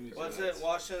 honestly. Give me What's Jets. it?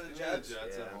 Washington Give me the Jets?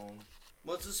 Jets at Yeah. home.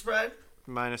 What's the spread?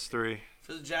 -3.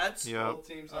 For the Jets? Yeah. Both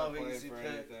teams Oh, not we playing easy for pick.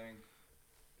 anything.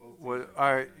 Both teams What? are-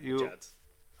 All right, you. Jets.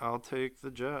 I'll take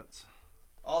the Jets.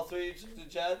 All three took the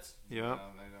Jets? Yep. No, they don't.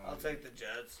 I'll take the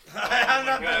Jets. I'm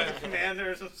not God. picking the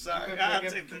Commanders. I'm I've sorry. been I'll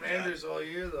picking take the Commanders Jets. all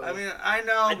year, though. I mean, I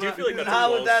know, I but do feel like that's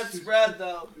not with that close. spread,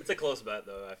 though. It's a close bet,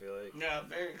 though, I feel like. Yeah,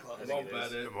 very close. I won't think it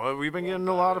bet is. it. Well, we've been getting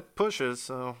a lot of pushes,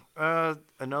 so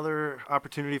another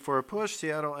opportunity for a push.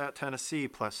 Seattle at Tennessee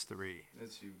 +3.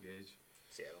 That's you, Gage.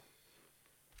 Seattle.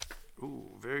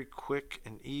 Ooh, very quick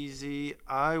and easy.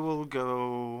 I will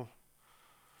go.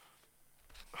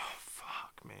 Oh,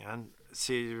 fuck, man.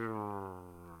 Seattle.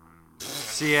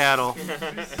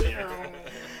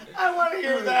 I want to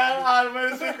hear that on my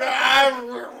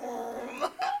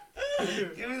Instagram.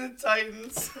 Give me the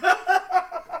Titans.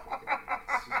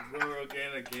 We're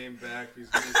getting a game back. He's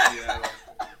going to Seattle.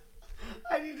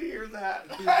 I need to hear that.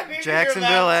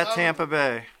 Jacksonville at Tampa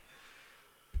Bay.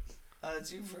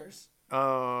 It's you first.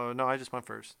 No, I just went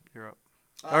first. You're up.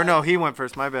 Or no, he went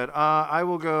first. My bad. I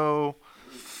will go.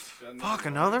 Fuck,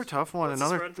 another tough one. What's the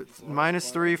Another spread?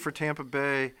 -3 for Tampa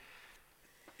Bay.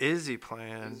 Is he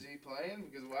playing? Is he playing?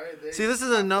 Because why are they? See, this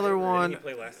is another Didn't one. he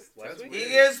play last That's week? He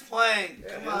is playing.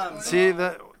 Come on. See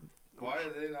that? Why are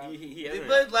they not? He He hasn't.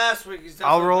 played last week. He's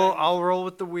I'll definitely roll. playing. I'll roll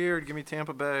with the weird. Give me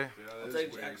Tampa Bay. Yeah, that I'll is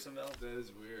take weird. Jacksonville. That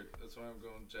is weird. That's why I'm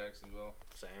going Jacksonville.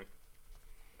 Same.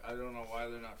 I don't know why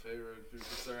they're not favored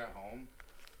because they're at home.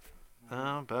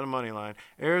 Bet a money line.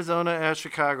 Arizona at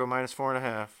Chicago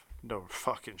 -4.5. No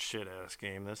fucking shit ass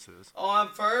game this is. Oh, I'm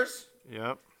first?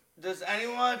 Yep. Does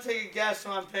anyone want to take a guess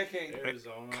who I'm picking?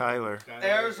 Arizona. Kyler.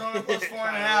 Arizona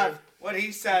 +4.5. What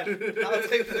he said. I'll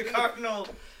take the Cardinals.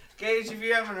 Gage, if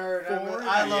you haven't heard,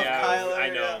 I love Yeah, Kyler. I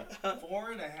know. Yeah.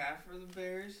 4.5 for the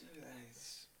Bears.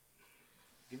 Nice.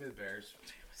 Give me the Bears.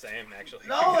 Same, actually.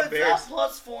 No, it's Bears.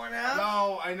 not +4.5.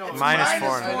 No, I know. It's -4. I know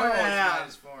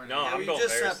it's 4.5. -4.5. No, Yeah, I'm we going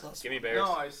just Bears. said plus Give me one. Bears.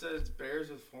 No, I said it's Bears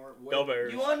with 4. Go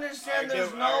Bears. You understand I there's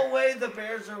give- no I- way the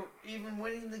Bears are even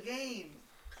winning the game.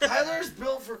 Tyler's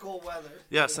built for cold weather.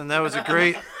 Yes, and that was a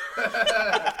great.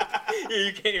 Yeah,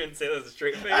 you can't even say that with a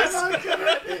straight I'm face. not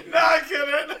kidding. No, I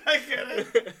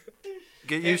kidding.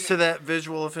 Get used to that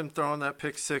visual of him throwing that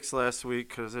pick 6 last week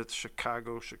because it's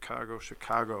Chicago.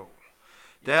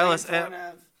 Dallas at.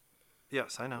 4.5.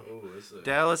 Yes, I know. Oh, this is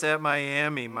Dallas at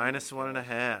Miami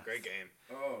 -1.5. Great game.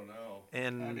 Oh no.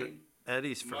 And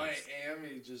Eddie's first.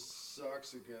 Miami just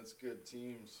sucks against good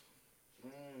teams.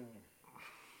 You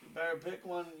better pick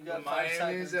one. You got 5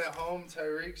 Miami's seconds. at home.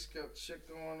 Tyreek's got shit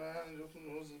going on. Who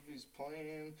knows if he's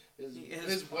playing? He is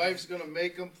His playing. wife's gonna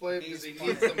make him play because He's he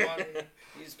needs the playing. money.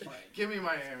 He's playing. Give me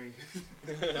Miami.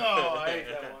 Oh, I hate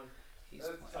that one. He's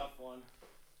That's a playing. tough one.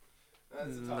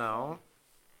 That's a tough No.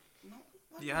 No,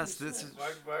 what Yes, did you this say? is.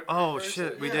 Why Oh reverse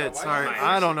shit, it? we Yeah, did. why Sorry, not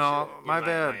I don't reverse know. it? Give My me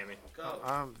bad. Miami.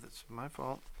 Go. That's my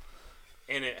fault.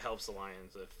 And it helps the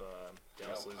Lions if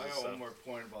Dallas loses. I got So. one more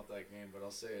point about that game, but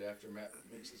I'll say it after Matt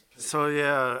makes his pick. So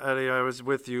yeah, Eddie, I was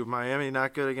with you. Miami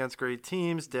not good against great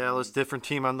teams. Dallas different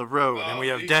team on the road, and we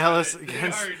have you Dallas got it. They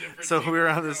against. are a different So team we're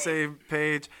on on the the road. same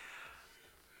page.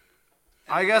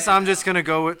 I guess I'm just gonna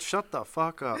go with. Shut the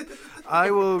fuck up.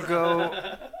 I will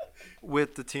go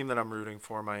with the team that I'm rooting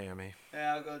for, Miami.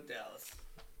 Yeah, I'll go Dallas.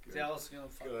 Dallas is going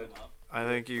to fuck Good. them up. I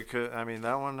think you could. I mean,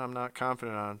 that one I'm not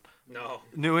confident on. No.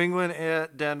 New England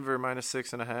at Denver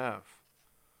 -6.5.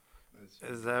 That's-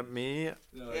 Is that me?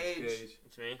 No, it's Gage. Gage.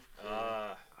 It's me.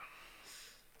 Denver.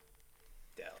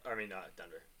 I don't know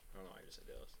why I just said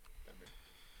Dallas. Denver.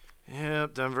 Yeah,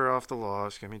 Denver off the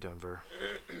loss. Give me Denver.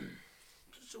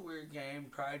 It's a weird game,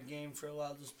 pride game for a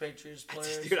lot of those Patriots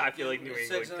players. Dude, I feel like New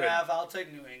England 6.5. I'll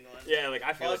take New England. Yeah, like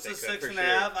I feel Plus like the they could for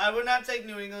 6.5. sure. I would not take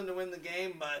New England to win the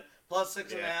game, but plus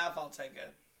 6.5, Yeah. I'll take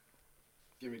it.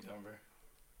 Give me Denver.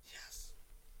 Yes.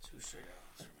 2 straight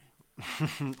outs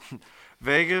for me.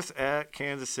 Vegas at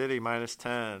Kansas City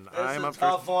 -10. This I'm is up a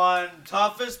tough one.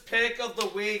 Toughest pick of the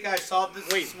week. I saw this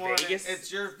Wait, this morning. Vegas?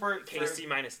 It's your first. KC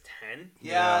 -10.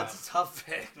 Yeah, it's a tough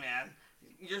pick, man.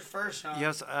 Your first, Sean.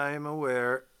 Yes, I'm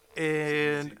aware. Easy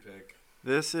And pick.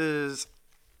 this is.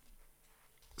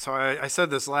 So I said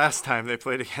this last time they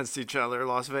played against each other.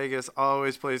 Las Vegas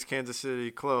always plays Kansas City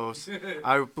close.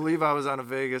 I believe I was on a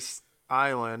Vegas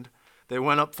island. They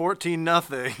went up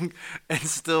 14-0 and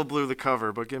still blew the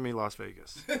cover. But give me Las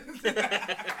Vegas.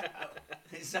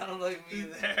 He sounded like me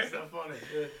there. So funny.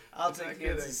 I'll He's take not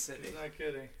Kansas kidding. City. He's not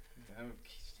kidding.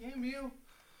 Damn you.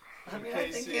 I mean, I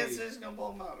think KC. Kansas City's gonna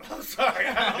blow them out. I'm sorry.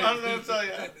 I'm gonna tell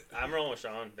you. I'm rolling with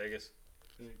Sean. Vegas.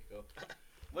 There you go.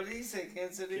 What did he say?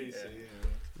 Kansas City. KC,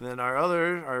 Then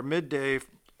our midday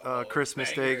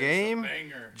Christmas Day game.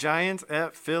 Banger. Giants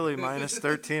at Philly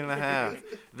 -13.5.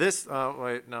 This.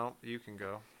 Wait, no, you can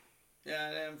go.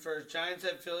 Yeah, and for Giants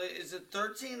at Philly, is it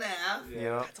 13.5?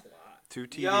 Yeah. That's a lot. 2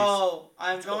 TDs. Yo,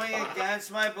 I'm going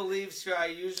against my beliefs here. I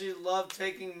usually love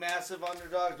taking massive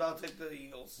underdogs, but I'll take the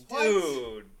Eagles.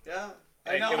 Dude. Yeah.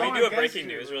 Hey, know. can I'm we do a against breaking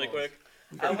your news really rules. quick?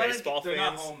 I For wanna- baseball They're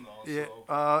not fans. home though. Yeah, So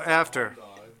after. home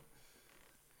dog.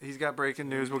 He's got breaking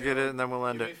news. We'll get it, and then we'll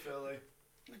end Give me it. Philly.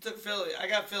 I took Philly. I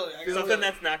got Philly. Something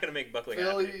that's not going to make Buckley happy.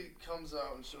 Philly comes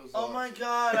out and shows Oh up. my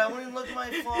god, I wouldn't look at my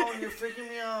phone. You're freaking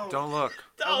me out. Don't look.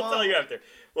 I'll tell you after.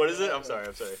 What is it? I'm sorry.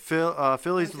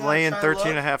 Philly's Oh my God, laying Charlotte.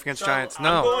 13.5 against Charlotte. Giants. I'm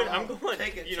No. going.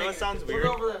 Take it, You know take what it. sounds Look weird?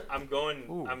 over there. I'm going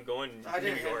Ooh. I New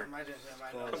didn't hit York. him. I didn't hit him.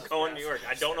 I know I'm that's going fast. New York.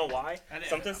 I don't know why. I didn't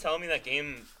Something's hit telling me that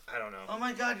game. I don't know. Oh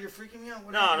my god, you're freaking me out.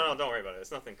 What No, happened? don't worry about it.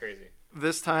 It's nothing crazy.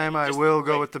 This time I Just will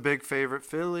go wait. with the big favorite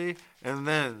Philly, and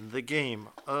then the game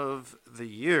of the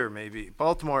year maybe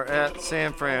Baltimore at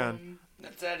San Fran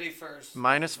That's Eddie first.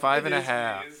 minus It 5.5.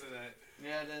 is me, isn't it?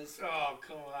 Yeah, it is. Oh,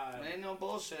 come on. Ain't no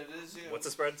bullshit. It is you. What's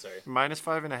the spread? Sorry. Minus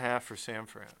 5.5 for San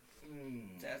Fran.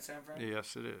 Is that San Fran?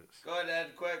 Yes, it is. Go ahead,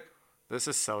 Ed, quick. This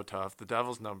is so tough. The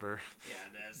Devil's number. Yeah,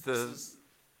 it is. The- This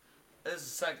is the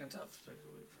second toughest pick of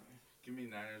the week for me. Give me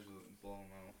Niners with blow them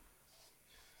out.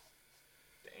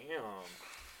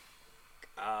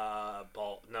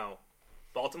 Damn. No.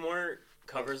 Baltimore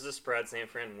covers the spread. San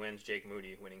Fran wins. Jake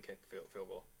Moody winning kick field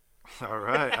goal. All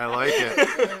right, I like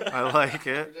it. I like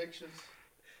it. Predictions.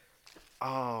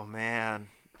 Oh man,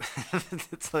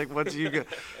 it's like once you get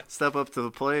step up to the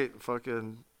plate,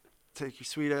 fucking take your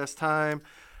sweet ass time.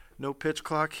 No pitch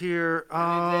clock here.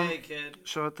 Any day, kid.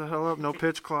 Shut the hell up. No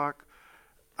pitch clock.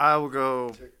 I will go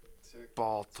Tick, tick.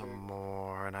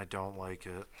 Baltimore, and I don't like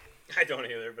it. I don't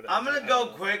either, but I'm gonna go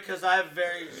quick because I have a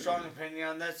very strong opinion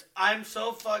on this. I'm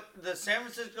so fucked. The San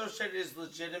Francisco shit is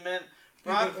legitimate.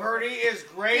 Brock Purdy is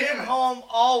great at home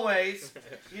always.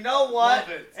 You know what? Love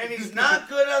it. And he's not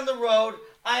good on the road.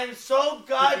 I am so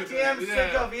goddamn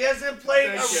sick of. He hasn't played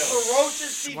a Thank you.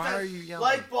 ferocious Why are you defense yelling?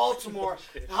 like Baltimore.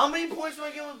 How many points do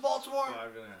I get with Baltimore?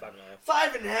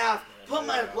 5.5. 5.5. Put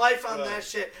my life on that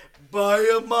shit by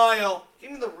a mile.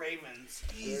 Give me the Ravens.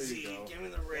 Easy. go. Give me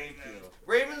the Ravens.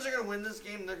 Ravens are going to win this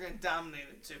game. They're going to dominate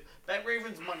it too. Bet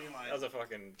Ravens money that was line. a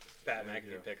fucking Pat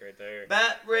McAfee pick right there.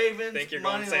 Bet Ravens Think you're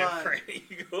going money San line. Fran?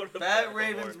 You go to Bet Baltimore.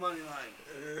 Ravens money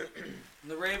line.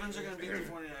 The Ravens are going to beat the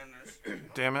 49ers.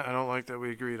 Damn it! I don't like that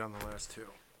we agreed on the last two.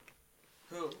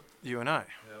 Who? You and I.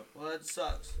 Well, that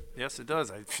sucks. Yes, it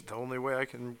does. The only way I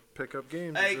can pick up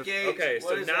games. Hey, is if- Gage. Okay,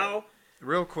 what so is now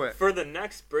real quick. for the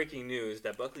next breaking news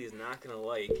that Buckley is not going to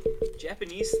like,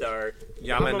 Japanese star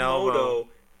Yamamoto. Yamamoto,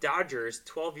 Dodgers,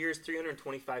 12 years,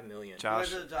 $325 million.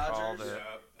 Josh Where's the Dodgers? called it.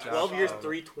 Yeah. 12 years, Josh.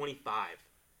 $325.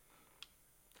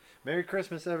 Merry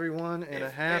Christmas, everyone, and a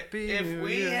happy If New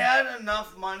we Year. had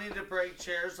enough money to break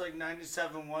chairs like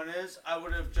 97-1 is, I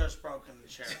would have just broken the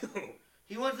chair.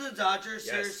 He went to the Dodgers,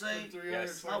 Yes. seriously?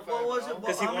 Yes. What was it?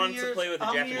 Because he How many wanted to years- play with a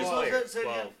how many Japanese years was player. it? Say it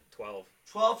again. 12.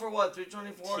 12 for what?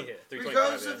 324? Yeah, 325,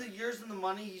 Regardless yeah. of the years and the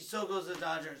money, he still goes to the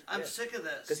Dodgers. I'm Yeah. sick of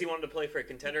this. Because he wanted to play for a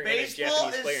contender and a Baseball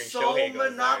Japanese player, is and so Shohei goes there, you know?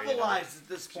 monopolized at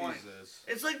this point. Jesus.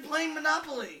 It's like playing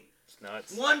Monopoly. It's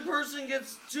nuts. One person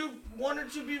gets one or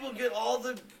two people get all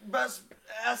the best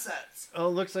assets. Oh,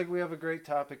 looks like we have a great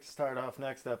topic to start off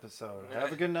next episode.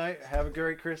 Have a good night. Have a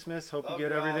great Christmas. Hope you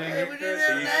get y'all. everything. Hey, we didn't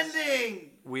have an ending.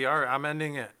 We are. I'm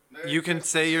ending it. Merry You can Christmas.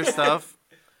 say your stuff.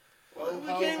 We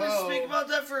can't even speak about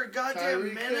that for a goddamn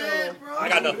Tyreek minute, Hill. bro. I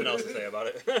got nothing else to say about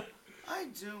it. I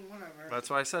do, whatever. That's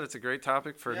why I said it's a great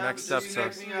topic for Yeah, next but see you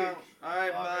episode. next week. All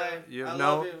right, bye. You have I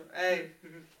no- love you. Hey,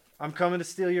 I'm coming to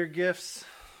steal your gifts.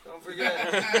 don't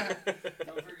forget.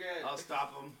 Don't forget. I'll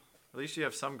stop him. At least you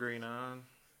have some green on.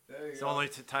 There you It's go. the only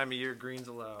time of year green's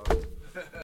allowed.